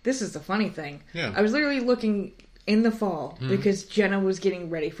 this is the funny thing. Yeah. I was literally looking in the fall because Jenna was getting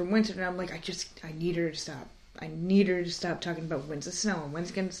ready for winter, and I'm like, I need her to stop. I need her to stop talking about when's the snow and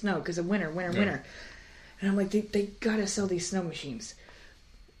when's it going to snow because of winter. And I'm like, they gotta sell these snow machines.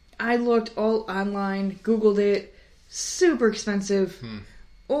 I looked all online, Googled it, super expensive.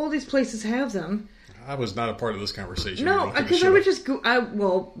 All these places have them. I was not a part of this conversation. No, because I would just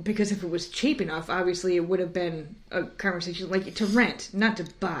go. Because if it was cheap enough, obviously it would have been a conversation like to rent, not to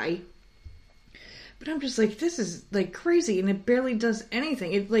buy. But I'm just like, this is like crazy, and it barely does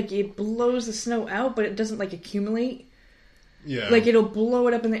anything. It blows the snow out, but it doesn't like accumulate. Yeah, like it'll blow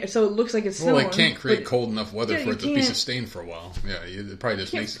it up in the air, so it looks like it's snowing. Well, it can't create cold enough weather for it to be sustained for a while. Yeah, it probably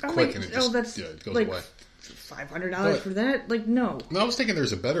just makes it quick and it just it goes away. $500 for that? Like, no. No, I was thinking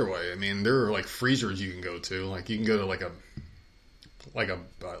there's a better way. I mean, there are like freezers you can go to. Like you can go to like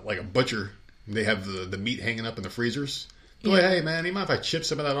a butcher. They have the meat hanging up in the freezers. Be like, hey man, you mind if I chip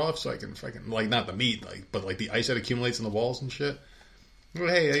some of that off so I can fucking like not the meat, but like the ice that accumulates in the walls and shit. Well,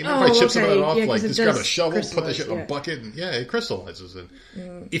 hey, you mind if I chip some of that off? Yeah, like just grab a shovel, put that shit in a bucket, and it crystallizes.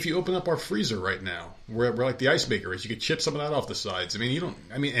 And if you open up our freezer right now, where like the ice maker is, you could chip some of that off the sides. I mean,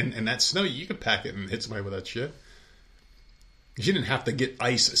 and that snow, you could pack it and hit somebody with that shit. She didn't have to get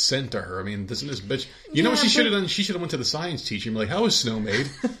ice sent to her. I mean, doesn't this bitch? You know what she should have done? She should have went to the science teacher and be like, "How is snow made?"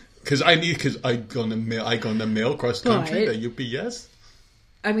 Because I gonna mail across country the UPS.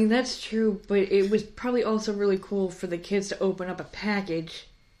 I mean, that's true, but it was probably also really cool for the kids to open up a package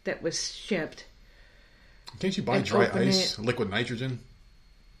that was shipped. Can't you buy dry ice, liquid nitrogen?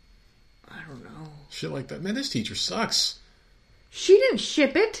 I don't know. Shit like that. Man, this teacher sucks. She didn't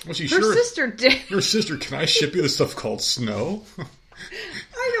ship it. Well, her sister did. Her sister, can I ship you the stuff called snow?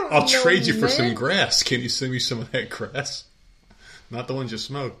 I'll trade you for some grass. Can you send me some of that grass? Not the ones you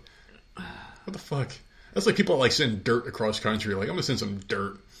smoke. What the fuck? That's like people like send dirt across country. Like, I'm gonna send some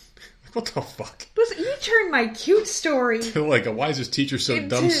dirt. What the fuck? Listen, you turned my cute story to like a why is this teacher so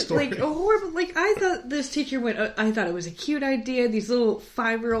dumb story? Like a horrible. Like I thought this teacher went. I thought it was a cute idea. These little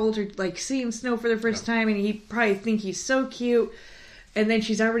 5-year-olds are like seeing snow for the first time, and he probably think he's so cute. And then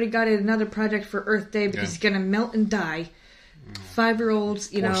she's already got another project for Earth Day because he's gonna melt and die. 5-year-olds,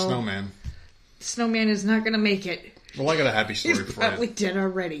 Poor snowman. Snowman is not gonna make it. Well, I got a happy story for you. He's probably dead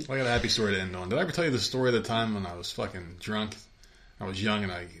already. I got a happy story to end on. Did I ever tell you the story of the time when I was fucking drunk? I was young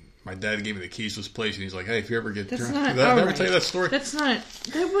and my dad gave me the keys to his place and he's like, hey, if you ever get drunk. Did I ever tell you that story? That's not.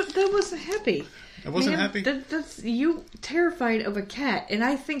 That wasn't happy. It wasn't happy? That's you terrified of a cat, and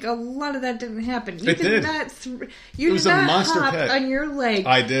I think a lot of that didn't happen. You did not. You did not hop on your leg.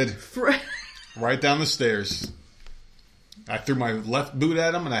 I did. Right down the stairs. I threw my left boot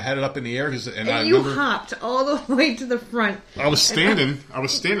at him, and I had it up in the air. And you hopped all the way to the front. I was standing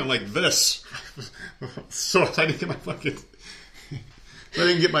like this, so I didn't get my fucking. So I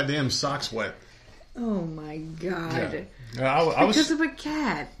didn't get my damn socks wet. Oh my god! Yeah. I was because of a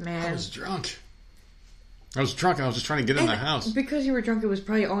cat, man. I was drunk. I was drunk and I was just trying to get in the house. Because you were drunk, it was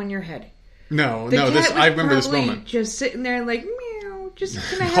probably all in your head. No. I remember this moment. Just sitting there like, meow, just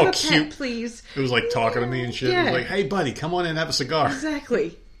can I have a pet, please? It was like talking to me and shit. Yeah. It was like, hey, buddy, come on in and have a cigar.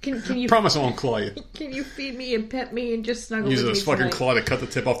 Exactly. Can you promise I won't claw you? Can you feed me and pet me and just snuggle with me? Use this fucking claw to cut the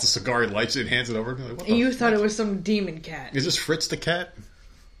tip off the cigar. He lights it and hands it over. Like, and you thought it was some demon cat. Is this Fritz the cat?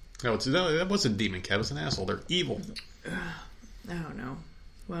 No, that wasn't a demon cat. It was an asshole. They're evil. I don't know.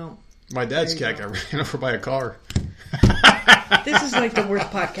 Well, my dad's cat got ran over by a car. This is like the worst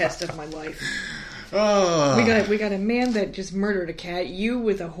podcast of my life. We got a man that just murdered a cat, you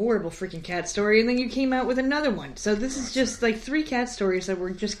with a horrible freaking cat story, and then you came out with another one. So this is just like 3 cat stories that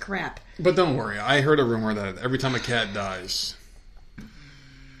were just crap. But don't worry, I heard a rumor that every time a cat dies...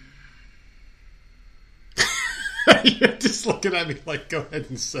 You're just looking at me like, go ahead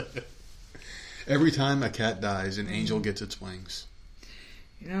and say it. Every time a cat dies, an angel gets its wings.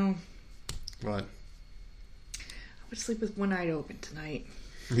 You know... What? I would sleep with one eye open tonight.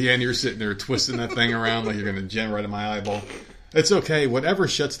 Yeah, and you're sitting there twisting that thing around like you're going to jam right in my eyeball. It's okay. Whatever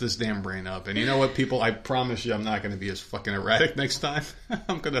shuts this damn brain up. And you know what, people? I promise you I'm not going to be as fucking erratic next time.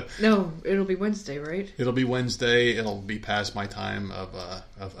 I'm going to... No, it'll be Wednesday, right? It'll be Wednesday. It'll be past my time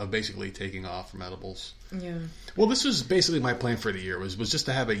of basically taking off from edibles. Yeah. Well, this was basically my plan for the year, was just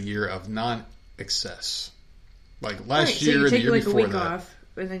to have a year of non-excess. Like last year, the year before that. So you take like a week off.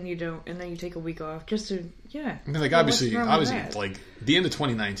 And then you don't, and then you take a week off just to, yeah. I mean, like obviously, like the end of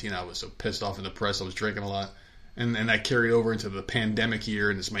 2019, I was so pissed off and depressed. I was drinking a lot, and that carried over into the pandemic year,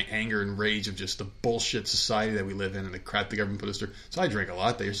 and it's my anger and rage of just the bullshit society that we live in and the crap the government put us through. So I drank a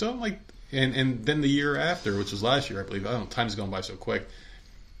lot there. So I'm like, and then the year after, which was last year, I believe. I don't know, time's gone by so quick.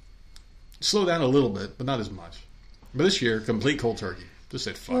 Slow down a little bit, but not as much. But this year, complete cold turkey. Just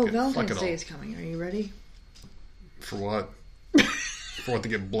said fuck it. Valentine's Day is coming. Are you ready? For what? For what, to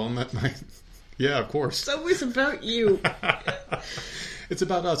get blown that night? Yeah, of course. It's always about you. It's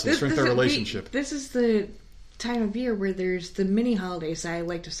about us and strengthen our relationship. This is the time of year where there's the mini holidays I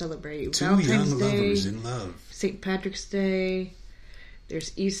like to celebrate. Two Valentine's young Day, lovers in love. St. Patrick's Day.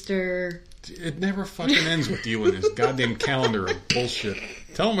 There's Easter. It never fucking ends with you and this goddamn calendar of bullshit.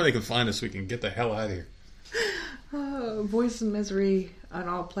 Tell them where they can find us so we can get the hell out of here. Voice of Misery on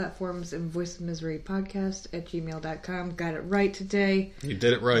all platforms and Voice of Misery podcast at gmail.com. Got it right today. You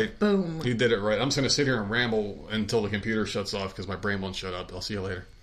did it right. Boom. You did it right. I'm just going to sit here and ramble until the computer shuts off because my brain won't shut up. I'll see you later.